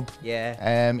 Fight Club.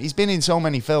 Yeah. He's been in so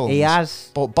many films. He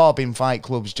has. But Bob in Fight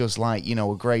Club's just like,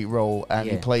 a great role, and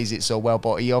he plays it so well.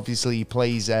 But he obviously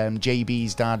plays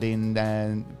JB's dad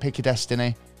in Pick a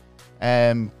Destiny.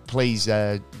 Plays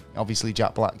obviously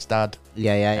Jack Black's dad.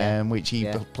 Yeah. Which he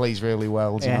plays really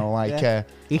well.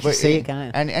 You can see it,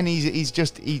 can't you? And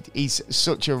he's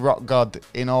such a rock god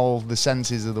in all the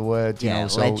senses of the word. So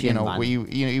legend,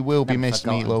 he will be missed,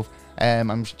 Meatloaf.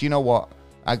 Do you know what?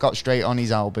 I got straight on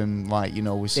his album,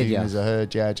 as soon as I heard,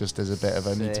 just as a bit of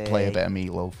need to play a bit of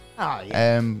Meatloaf. Oh,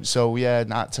 yeah. So yeah,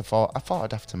 I thought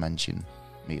I'd have to mention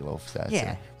Meatloaf there.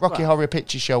 Yeah. Rocky Horror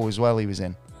Picture Show as well. He was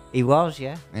in. He was,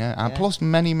 yeah. Yeah, and plus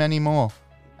many more.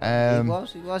 He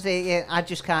was. Yeah, I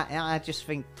just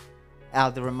think how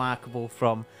the remarkable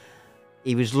from.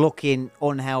 He was looking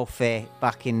unhealthy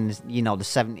back in, the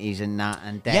 70s and that,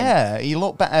 and then he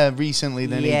looked better recently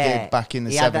than he did back in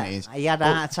the 70s. He had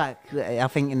a heart attack, I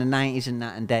think, in the 90s and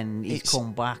that, and then he's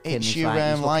come back. It's and your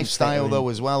lifestyle though,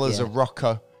 as well as a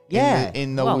rocker.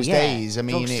 In those days, I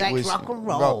mean, it was rock and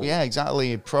roll. Yeah,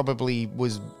 exactly. It probably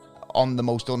was on the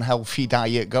most unhealthy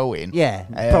diet going. Yeah,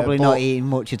 probably not eating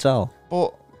much at all.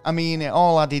 But I mean, it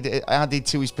all added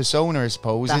to his persona, I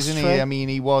suppose, isn't true. he? I mean,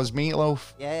 he was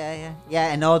Meatloaf. Yeah.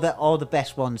 And all the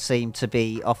best ones seem to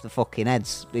be off the fucking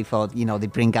heads before they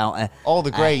bring out all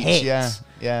the greats. hit. Yeah.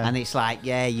 And it's like,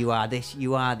 you are this,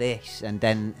 and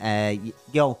then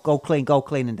go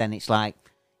clean, and then it's like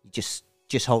you just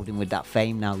hold him with that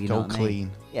fame now. You know what clean. I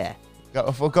mean? Yeah.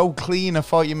 Go clean. I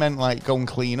thought you meant like go and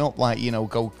clean up, like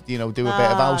go do a bit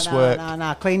of housework.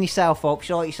 No. Clean yourself up,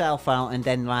 sort yourself out, and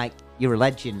then like. You're a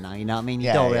legend now, you know what I mean?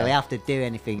 You don't really have to do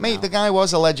anything. Mate, now. The guy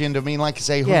was a legend. I mean, like I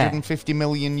say, 150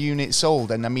 million units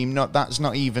sold. And I mean, that's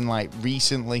not even like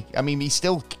recently. I mean, he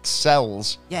still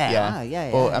sells. Yeah.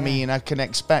 But I mean, I can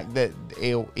expect that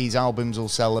his albums will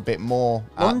sell a bit more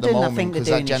London, at the moment, I think because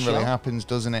that generally happens,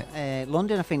 doesn't it?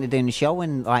 London, I think they're doing a show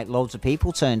and like loads of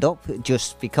people turned up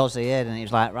just because they heard, and it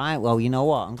was like, right, well, you know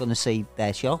what? I'm going to see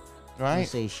their show. Right.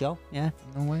 See his show, yeah.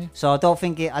 No way. So I don't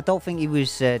think he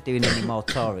was doing any more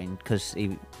touring because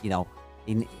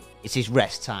it's his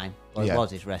rest time. Well, it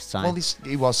was his rest time. Well,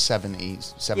 he was 70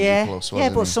 plus, wasn't he? Yeah,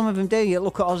 but some of them do. You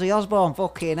look at Ozzy Osbourne,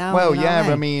 fucking hell. Well, you know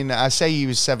what I mean, I say he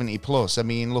was 70 plus. I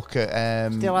mean, look at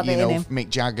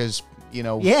Mick Jagger's.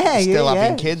 Still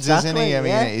having kids, isn't he? I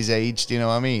mean, at his age, do you know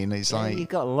what I mean? It's like you've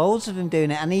got loads of them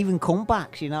doing it, and even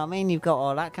comebacks. You know what I mean? You've got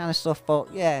all that kind of stuff. But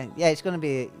it's gonna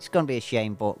be a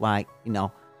shame. But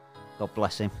God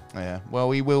bless him. Yeah.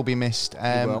 Well, he will be missed.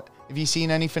 Have you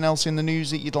seen anything else in the news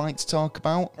that you'd like to talk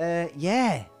about?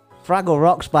 Yeah, Fraggle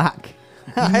Rock's back.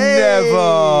 Never.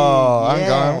 I'm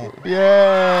going. Yay!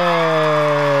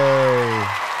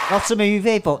 Not a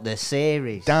movie, but the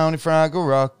series. Down in Fraggle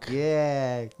Rock.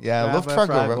 Yeah. Yeah, I love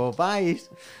Fraggle Rock. Bye.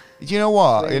 Do you know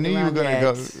what? I knew you were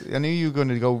going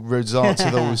to go resort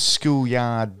to those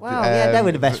schoolyard. Well, they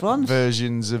were the best ones.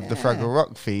 Versions of the Fraggle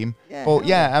Rock theme. Yeah, but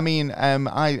I mean,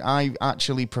 I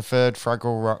actually preferred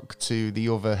Fraggle Rock to the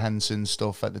other Henson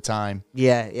stuff at the time.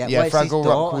 Yeah. Yeah, Fraggle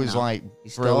Rock was like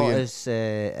his brilliant. Daughter's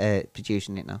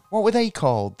producing it now. What were they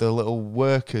called? The little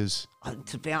workers.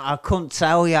 To be honest, I couldn't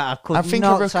tell you. I could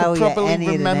probably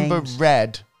remember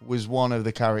Red was one of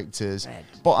the characters.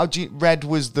 But Red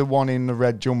was the one in the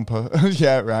red jumper.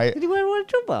 Yeah, right. Did he wear a red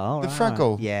jumper? The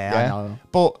Fraggle. Yeah, I know.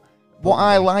 But what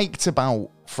I liked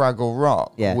about Fraggle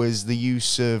Rock was the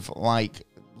use of like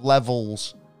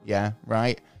levels. Yeah,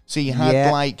 right. So you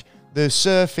had like the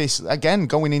surface, again,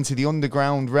 going into the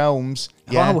underground realms.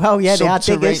 Yeah. Oh, well, yeah, they had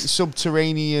diggers.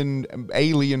 Subterranean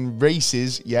alien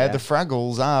races. Yeah, the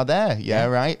Fraggles are there. Yeah,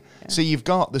 right. Yeah. So you've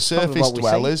got the surface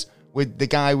dwellers. With the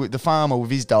guy, with the farmer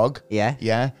with his dog.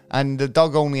 Yeah. And the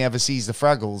dog only ever sees the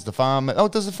Fraggles. The farmer... Oh,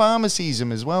 does the farmer sees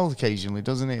them as well occasionally,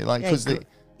 doesn't it? Like, because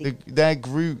they're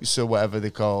Groots or whatever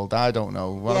they're called. I don't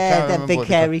know. Well, I yeah, can't they're remember big what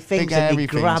they're hairy called. things. Big And hairy they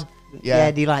things. grab. Yeah.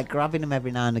 Yeah, they like grabbing them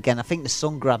every now and again. I think the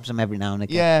sun grabs them every now and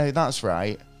again. Yeah, that's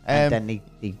right. And then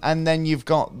they and then you've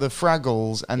got the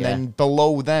Fraggles, and Yeah. then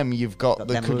below them you've got the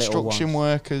them little construction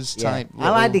ones. workers yeah. type. I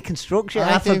like the construction.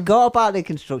 I I do. forgot about the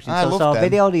construction. I So I love saw a them.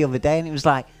 video the other day, and it was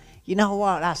like, you know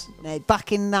what? That's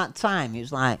back in that time. It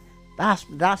was like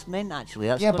that's mint actually.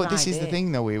 That's a Yeah, good but this is the idea.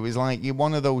 thing though. It was like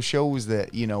one of those shows that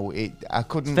I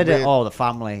couldn't. For really- all the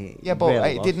family. Yeah, but really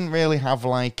it was. didn't really have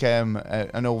like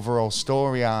an overall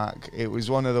story arc. It was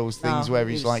one of those things No, where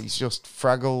it it's was- like it's just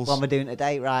Fraggles. What am I doing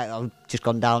today? Right, I've just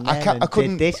gone down there I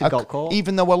couldn't. did this and got caught.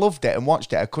 Even though I loved it and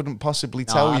watched it, I couldn't possibly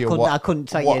tell you I couldn't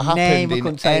tell what you happened name. I in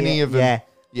couldn't tell any you. of them. Yeah.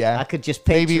 Yeah, I could just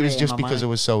maybe it picture was it in just my because I mind.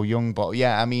 was so young. But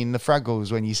yeah, I mean the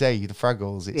Fraggles. When you say the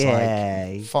Fraggles, it's Yeah.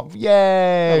 like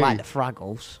yay! I like the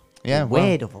Fraggles. Yeah, They're well-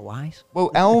 weird otherwise. Well,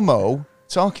 Elmo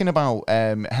talking about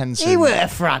Henson. He were a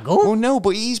Fraggle. Well, no,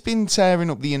 but he's been tearing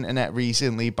up the internet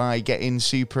recently by getting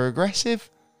super aggressive.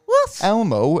 What?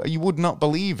 Elmo, you would not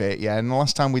believe it, yeah. And the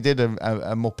last time we did a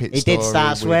Muppet He story, did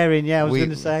start swearing, yeah, I was we- going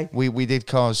to say. We did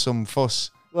cause some fuss.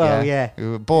 Well, yeah.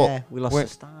 But Yeah, we lost when- the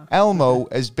star. Elmo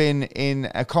has been in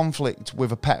a conflict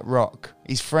with a pet rock.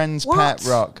 His friend's What? pet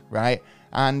rock, right?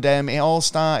 And it all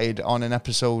started on an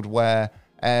episode where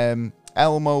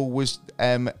Elmo was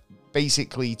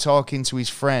basically talking to his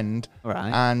friend,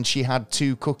 Right. and she had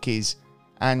 2 cookies.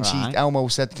 And Right. Elmo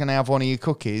said, "Can I have one of your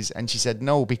cookies?" And she said,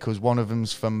 "No, because one of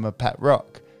them's from a pet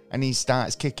rock." And he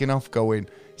starts kicking off, going,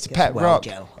 "It's a Guess pet well, rock.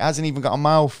 Joe." It hasn't even got a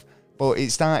mouth." But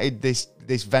it started this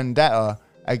vendetta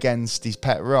against his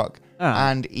pet rock, Alright.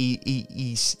 and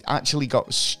he's actually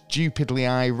got stupidly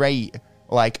irate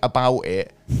like about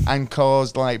it, and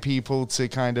caused like people to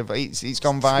kind of it's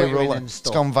gone Twittering viral. and It's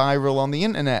stuff. gone viral on the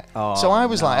internet. Oh, So I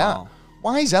was like, no.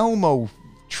 why is Elmo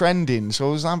trending?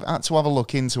 So I had to have a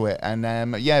look into it,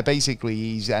 and yeah, basically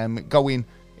he's going.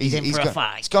 He's in for a got-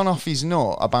 fight. He's gone off his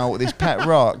nut about this pet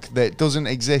rock that doesn't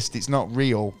exist. It's not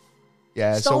real.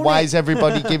 Yeah. So Stone why it. is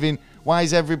everybody giving? Why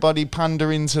is everybody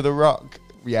pandering to the rock?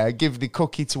 Yeah, give the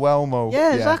cookie to Elmo.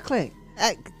 Yeah, exactly.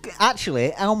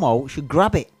 Actually, Elmo should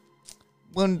grab it.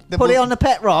 Well, Put it on the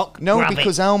pet rock. No, grab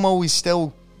because it. Elmo is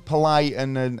still polite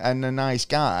and a nice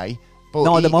guy. But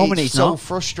No, at the moment it's he's so not.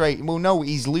 frustrating. Well, no,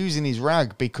 he's losing his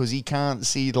rag because he can't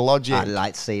see the logic. I'd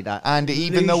like to see that. And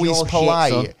even Lose though he's your shit,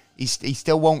 polite, son. he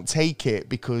still won't take it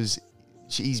because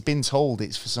he's been told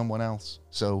it's for someone else.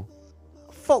 So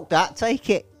Fuck that, take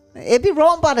it. It'd be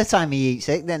wrong by the time he eats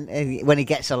it. Then when he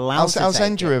gets allowed I'll to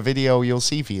send take you it. a video. You'll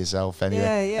see for yourself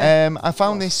anyway. Yeah, yeah. I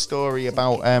found this story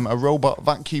about a robot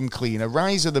vacuum cleaner,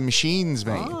 Rise of the Machines,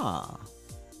 mate. Ah.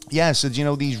 Yeah. So do you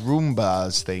know these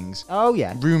Roombas things? Oh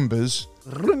yeah. Roombas.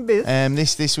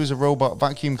 Rumbas. This was a robot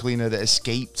vacuum cleaner that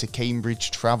escaped to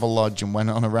Cambridge Travelodge and went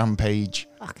on a rampage.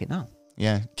 Fucking hell.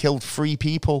 Yeah, killed 3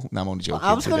 people. No, I'm only joking.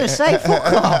 I was going to say, fuck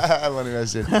off. I'm only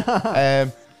messing.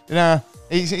 Nah,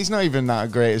 it's not even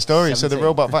that great a story. So the 17.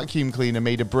 robot vacuum cleaner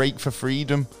made a break for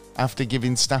freedom after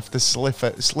giving staff the slip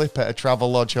at a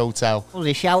Travelodge hotel. Was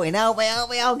he shouting, help me,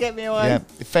 I'll get me away. Yeah,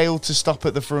 it failed to stop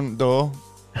at the front door.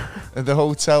 At the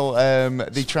hotel,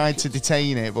 they tried to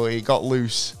detain it, but it got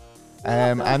loose.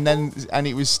 And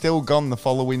it was still gone the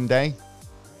following day.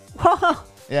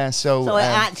 Yeah, so So it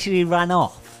actually ran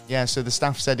off. yeah, so the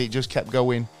staff said it just kept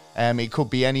going. It could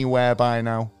be anywhere by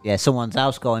now. Yeah, someone's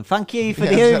house going, thank you for Yeah,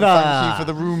 the so Uber. thank you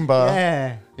for the Roomba.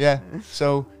 Yeah. Yeah.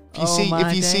 So if you Oh,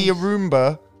 my see a days.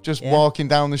 Roomba just Yeah. walking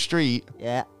down the street,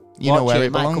 Yeah. you know Watch where it,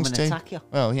 it might come belongs and to. attack you.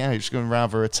 Well, yeah, it's going to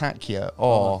rather attack you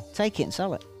or. Take it and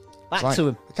sell it. Back Like, to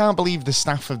him. I can't believe the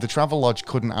staff of the Travelodge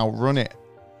couldn't outrun it.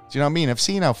 Do you know what I mean? I've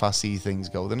seen how fast these things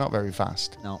go. They're not very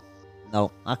fast.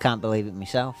 No, I can't believe it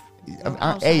myself.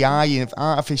 AI,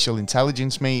 artificial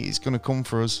intelligence, mate, it's going to come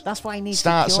for us. That's why you need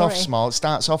Starts off security. small. It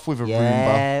starts off with a Roomba.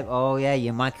 Yeah. Oh, yeah.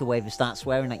 Your microwave will start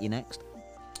swearing at you next.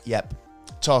 Yep.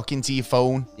 Talking to your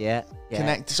phone. Yeah. Yeah.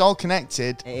 Connect. It's all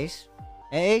connected. It is.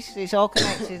 It is. It's all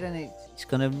connected and it's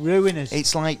going to ruin us.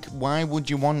 It's like, why would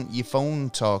you want your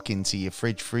phone talking to your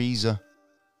fridge freezer?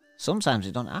 Sometimes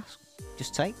it don't ask.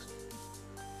 Just takes.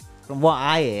 From what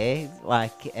I hear,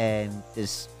 like,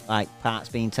 there's like parts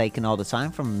being taken all the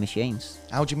time from machines.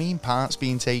 How do you mean parts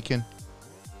being taken?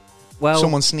 Well,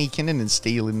 Someone sneaking in and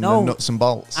stealing No. the nuts and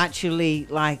bolts? actually,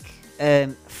 like,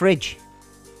 fridge,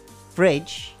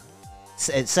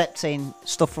 accepting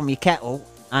stuff from your kettle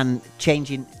and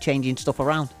changing stuff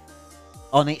around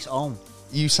on its own.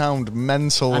 You sound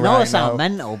mental I know right I sound now.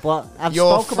 mental, but I've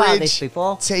Your spoke about this fridge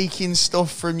before. taking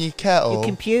stuff from your kettle Your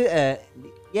computer,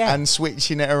 yeah, and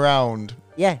switching it around.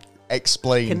 yeah.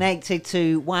 Explain. connected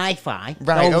to Wi-Fi.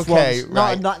 Right, Those okay, ones,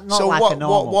 right. Not so like what, a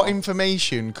normal what one.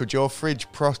 information could your fridge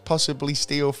possibly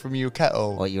steal from your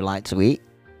kettle? What you like to eat,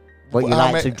 what you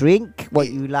Well, like to drink, what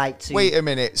you like to... Wait a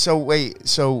minute. So what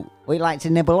you like to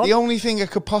nibble on. the only thing I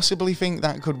could possibly think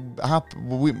that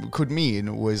could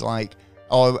mean was like,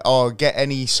 or get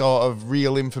any sort of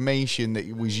real information that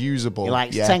was usable. You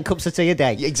like yeah? 10 cups of tea a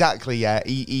day. Exactly, yeah.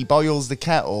 He boils the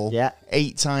kettle Yeah.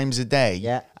 8 times a day,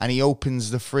 Yeah. and he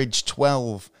opens the fridge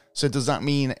 12. So does that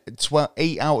mean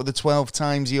 8 out of the 12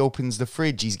 times he opens the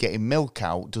fridge, he's getting milk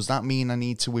out? Does that mean I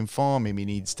need to inform him he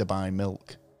needs to buy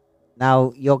milk?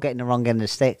 Now, you're getting the wrong end of the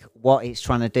stick. What it's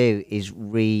trying to do is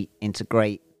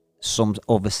reintegrate some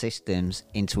other systems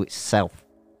into itself.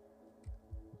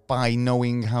 By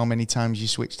knowing how many times you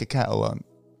switch the kettle on?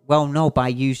 Well, no, by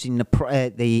using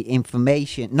the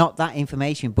information, not that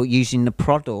information, but using the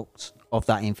product of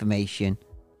that information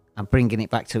and bringing it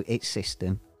back to its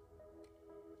system.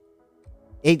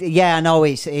 Yeah, I know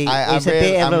it's a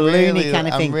bit of a loony kind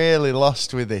of thing. I'm really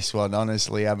lost with this one,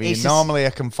 honestly. I mean, It's normally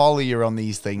I can follow you on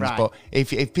these things, Right. but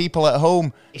if people at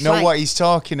home know like- what he's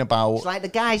talking about, It's like the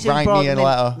guys who write me a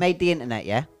letter. made the internet,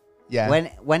 yeah? Yeah.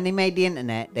 When they made the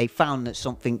internet, they found that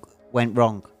something went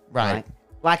wrong. Right.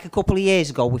 Like a couple of years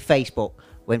ago with Facebook,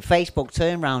 when Facebook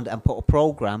turned around and put a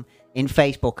program in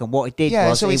Facebook, and what it did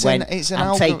was so it it's went,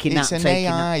 an taking it's that, an taking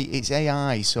AI. It's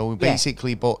AI. So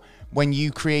basically, but when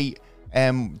you create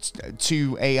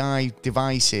 2 AI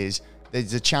devices,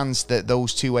 there's a chance that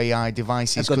those 2 AI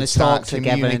devices Are gonna could start talk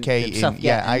together and communicating. stuff,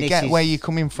 Yeah, and I this get where is- you're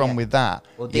coming from yeah. with that.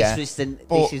 Well, yeah. this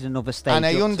But- is another stage. And I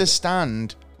up to it.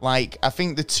 understand, like, I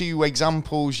think the 2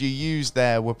 examples you used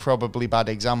there were probably bad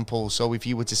examples. So if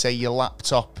you were to say your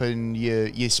laptop and your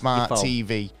smart Your phone.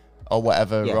 TV or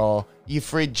whatever, Yeah. or your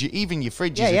fridge, even your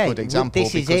fridge Yeah, is a yeah. good Well, example.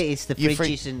 this is because it, it's the your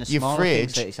fridges and the your smaller things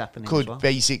fridge that is happening as could well.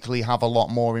 basically have a lot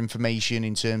more information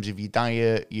in terms of your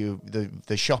diet,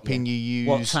 the shopping you use.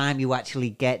 What time you actually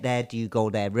get there? Do you go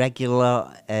there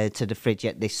regular to the fridge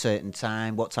at this certain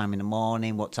time? What time in the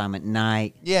morning? What time at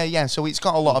night? Yeah. So it's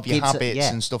got a lot of your gives a- habits yeah.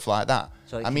 and stuff like that.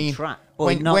 So it I can mean, track. But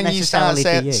when not you start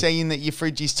necessarily for you. saying that your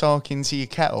fridge is talking to your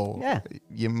kettle, Yeah.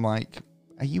 you're like,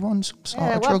 are you on some sort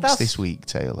Yeah, of well, drugs that's- this week,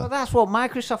 Taylor? Well, that's what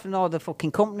Microsoft and all the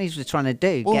fucking companies were trying to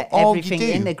do. Well, get all everything you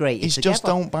do integrated is together. just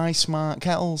don't buy smart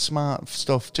kettles, smart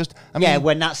stuff. Just, I yeah, mean,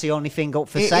 when that's the only thing up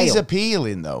for it sale. is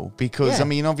appealing though, because Yeah. I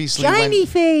mean, obviously, Shiny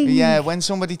things. Yeah, when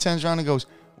somebody turns around and goes,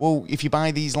 well, if you buy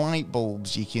these light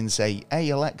bulbs, you can say, "Hey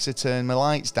Alexa, turn my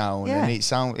lights down," Yeah. and it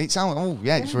sound. Oh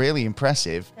yeah, it's really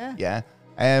impressive. Yeah.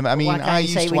 I mean, why can't I you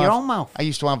used say to with your have, own mouth? I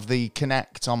used to have the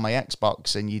Kinect on my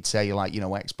Xbox, and you'd say like,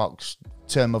 Xbox,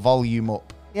 turn my volume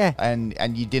up. Yeah. And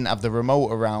you didn't have the remote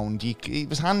around. It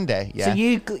was handy. Yeah. So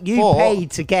you But-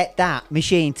 paid to get that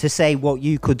machine to say what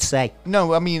you could say.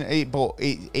 No, I mean,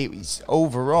 it's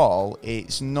overall,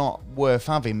 it's not worth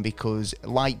having because,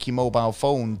 like your mobile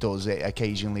phone does it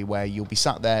occasionally, where you'll be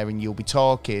sat there and you'll be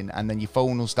talking, and then your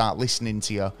phone will start listening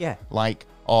to you. Yeah. Like,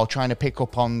 or trying to pick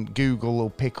up on Google or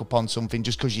pick up on something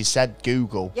just because you said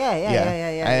Google.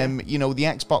 Yeah. The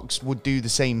Xbox would do the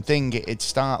same thing. It'd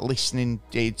start listening.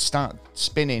 It'd start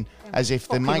spinning as if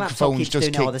the Fucking laptop microphone's keeps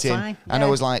just doing it all the kicked in. time. And I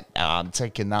Yeah. was like, I'm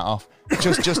taking that off.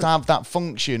 Just have that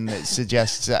function that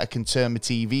suggests that I can turn my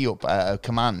TV up at a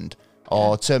command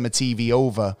or turn my TV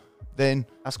over. Then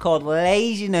That's called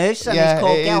laziness, and yeah, it's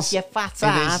called it get is- off your fat it is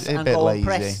ass a and bit go lazy. and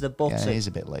press the button. Yeah, it is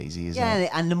a bit lazy, isn't Yeah, it?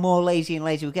 and the more lazy and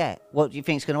lazy we get, what do you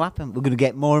think's going to happen? We're going to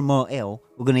get more and more ill.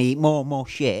 We're going to eat more and more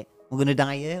shit. We're going to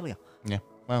die earlier. Yeah.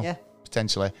 Well, Yeah.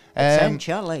 potentially.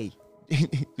 Essentially.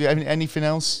 Anything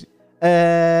else?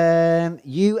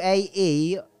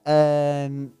 UAE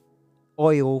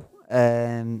oil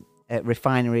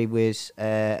refinery was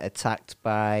attacked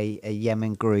by a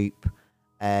Yemen group,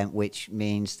 which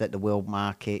means that the world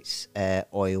markets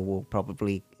oil will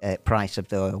probably price of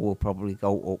the oil will probably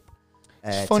go up.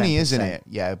 It's funny, 10%. isn't it?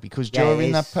 Yeah, because Yeah, it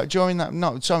during is. that,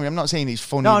 no, sorry, I'm not saying it's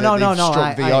funny No, that no, they've no, no,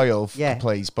 struck the I- oil yeah.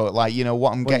 place, but like,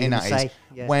 what I'm What getting you at gonna is say?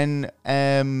 Yeah. when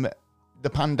the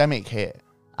pandemic hit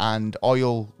and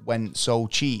oil went so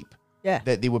cheap Yeah.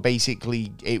 that they were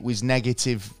basically, it was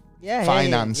negative Yeah,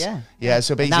 finance. yeah.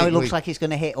 So And basically, now it looks like it's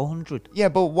going to hit 100. yeah,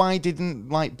 but why didn't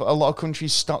like a lot of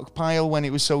countries stockpile when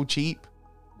it was so cheap?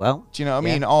 Well, Do you know what I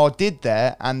yeah. mean? Or did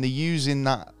there, and they're using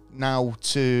that now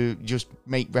to just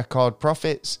make record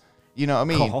profits? You know what I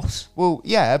mean? Course. Well,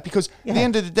 yeah, because at the Yeah.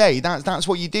 end of the day, that's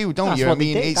what you do, don't That's you? I what they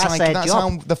mean, do. it's That's like their that's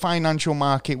job. how the financial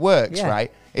market works, Yeah.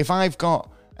 right? If I've got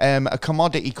a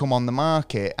commodity come on the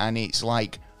market and it's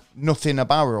like nothing a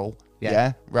barrel,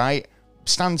 Yeah. right?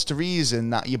 Stands to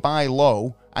reason that you buy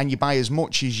low and you buy as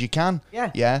much as you can,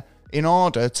 Yeah. in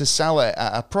order to sell it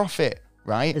at a profit.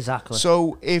 right? Exactly.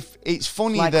 So if it's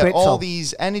funny Like that crypto. all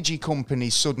these energy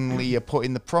companies suddenly are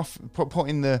putting the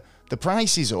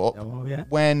prices up Oh, yeah.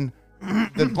 when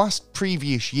the last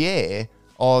previous year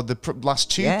or the last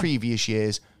two Yeah. previous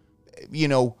years, you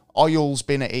know, oil's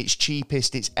been at its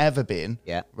cheapest it's ever been.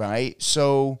 Yeah. Right.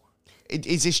 So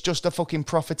is this just a fucking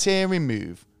profiteering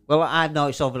move? Well, I've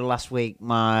noticed over the last week,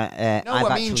 No, I've I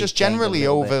mean actually just gained a generally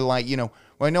little over bit. like, you know,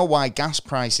 well, I know why gas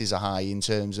prices are high in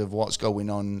terms of what's going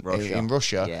on in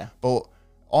Russia, Yeah. but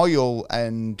oil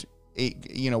and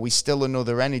it, you know, is still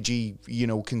another energy, you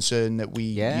know, concern that we,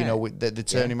 Yeah. you know, that they're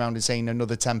turning around and saying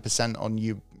another 10% on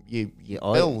your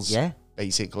oil, bills, yeah.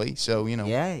 basically. So, you know,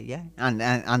 Yeah,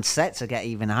 and set to get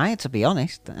even higher, to be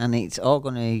honest. And it's all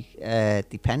going to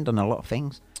depend on a lot of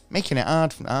things. making it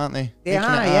hard, aren't they? They making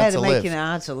are, it hard yeah, to they're live. making it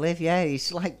hard to live. Yeah,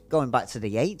 it's like going back to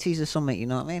the 80s or something. You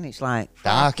know what I mean? It's like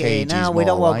Dark fucking ages hell, we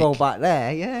don't more want to go like. back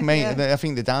there. Yeah, Mate, yeah. I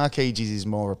think the Dark Ages is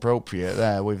more appropriate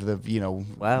there with the, you know,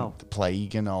 Wow. the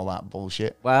plague and all that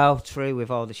bullshit. Well, true,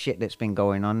 with all the shit that's been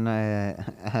going on,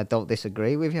 I don't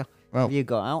disagree with you. Well, Have you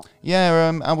got out?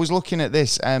 Yeah, I was looking at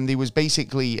this. There was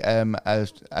basically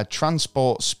a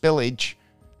transport spillage.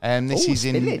 This Oh, is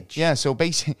in spillage. yeah. So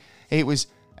basically, it was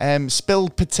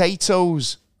spilled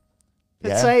potatoes.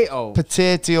 Potato.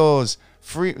 Potatoes.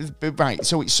 Right.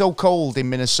 So it's so cold in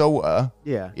Minnesota.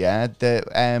 Yeah. Yeah. That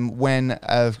when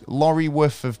a lorry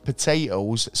worth of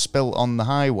potatoes spilt on the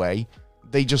highway,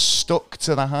 they just stuck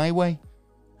to the highway.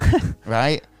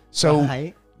 Right. So.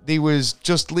 Right. There was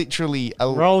just literally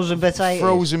a Frozen potatoes.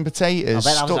 frozen potatoes I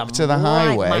bet that was stuck a to the right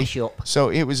highway. mash-up. So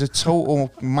it was a total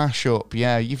mashup.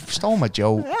 Yeah, you've stole my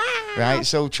joke. Right.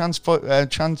 So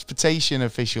transportation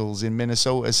officials in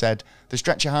Minnesota said the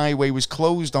stretch of highway was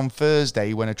closed on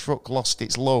Thursday when a truck lost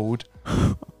its load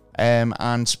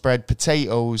and spread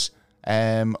potatoes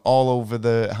all over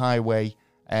the highway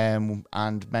and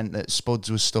meant that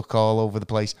spuds were stuck all over the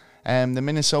place. The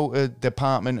Minnesota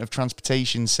Department of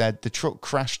Transportation said the truck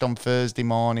crashed on Thursday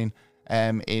morning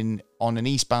on an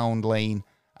eastbound lane,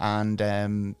 and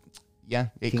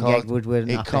it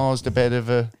caused a bit of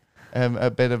a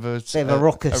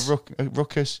ruckus. A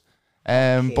ruckus.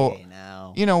 But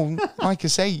Now. you know, like I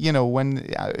say, you know,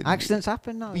 when Accidents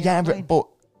happen now. yeah, but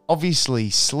obviously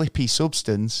slippy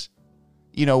substance.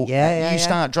 You know, Yeah, you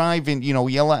start driving, you know,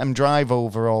 you let them drive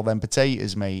over all them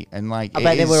potatoes, mate, and like I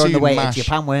bet they were on the way to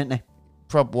Japan, weren't they?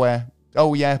 Probably.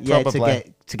 Oh yeah,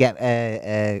 probably. To get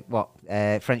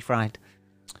French fried.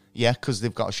 Yeah, because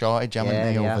they've got a shortage, haven't Yeah,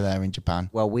 they, yeah. over there in Japan?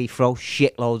 Well, we throw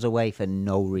shitloads away for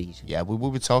no reason. Yeah, we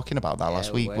were talking about that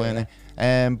last week, we weren't were.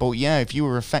 they? But yeah, if you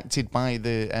were affected by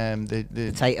the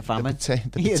Potato famine. the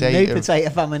Yeah, potato, new potato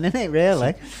famine, isn't it?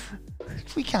 Really?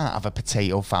 we can't have a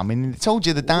potato famine. I told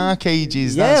you the Dark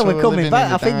Ages. Yeah, that's we're what coming living back.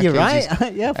 in I the think you're Dark right.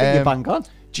 Ages. Yeah, I think you're bang on.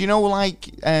 Do you know, like,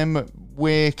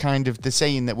 we're kind of the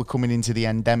saying that we're coming into the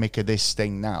endemic of this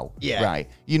thing now? Yeah. Right.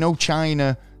 You know,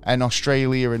 China and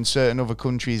Australia and certain other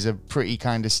countries are pretty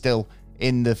kind of still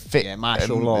in the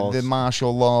martial laws. the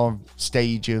martial law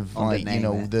stage of, On the like, you name,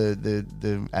 know, yeah.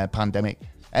 the pandemic.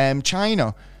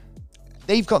 China,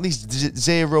 they've got this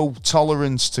zero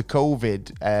tolerance to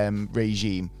COVID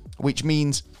regime, which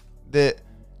means that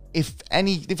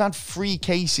they've had 3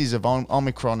 cases of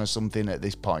Omicron or something at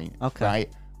this point, Okay. right?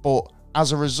 But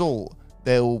as a result,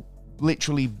 they'll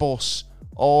literally bus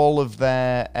all of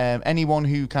their anyone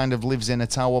who kind of lives in a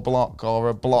tower block or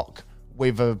a block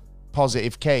with a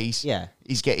positive case, Yeah.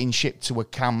 is getting shipped to a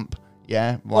camp.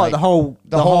 Yeah, What, the whole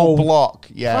block.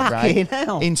 Yeah, Fucking right.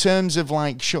 hell. In terms of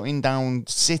like shutting down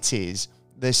cities,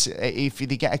 if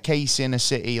they get a case in a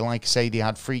city, like say they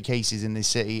had 3 cases in this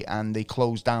city and they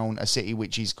closed down a city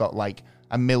which has got like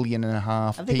 1.5 million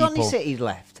Have they people, got any cities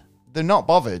left? they're not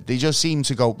bothered. They just seem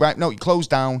to go, right, no, you close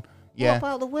down. Yeah. What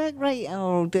about the work rate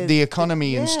or The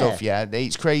economy and yeah. stuff, yeah,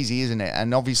 it's crazy, isn't it?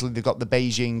 And obviously they've got the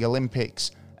Beijing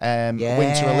Olympics,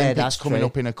 Winter Olympics that's coming true.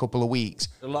 up in a couple of weeks.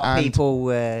 A lot of people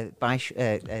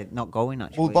not going,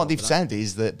 actually. Well, what they've over that. said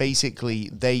is that basically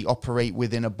they operate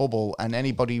within a bubble, and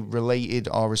anybody related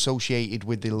or associated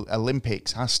with the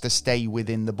Olympics has to stay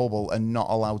within the bubble and not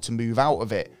allowed to move out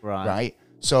of it. Right.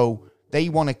 So they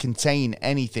want to contain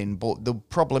anything, but the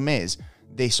problem is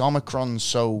this Omicron's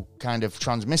so kind of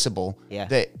transmissible Yeah.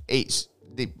 that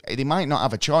they might not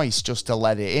have a choice just to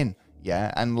let it in,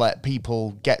 and let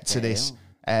people get to this,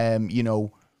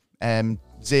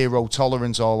 zero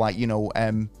tolerance or like,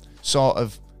 sort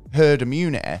of herd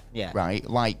immunity, right?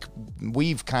 Like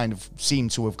we've kind of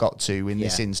seemed to have got to in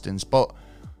this instance, but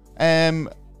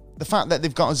the fact that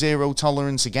they've got a zero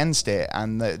tolerance against it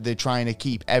and that they're trying to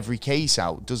keep every case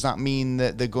out, does that mean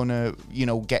that they're gonna,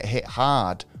 get hit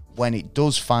hard when it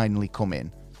does finally come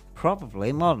in?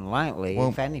 Probably, more than likely, Well-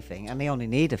 if anything. And they only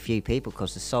need a few people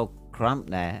because they're so cramped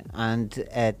there. And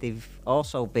they've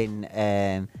also been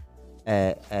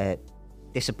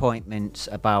disappointments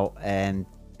about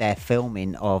their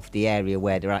filming of the area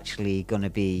where they're actually going to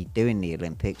be doing the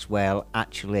Olympics. Well,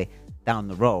 actually, down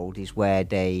the road is where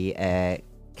they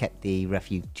kept the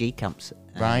refugee camps.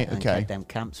 Right, and okay. kept them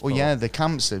camps. Well, for. yeah, the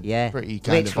camps are Yeah, pretty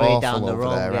kind of literally awful down the over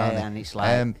road, there, yeah, aren't they? and it's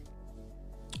like-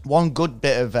 One good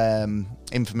bit of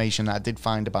information that I did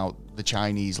find about the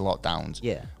Chinese lockdowns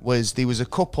Yeah. was there was a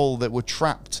couple that were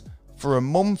trapped for a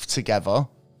month together.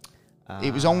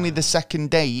 It was only the second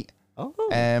date, Oh,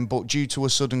 but due to a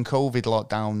sudden COVID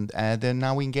lockdown, they're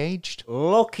now engaged.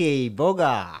 lucky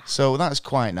bugger. So that's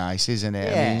quite nice, isn't it?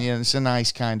 I Yeah. mean, it's a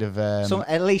nice kind of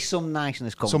At least some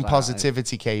niceness comes some out.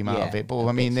 positivity came out of Yeah, it. But a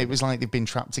I mean, bit it was like they've been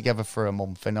trapped together for a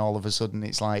month, and all of a sudden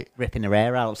it's like, Ripping their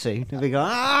hair out soon. And they go,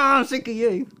 I'm sick of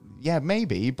you. yeah,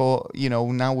 maybe, but you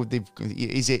know, now they've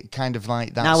is it kind of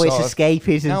like that? Now it's sort of-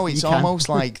 escapism. No, it's You can- almost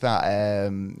like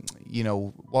that. You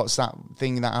know, what's that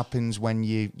thing that happens when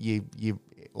you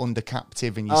under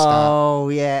captive and you start Oh,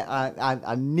 yeah.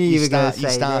 I knew you were going to say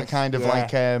you start this. kind of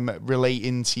Yeah. like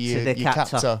relating to To your the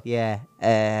captor. Yeah.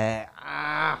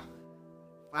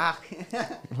 Fuck.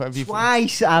 What have you-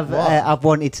 Twice What? I've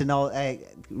wanted to know.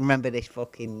 Remember this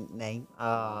fucking name.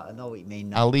 I know what you mean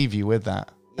now. I'll leave you with that.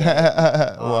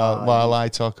 Yeah. while I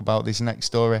talk about this next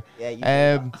story. Yeah, you do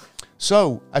that.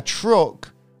 So a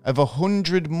truck of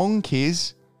 100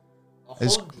 monkeys,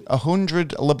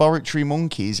 100 laboratory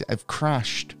monkeys have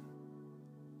crashed,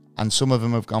 and some of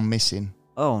them have gone missing.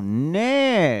 Oh,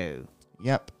 no.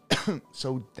 Yep.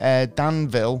 So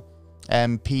Danville,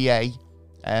 PA,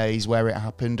 is where it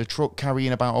happened. A truck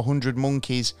carrying about 100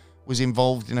 monkeys was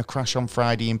involved in a crash on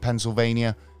Friday in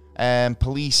Pennsylvania.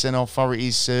 Police and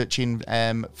authorities searching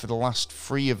for the last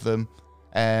three of them.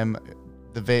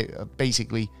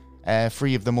 Basically,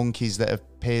 three of the monkeys that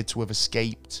appeared to have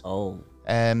escaped. Oh.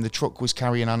 The truck was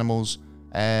carrying animals,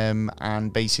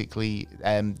 and basically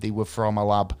they were from a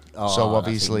lab. Oh, So that's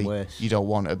obviously even worse. you don't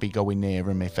want to be going near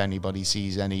them if anybody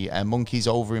sees any monkeys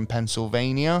over in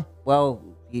Pennsylvania. Well,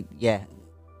 yeah,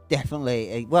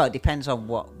 definitely. Well, it depends on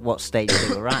what stage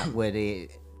they were at. Were they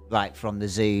like from the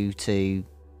zoo to,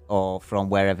 or from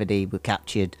wherever they were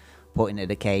captured, put into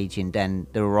the cage, and then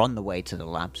they were on the way to the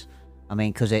labs. I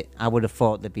mean, because I would have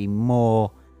thought there'd be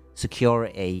more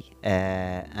security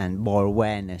and more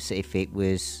awareness if it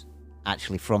was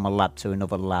actually from a lab to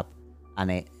another lab,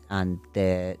 and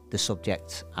the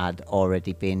subject had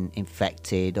already been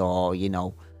infected, or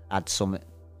had some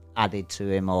added to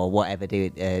him, or whatever they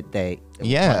were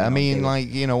Yeah, planning I on mean, doing. like,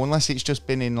 unless it's just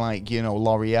been in, like,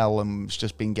 L'Oreal and it's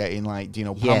just been getting, like,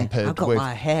 Yeah, pampered I've got with.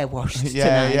 my hair washed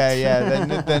Yeah, tonight.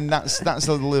 yeah. Then that's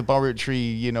a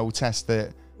laboratory, test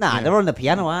that. Nah, you they're know, on the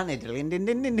piano, aren't they? Din, din,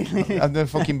 din, din, din. and they're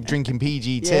fucking drinking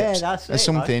PG Yeah, tips that's or it,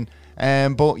 something.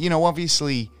 But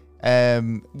obviously,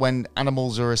 when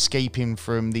animals are escaping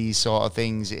from these sort of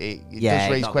things, it Yeah, does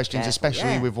you raise gotta be questions, careful, especially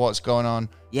yeah. with what's going on.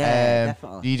 Yeah,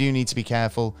 definitely. You do need to be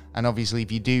careful, and obviously,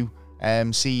 if you do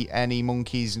see any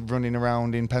monkeys running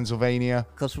around in Pennsylvania,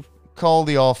 'Cause call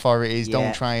the authorities. Yeah.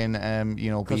 Don't try and be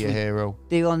 'Cause a we- hero.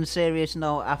 do, on a serious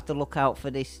note, have to look out for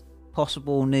this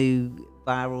possible new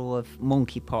viral of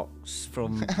monkeypox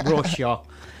from Russia.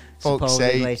 Fuck's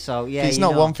supposedly. sake. So yeah, It's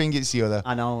not one thing, it's the other.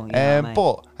 I know. You know what I mean?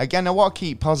 But again, I want to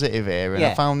keep positive here, and I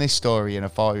Yeah. found this story and I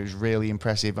thought it was really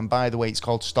impressive. And by the way, it's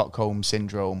called Stockholm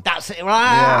Syndrome. That's it,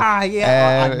 right?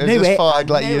 Yeah, I knew just it. thought I'd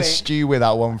let I you knew it. stew with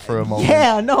that one for a moment.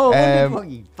 Yeah, I know. Um, What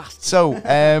you bastard. So,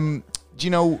 do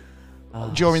you know,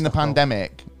 during the Stockholm.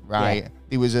 pandemic, right, Yeah.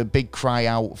 there was a big cry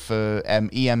out for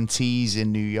EMTs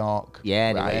in New York.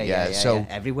 Yeah, they right, were, yeah, So,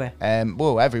 everywhere.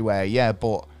 well, everywhere, yeah.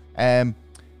 But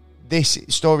this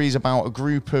story is about a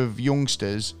group of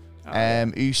youngsters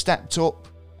who stepped up,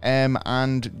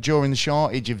 and during the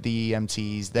shortage of the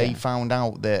EMTs, they found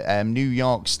out that New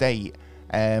York State,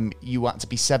 you had to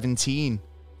be 17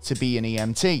 to be an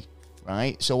EMT,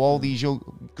 right? So all these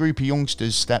group of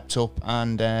youngsters stepped up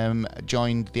and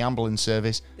joined the ambulance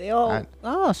service. They all.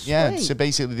 and- Sweet. Yeah, so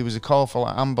basically there was a call for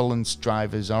ambulance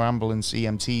drivers or ambulance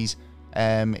EMTs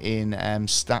in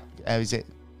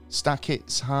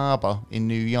Stackett's Harbour in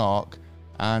New York,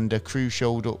 and a crew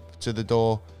showed up to the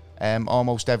door.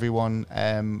 Almost everyone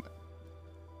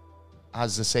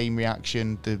has the same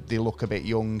reaction. They look a bit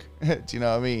young. Do you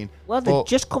know what I mean? Well, they've But-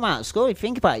 just come out of school. You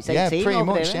think about it, it's 18 yeah, pretty over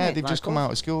much. there, Yeah, isn't it? they've Like just come us.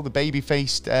 out of school. The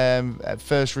baby-faced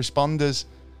first responders.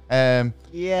 Yeah,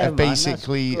 have man, that's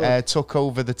basically good. took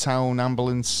over the town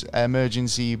ambulance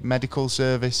emergency medical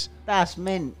service. That's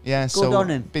mint. Yeah, Good so on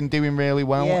him. been doing really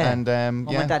well, Yeah. and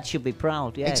Mum yeah, and Dad should be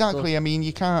proud. Yeah, exactly. I mean,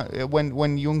 you can't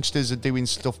when youngsters are doing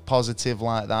stuff positive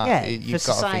like that. Yeah, You've for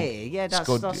got society. to think Yeah, it's that's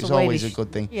good. that's It's the way always they a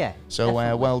good thing. Yeah. So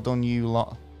definitely. well done, you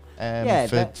lot, Yeah,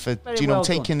 for very do you know well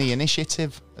taking done. the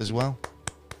initiative as well.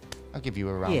 I'll give you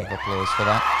a round of Yeah. applause for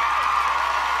that.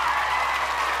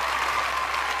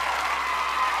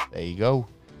 There you go.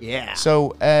 Yeah.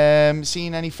 So,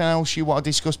 seeing anything else you want to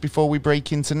discuss before we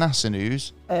break into NASA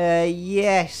news?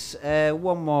 Yes.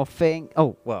 One more thing.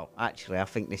 Oh, well, actually, I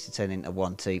think this will turn into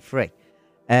 1, 2, 3.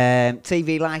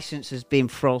 TV license has been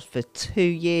frozen for 2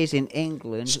 years in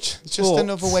England. It's just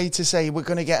another way to say we're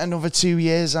going to get another 2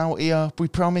 years out here. We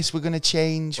promise we're going to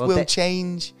change. Well, we'll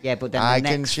change. Yeah, but then I the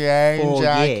can next change. 4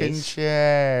 I years, can change.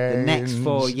 the next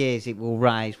 4 years it will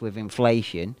rise with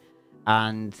inflation,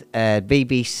 and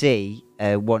BBC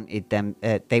wanted them.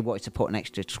 They wanted to put an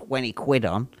extra 20 quid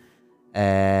on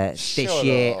this Shut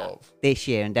year, up.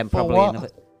 and then For probably what? another.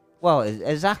 Well,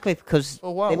 exactly, because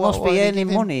For what? they What- must what are be they earning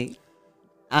giving? money,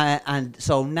 and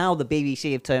so now the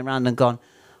BBC have turned around and gone,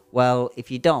 well, if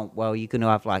you don't, well, you're going to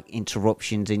have like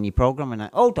interruptions in your program. And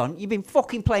hold on, you've been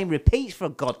fucking playing repeats for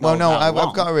God knows Well, no, how I've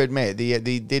long. got to admit,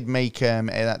 they did make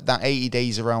that 80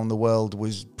 days around the world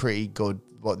was pretty good.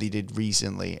 What they did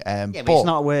recently, Yeah, but it's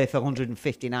not worth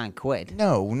 159 quid.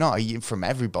 No, not from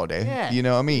everybody. Yeah, You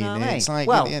know what I mean? You know what I It's mean? like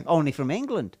well, yeah. only from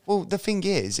England. Well, the thing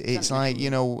is, it's like,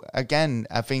 you know, again,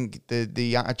 I think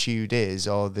the attitude is,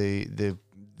 or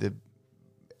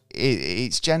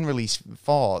it's generally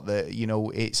thought that, you know,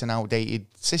 it's an outdated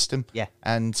system. Yeah.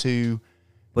 And to,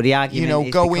 But the argument you know,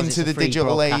 is go because into it's a the free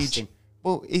digital age. broadcasting.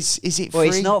 Well, is it Well, free?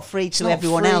 it's not free It's to not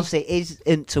everyone free. else. It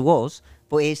isn't to us,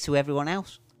 but it is to everyone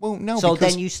else. Well, no, So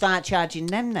because then you start charging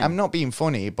them then. I'm not being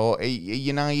funny, but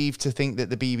you're naive to think that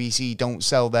the BBC don't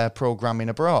sell their programming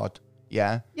abroad.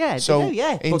 Yeah. Yeah, they So do,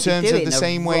 yeah, in but they terms do of it the in a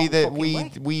same way wrong that fucking we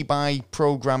way. we buy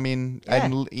programming Yeah.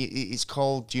 and it's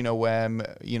called, you know,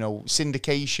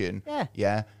 syndication. Yeah.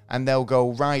 Yeah. And they'll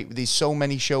go, right, there's so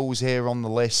many shows here on the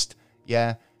list.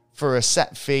 Yeah. For a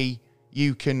set fee,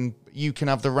 you can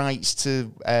have the rights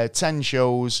to 10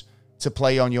 shows to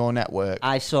play on your network.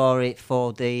 I saw it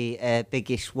for the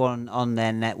biggest one on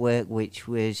their network, which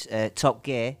was Top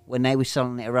Gear, when they were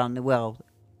selling it around the world,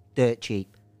 dirt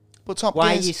cheap. But Top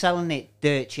Why Gear's, are you selling it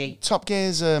dirt cheap? Top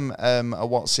Gear's a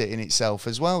what's it in itself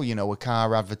as well, you know, a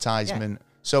car advertisement.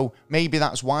 So maybe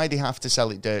that's why they have to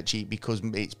sell it dirt cheap, because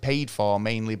it's paid for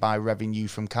mainly by revenue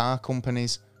from car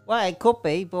companies. Well, it could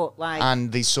be, but like...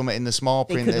 And there's something in the small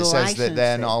They print could that says that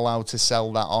they're license not it. allowed to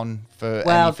sell that on for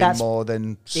Well, anything that's- more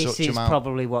than This such is amount.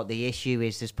 probably what the issue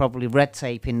is. There's probably red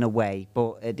tape in the way,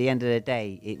 but at the end of the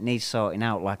day, it needs sorting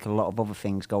out like a lot of other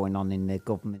things going on in the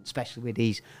government, especially with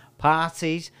these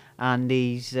parties and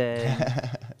these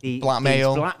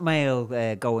Blackmail. these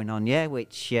blackmail going on, yeah.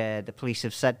 Which the police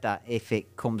have said that if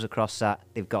it comes across that,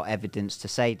 they've got evidence to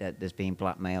say that there's been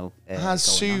blackmail.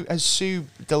 Has going on. Sue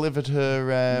delivered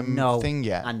her No thing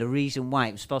yet? And the reason why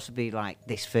it was supposed to be like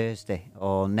this Thursday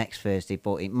or next Thursday,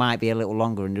 but it might be a little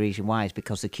longer. And the reason why is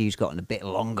because the queue's gotten a bit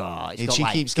longer. It's got, She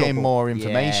like, keeps getting double. more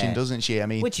information, Yeah. doesn't she? I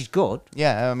mean, Which is good.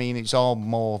 yeah, I mean, it's all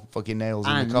more fucking nails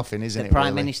in And the coffin, isn't the it? Prime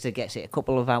really? Minister gets it a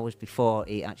couple of hours before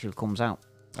it actually comes out.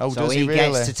 Oh, so does he really?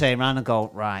 gets to turn around and go,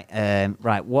 right,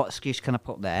 what excuse can I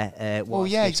put there? Well,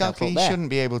 yeah, excuse can I exactly. put He there? shouldn't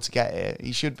be able to get it.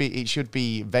 It should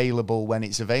be available when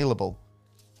it's available.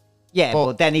 Yeah, but-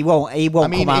 but then he won't I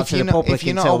mean, come out if to you're the not, public if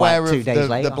you're not until aware like 2 of days the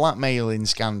later. blackmailing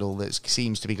scandal that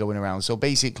seems to be going around, so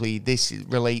basically this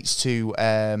relates to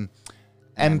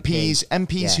MPs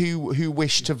yeah. who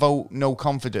wish to vote no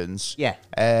confidence, Yeah.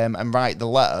 and write the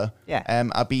letter, Yeah.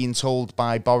 are being told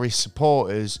by Boris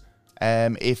supporters,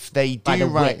 if they By do the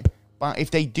write, whip. but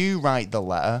if they do write the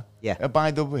letter, Yeah.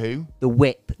 by the who? The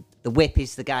whip. The whip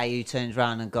is the guy who turns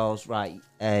around and goes, right,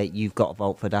 you've got to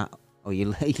vote for that. Or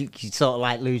you sort of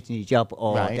like losing your job,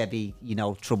 or Right. there'll be,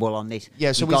 trouble on this.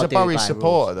 Yeah, so You've he's got a to do it Boris by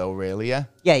supporter rules. though, really, yeah.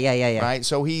 Yeah. Right,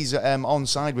 so he's on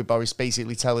side with Boris,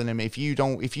 basically telling him if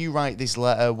you write this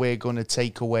letter, we're going to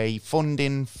take away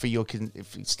funding for your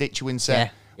constituency, Yeah.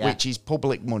 which is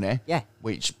public money, Yeah.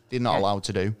 which they're not Yeah. allowed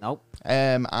to do. Nope.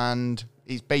 And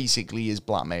it's basically is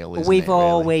blackmail. Isn't We've it, really?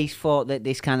 always thought that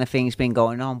this kind of thing's been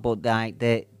going on, but like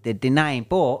they're denying.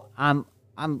 But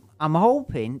I'm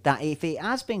hoping that if it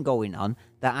has been going on,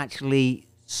 that actually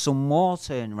some more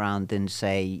turn around and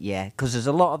say, yeah, because there's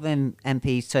a lot of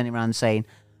MPs turning around saying,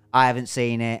 I haven't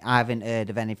seen it, I haven't heard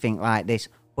of anything like this.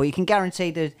 But you can guarantee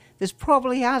that there's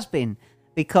probably has been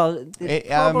because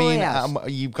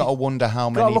you've got to wonder how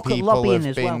Gotta many look at people lobbying have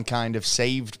as been well. kind of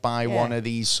saved by Yeah. one of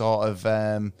these sort of.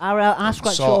 I'll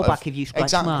scratch sort your of- back if you scratch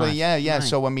exactly, mine. yeah. Right.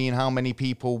 So I mean, how many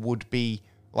people would be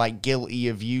like guilty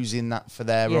of using that for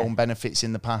their Yeah. own benefits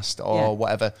in the past or Yeah.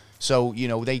 whatever? So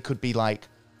they could be like,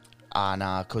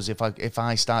 nah, because if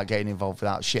I start getting involved with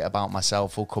that shit about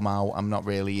myself will come out, I'm not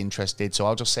really interested. So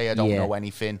I'll just say I don't Yeah. know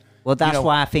anything. Well, that's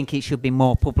why I think it should be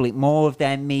more public. More of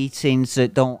their meetings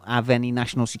that don't have any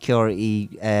national security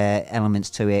elements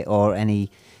to it or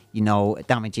any,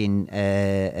 damaging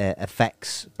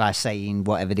effects by saying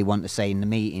whatever they want to say in the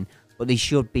meeting. But there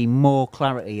should be more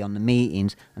clarity on the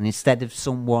meetings, and instead of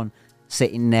someone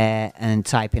sitting there and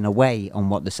typing away on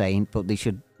what they're saying, but they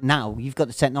should now. You've got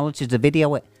the technology to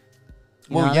video it.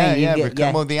 You know Well, what I mean?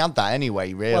 yeah. Well, they had that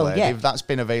anyway, really. Well, yeah. If that's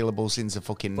been available since the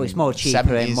fucking But it's more cheaper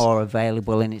 70s. and more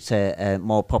available, and it's a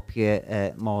more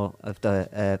popular, more of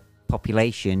the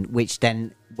population. Which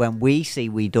then, when we see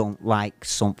we don't like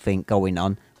something going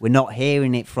on, we're not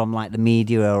hearing it from like the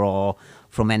media or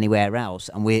from anywhere else,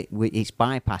 and it's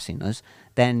bypassing us.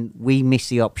 Then we miss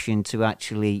the option to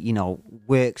actually,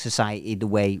 work society the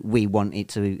way we want it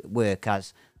to work,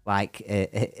 as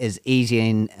as easy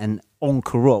and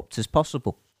uncorrupt as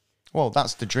possible. Well,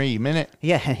 that's the dream, innit?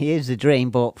 Yeah, here's the dream,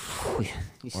 but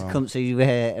these cunts who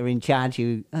are in charge,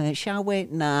 shall we?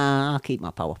 Nah, I'll keep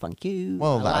my power, thank you.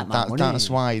 Well, I like my money. that's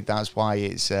why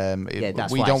it's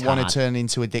that's we why don't it's want to hard. turn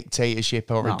into a dictatorship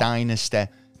or No. a dynasty.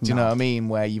 Do you know what I mean?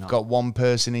 Where you've got one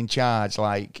person in charge,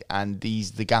 and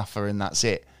he's the gaffer, and that's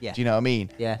it. Yeah. Do you know what I mean?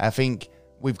 Yeah. I think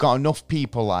we've got enough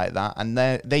people like that, and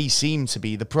they seem to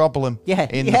be the problem. Yeah,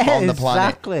 on the planet.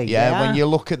 exactly, Yeah, yeah. when you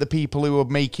look at the people who are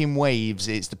making waves,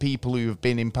 it's the people who have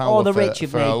been in power All the rich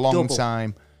have for a made long double.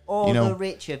 time. All the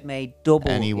rich have made double.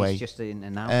 Anyway. It's just in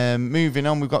and out. Moving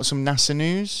on, we've got some NASA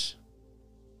news.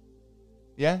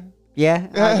 Yeah. Yeah,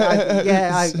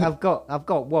 I've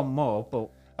got one more, but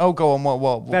Oh, go on.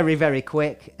 What? very, very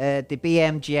quick. The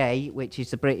BMJ, which is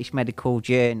the British Medical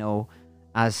Journal,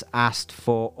 has asked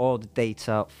for all the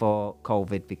data for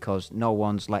COVID because no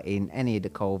one's letting any of the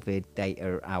COVID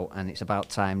data out, and it's about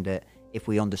time that if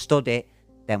we understood it,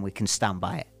 then we can stand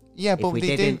by it. Yeah, If but we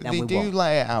they didn't, then we do won't.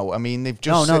 let it out. I mean, they've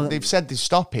they've said they're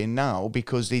stopping now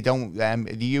because they don't.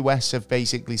 The US have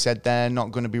basically said they're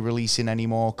not going to be releasing any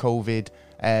more COVID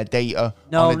data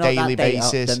on a not daily that data,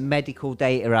 basis. The medical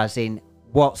data, as in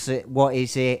what's it, what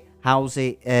is it, how's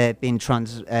it been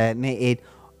transmitted,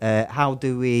 how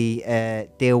do we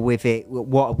deal with it,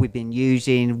 what have we been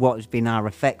using, what has been our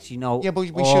effects, Yeah, but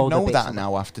we all should the know bits that of-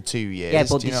 now after 2 years. Yeah,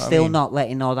 but do you they're know what I still mean? not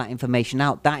letting all that information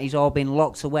out. That has all been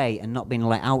locked away and not been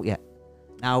let out yet.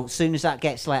 Now, as soon as that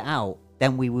gets let out,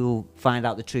 then we will find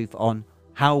out the truth on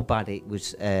how bad it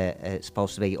was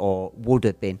supposed to be or would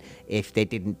have been if they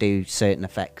didn't do certain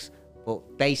effects.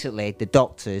 But basically, the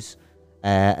doctors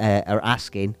are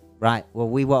asking, right, well,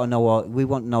 we want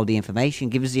to know the information.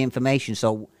 Give us the information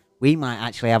so we might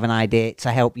actually have an idea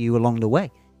to help you along the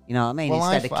way. You know what I mean? Well,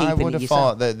 Instead of I keeping would it have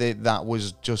yourself. thought that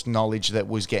was just knowledge that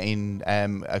was getting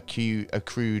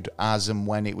accrued as and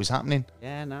when it was happening.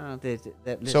 Yeah, no.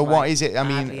 So what is it? I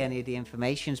mean- hardly any of the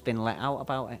information's been let out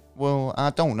about it. Well,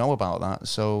 I don't know about that,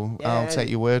 so I'll Yeah, take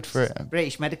your word for it.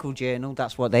 British Medical Journal,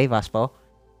 that's what they've asked for,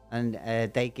 and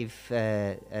they give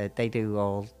they do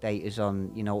all datas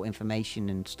on information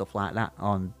and stuff like that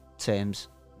on terms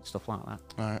and stuff like that.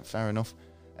 All right, fair enough.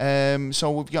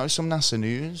 So we've got some NASA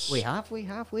news. We have.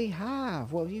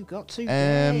 What have you got to?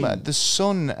 The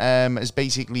sun has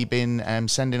basically been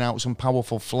sending out some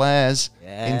powerful flares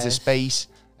into Yes. space,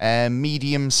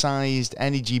 medium-sized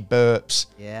energy burps.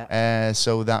 Yeah.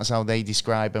 So that's how they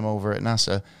describe them over at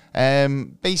NASA.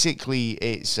 Basically,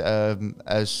 it's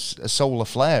a solar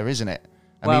flare, isn't it?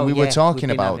 I Well, mean, we were yeah, talking we've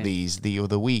been about having these the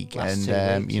other week, last 2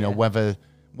 and weeks, yeah.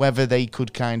 whether they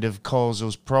could kind of cause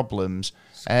us problems.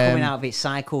 Coming out of its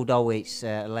cycle, though, it's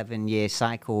 11-year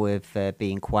cycle of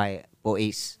being quiet, but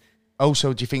it's. Oh,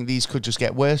 so do you think these could just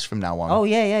get worse from now on? Oh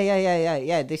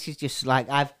yeah. This is just like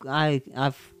I've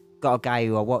got a guy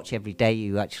who I watch every day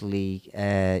who actually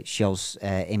shows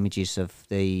images of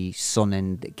the sun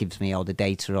and gives me all the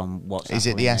data on what's. Is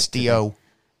it the happening today. SDO?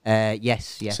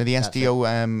 Yes. So the that's it.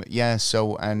 SDO,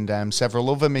 So and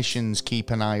several other missions keep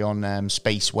an eye on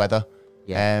space weather,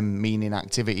 Yeah. meaning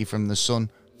activity from the sun.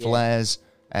 Flares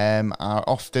are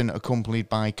often accompanied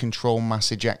by control mass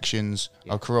ejections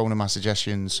or corona mass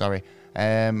ejections. Sorry,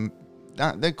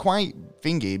 they're quite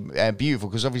beautiful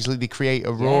because obviously they create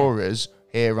auroras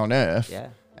here on Earth.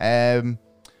 Yeah.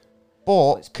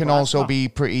 But it's can plasma. also be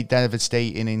pretty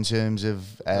devastating in terms of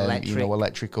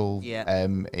electrical Yeah.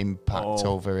 impact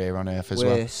over here on Earth as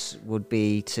well. Worse would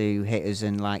be to hit us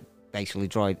and like basically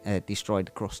destroyed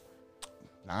the crust.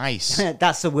 Nice.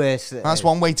 That's the worst. That's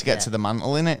one way to get to the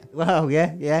mantle, isn't it? Well,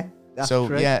 yeah. That's So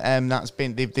true. yeah,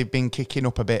 they've been kicking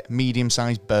up a bit.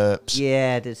 Medium-sized burps.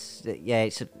 Yeah,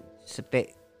 it's a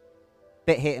bit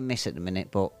hit and miss at the minute,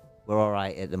 but we're all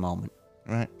right at the moment.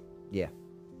 Right. Yeah.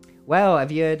 Well,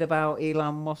 have you heard about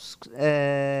Elon Musk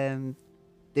doing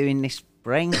this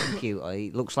brain computer?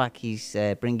 It looks like he's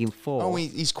bringing forth. Oh,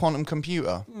 he's quantum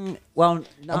computer. Well,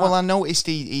 no. Well, I noticed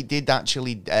he did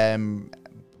actually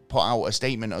put out a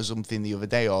statement or something the other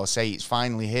day, or say it's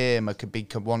finally here, a big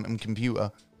quantum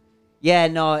computer. Yeah,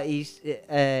 no, he's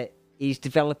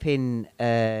developing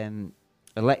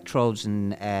electrodes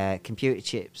and computer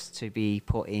chips to be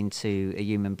put into a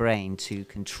human brain to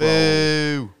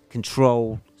control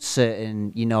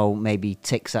certain, maybe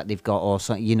tics that they've got or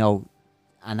something,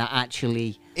 and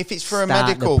actually. If it's for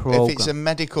if it's a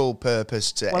medical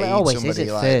purpose to aid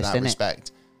somebody like that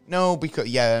respect. No, because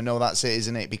that's it,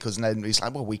 isn't it? Because then it's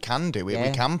like, well, we can do it. Yeah.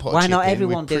 We can put. Why not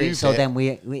everyone do it? So then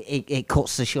it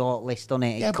cuts the short list, doesn't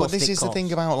it? Yeah, but this is the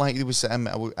thing about, like, there was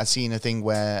I seen a thing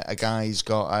where a guy's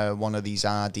got one of these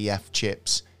RDF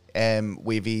chips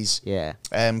with his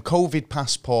COVID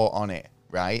passport on it,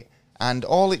 right? And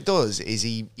all it does is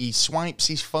he swipes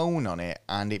his phone on it,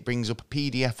 and it brings up a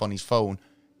PDF on his phone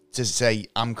to say,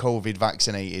 I'm COVID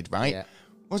vaccinated, right? Yeah.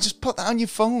 Well, just put that on your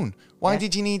phone. Why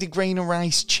did you need a grain of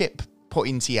rice chip put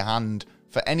into your hand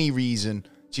for any reason?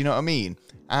 Do you know what I mean?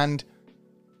 And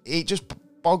it just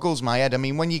boggles my head. I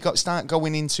mean, when you start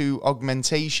going into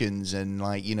augmentations and,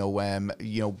 like,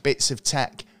 bits of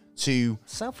tech to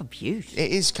self-abuse,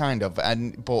 it is kind of,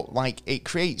 but like, it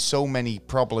creates so many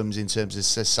problems in terms of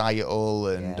societal,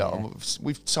 and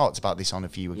we've talked about this on a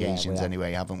few occasions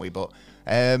anyway, haven't we? But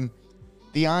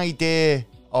the idea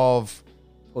of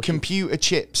computer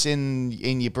chips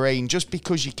in your brain, just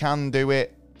because you can do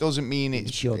it doesn't mean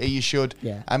you should.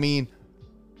 Yeah. I mean,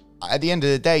 at the end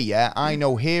of the day, I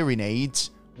know hearing aids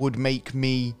would make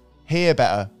me hear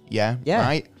better. Yeah.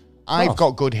 Right. I've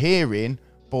got good hearing,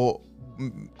 but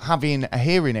having a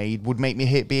hearing aid would make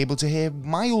me be able to hear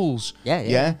miles.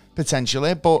 Yeah.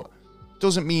 Potentially, but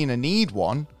doesn't mean I need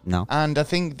one. No. And I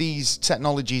think these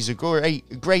technologies are great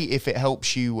if it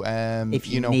helps you. If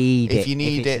you need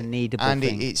it, and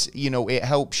it's it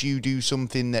helps you do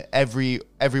something that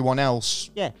everyone else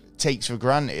takes for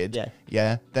granted.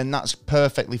 Yeah. Then that's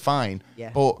perfectly fine. Yeah.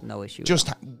 But no issue.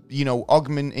 Just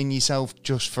augmenting yourself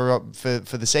just for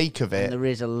the sake of it. And there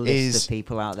is a list of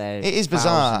people out there. It is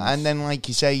bizarre. And then, like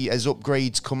you say, as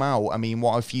upgrades come out, I mean,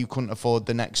 what if you couldn't afford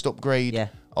the next upgrade? Yeah.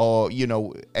 Or,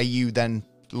 are you then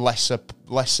lesser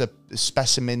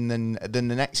specimen than the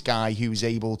next guy who's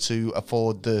able to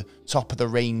afford the top of the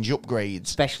range upgrades?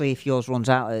 Especially if yours runs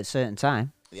out at a certain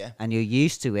time. Yeah. And you're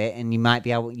used to it, and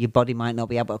your body might not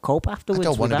be able to cope afterwards. I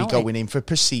don't want to be going in for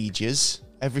procedures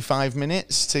every 5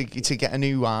 minutes to get a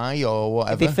new eye or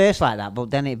whatever. It'd be first like that, but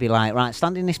then it'd be like, right,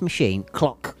 stand in this machine,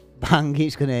 clock, bang,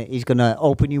 he's gonna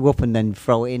open you up and then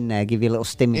throw it in there, give you a little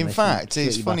stimulus. In fact,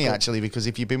 it's funny actually, because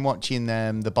if you've been watching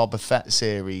the Boba Fett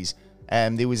series,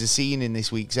 there was a scene in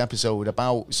this week's episode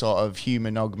about sort of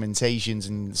human augmentations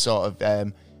and sort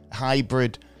of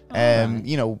hybrid,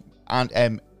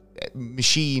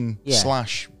 machine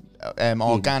slash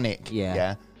organic.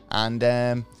 Yeah. And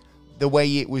the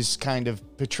way it was kind of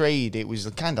portrayed, it was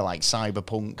kind of like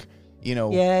cyberpunk,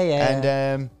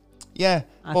 And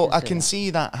I can see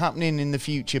that happening in the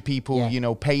future. People,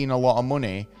 paying a lot of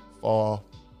money for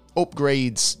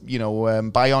upgrades,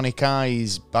 bionic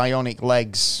eyes, bionic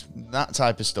legs, that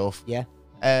type of stuff. Yeah.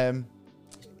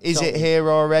 Is it here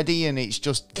already, and it's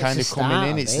just kind of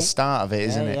coming in? It's the start of it,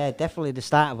 isn't it? Yeah, definitely the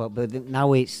start of it. But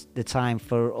now it's the time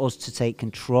for us to take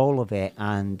control of it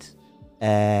and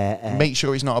make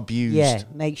sure it's not abused. Yeah,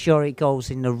 make sure it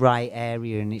goes in the right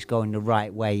area and it's going the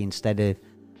right way, instead of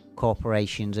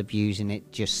corporations abusing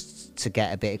it just to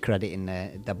get a bit of credit in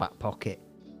the back pocket.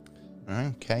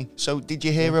 Okay. So did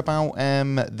you hear about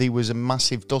there was a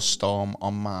massive dust storm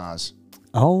on Mars?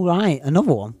 Oh, right.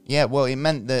 Another one? Yeah, well, it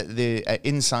meant that the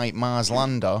InSight Mars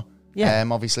lander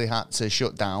obviously had to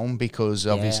shut down because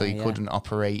obviously it couldn't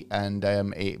operate, and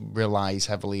it relies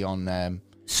heavily on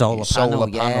solar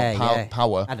panel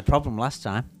power. Had a problem last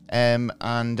time.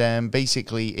 And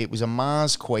basically it was a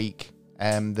Mars quake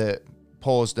that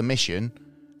paused the mission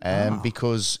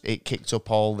because it kicked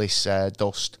up all this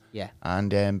dust. Yeah.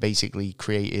 And basically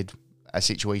created a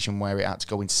situation where it had to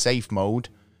go into safe mode.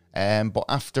 But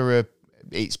after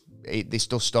this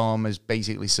dust storm has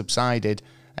basically subsided,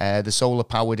 the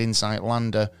solar-powered InSight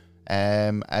lander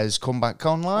has come back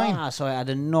online. So it had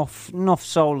enough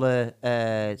solar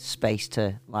space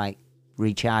to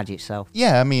recharge itself.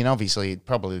 Yeah, I mean, obviously, it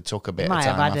probably took a bit It of might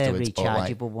time have had a afterwards.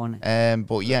 rechargeable one.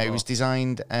 But yeah, it was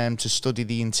designed to study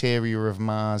the interior of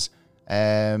Mars.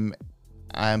 But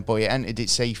it entered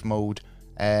its safe mode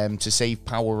to save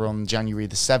power on January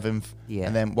the 7th. Yeah.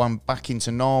 And then went back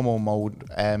into normal mode,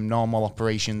 normal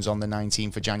operations on the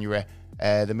 19th of January.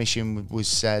 The mission was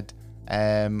said,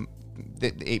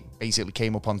 it basically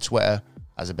came up on Twitter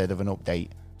as a bit of an update.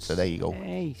 So there you go.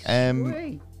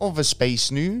 Hey, Other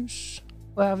space news.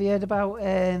 well, have you heard about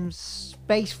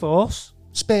Space Force?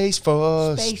 Space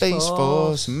Force, Space Space Force,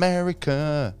 Force.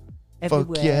 America. Everywhere.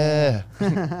 Fuck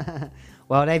yeah.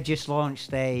 Well, they've just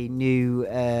launched a new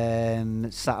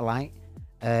satellite,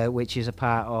 which is a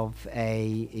part of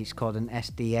it's called an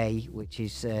SDA, which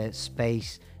is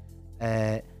Space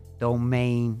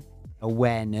Domain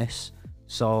Awareness.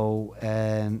 So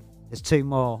there's 2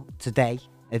 more today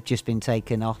have just been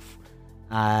taken off.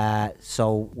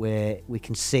 So we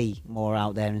can see more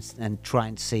out there and try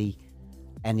and see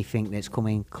anything that's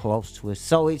coming close to us.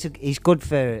 So it's good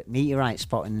for meteorite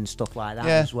spotting and stuff like that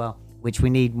as well, which we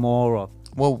need more of.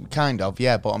 Well, kind of,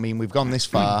 yeah. But I mean, we've gone this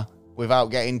far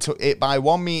without getting hit by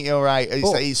one meteorite.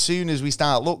 As soon as we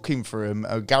start looking for them,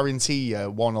 I guarantee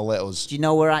you one will let us. Do you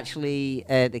know we're actually,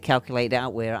 they calculated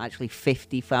out, we're actually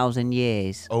 50,000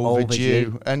 years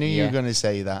Overdue. I knew you were going to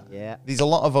say that. Yeah. There's a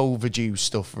lot of overdue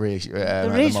stuff. There is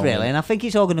really, and I think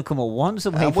it's all going to come at once.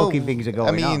 The way fucking things are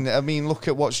going on. I mean, look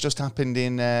at what's just happened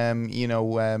in,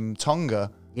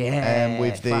 Tonga. Yeah,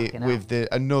 with the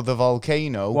another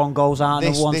volcano. One goes out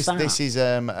and one starts. This is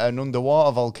an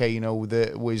underwater volcano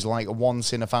that was like a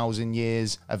once in 1,000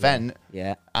 years event.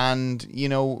 Yeah. And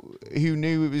who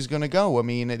knew it was going to go? I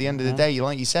mean, at the end of the day,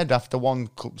 like you said, after one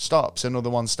stops, another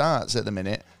one starts. At the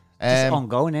minute, it's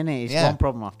ongoing, isn't it? It's one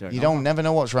problem after another. You don't never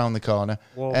know what's around the corner.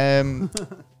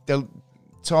 They'll.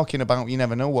 Talking about you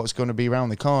never know what's going to be around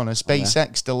the corner.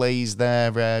 SpaceX delays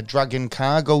their Dragon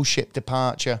cargo ship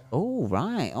departure. Oh,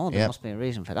 right. Oh, there must be a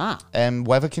reason for that.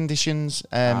 Weather conditions due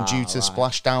to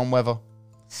splashdown weather.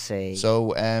 See.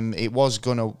 So it was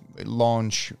going to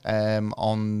launch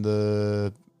on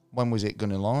the... When was it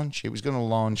going to launch? It was going to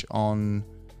launch on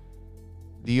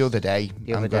the other day. I'm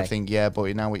going to think,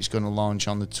 but now it's going to launch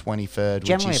on the 23rd,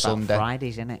 Generally which is about Sunday.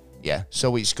 Fridays, isn't it? Yeah.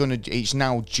 So it's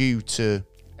now due to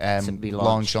be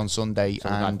launch on Sunday, so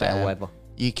and better weather.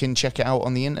 You can check it out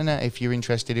on the internet if you're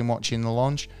interested in watching the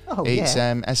launch. It's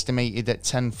estimated at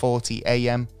 10:40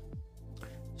 a.m.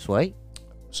 Sweet.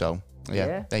 So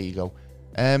there you go.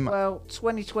 Well,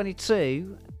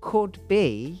 2022 could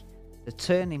be the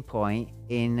turning point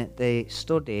in the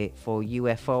study for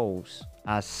UFOs,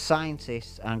 as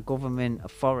scientists and government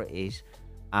authorities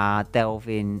are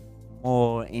delving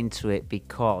more into it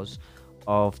because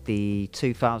of the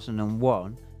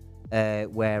 2001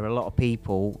 where a lot of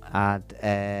people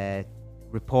had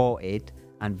reported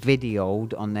and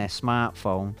videoed on their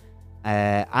smartphone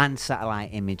and satellite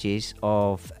images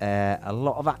of a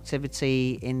lot of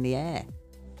activity in the air.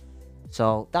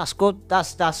 So that's good.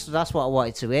 That's what I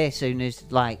wanted to hear. As soon as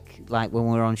like when we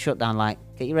were on shutdown,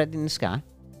 get your head in the sky.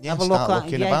 Yeah, have a start look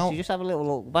looking about. So just have a little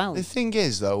look about. The thing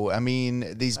is, though, I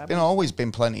mean, there's always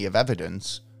been plenty of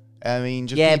evidence. I mean,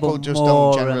 people but just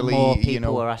more don't generally, and more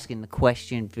people are asking the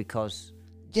question because.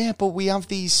 Yeah, but we have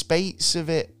these spates of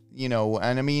it, and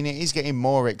I mean, it is getting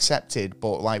more accepted.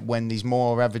 But when there's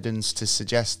more evidence to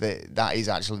suggest that is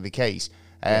actually the case,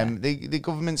 the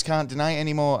governments can't deny it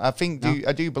anymore. I think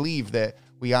I do believe that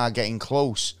we are getting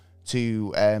close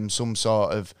to some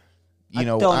sort of. I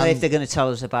don't know if they're going to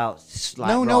tell us about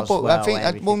no, but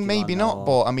I think maybe not. Or...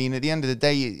 But I mean, at the end of the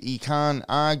day, you can't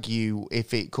argue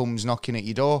if it comes knocking at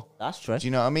your door. That's true. Do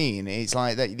you know what I mean? It's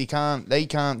like that they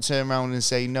can't turn around and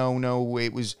say no.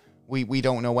 It was we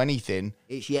don't know anything.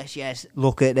 It's yes.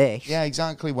 Look at this. Yeah,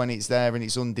 exactly. When it's there and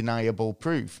it's undeniable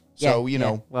proof. Yeah, So you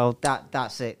know. Well,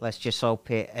 that's it. Let's just hope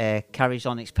it carries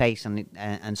on its pace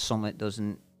and Summit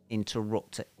doesn't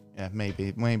interrupt it. Yeah,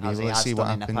 maybe. Let's see what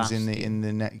happens in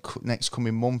the next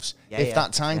coming months. If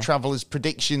that time traveler's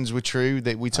predictions were true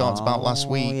that we talked about last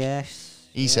week,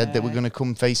 he said that we're going to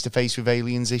come face to face with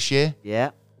aliens this year.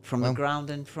 Yeah, from the ground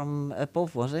and from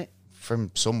above, was it?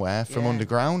 From somewhere, from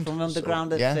underground. From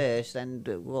underground first, and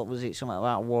what was it? Something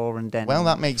about war and then. Well,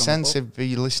 that makes sense if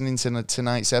you're listening to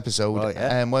tonight's episode.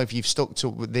 Well, if you've stuck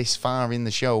to this far in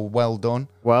the show, well done.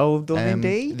 Well done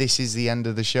indeed. This is the end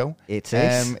of the show. It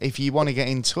is. If you want to get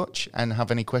in touch and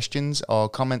have any questions or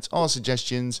comments or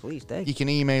suggestions, please do. You can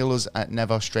email us at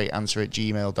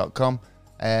neverstraightanswer@gmail.com.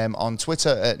 On Twitter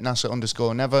at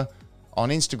NASA_never. on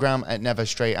Instagram at Never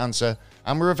Straight Answer.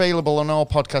 And we're available on all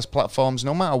podcast platforms,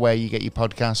 no matter where you get your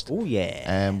podcast. Oh,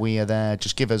 yeah. We are there.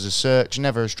 Just give us a search,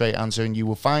 Never a Straight Answer, and you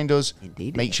will find us.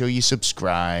 Indeed. Make sure you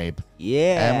subscribe.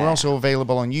 Yeah. And we're also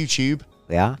available on YouTube.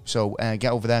 We are. So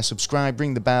get over there, subscribe,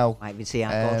 ring the bell. Might even see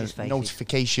our gorgeous faces.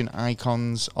 Notification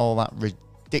icons, all that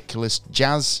ridiculous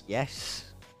jazz. Yes.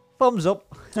 Thumbs up.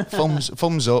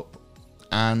 thumbs up.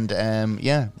 And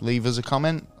leave us a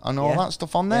comment on all that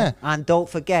stuff on there. And don't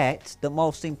forget, the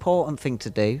most important thing to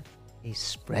do is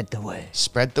spread the word.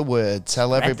 Spread the word.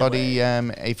 Tell everybody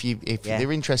if Yeah.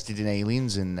 they're interested in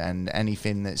aliens and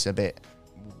anything that's a bit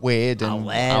weird and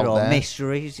Out there.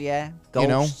 Mysteries, yeah.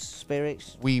 Ghosts,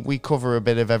 spirits. We cover a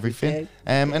bit of everything. do.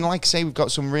 And like I say, we've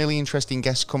got some really interesting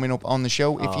guests coming up on the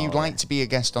show. If you'd like to be a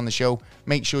guest on the show,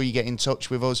 make sure you get in touch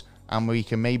with us and we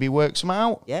can maybe work some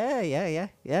out. Yeah.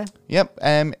 Yep.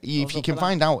 If you can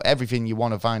find out everything you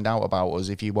want to find out about us,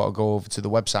 if you want to go over to the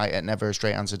website at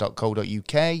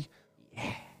neverastraightanswer.co.uk,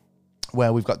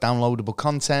 where we've got downloadable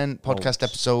content, podcast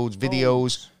episodes,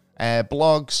 videos,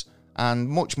 blogs, and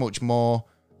much, much more.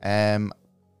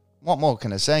 What more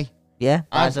can I say? Yeah,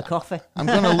 buys a coffee. I'm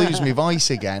going to lose my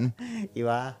voice again. You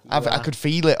are. I could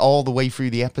feel it all the way through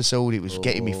the episode. It was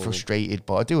getting me frustrated,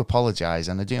 but I do apologise,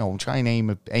 and I'm trying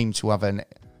to aim to have an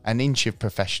inch of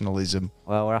professionalism.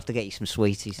 Well, we'll have to get you some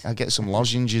sweeties. I'll get some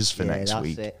lozenges for next that's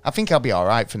week. it. I think I'll be all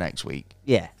right for next week,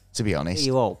 Yeah. to be honest.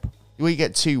 You hope. We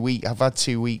get 2 weeks. I've had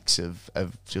 2 weeks of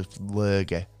just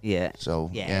lurgy. Yeah. So,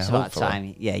 yeah, it's about hopefully.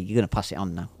 time. Yeah, you're going to pass it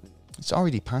on now. It's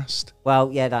already passed.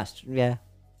 Well, yeah, yeah.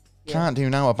 Can't do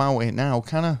now about it now,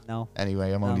 can I? No.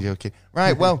 Anyway, I'm only joking.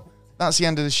 Right, well, that's the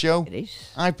end of the show. It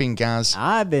is. I've been Gaz.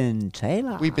 I've been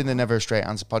Taylor. We've been the Never a Straight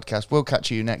Answer podcast. We'll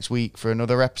catch you next week for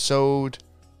another episode.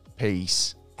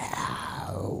 Peace.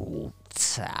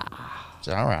 It's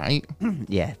all right.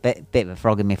 Yeah, bit of a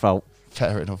frog in my throat.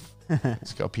 Fair enough.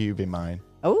 It's got a pube in mine.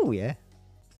 Oh, yeah.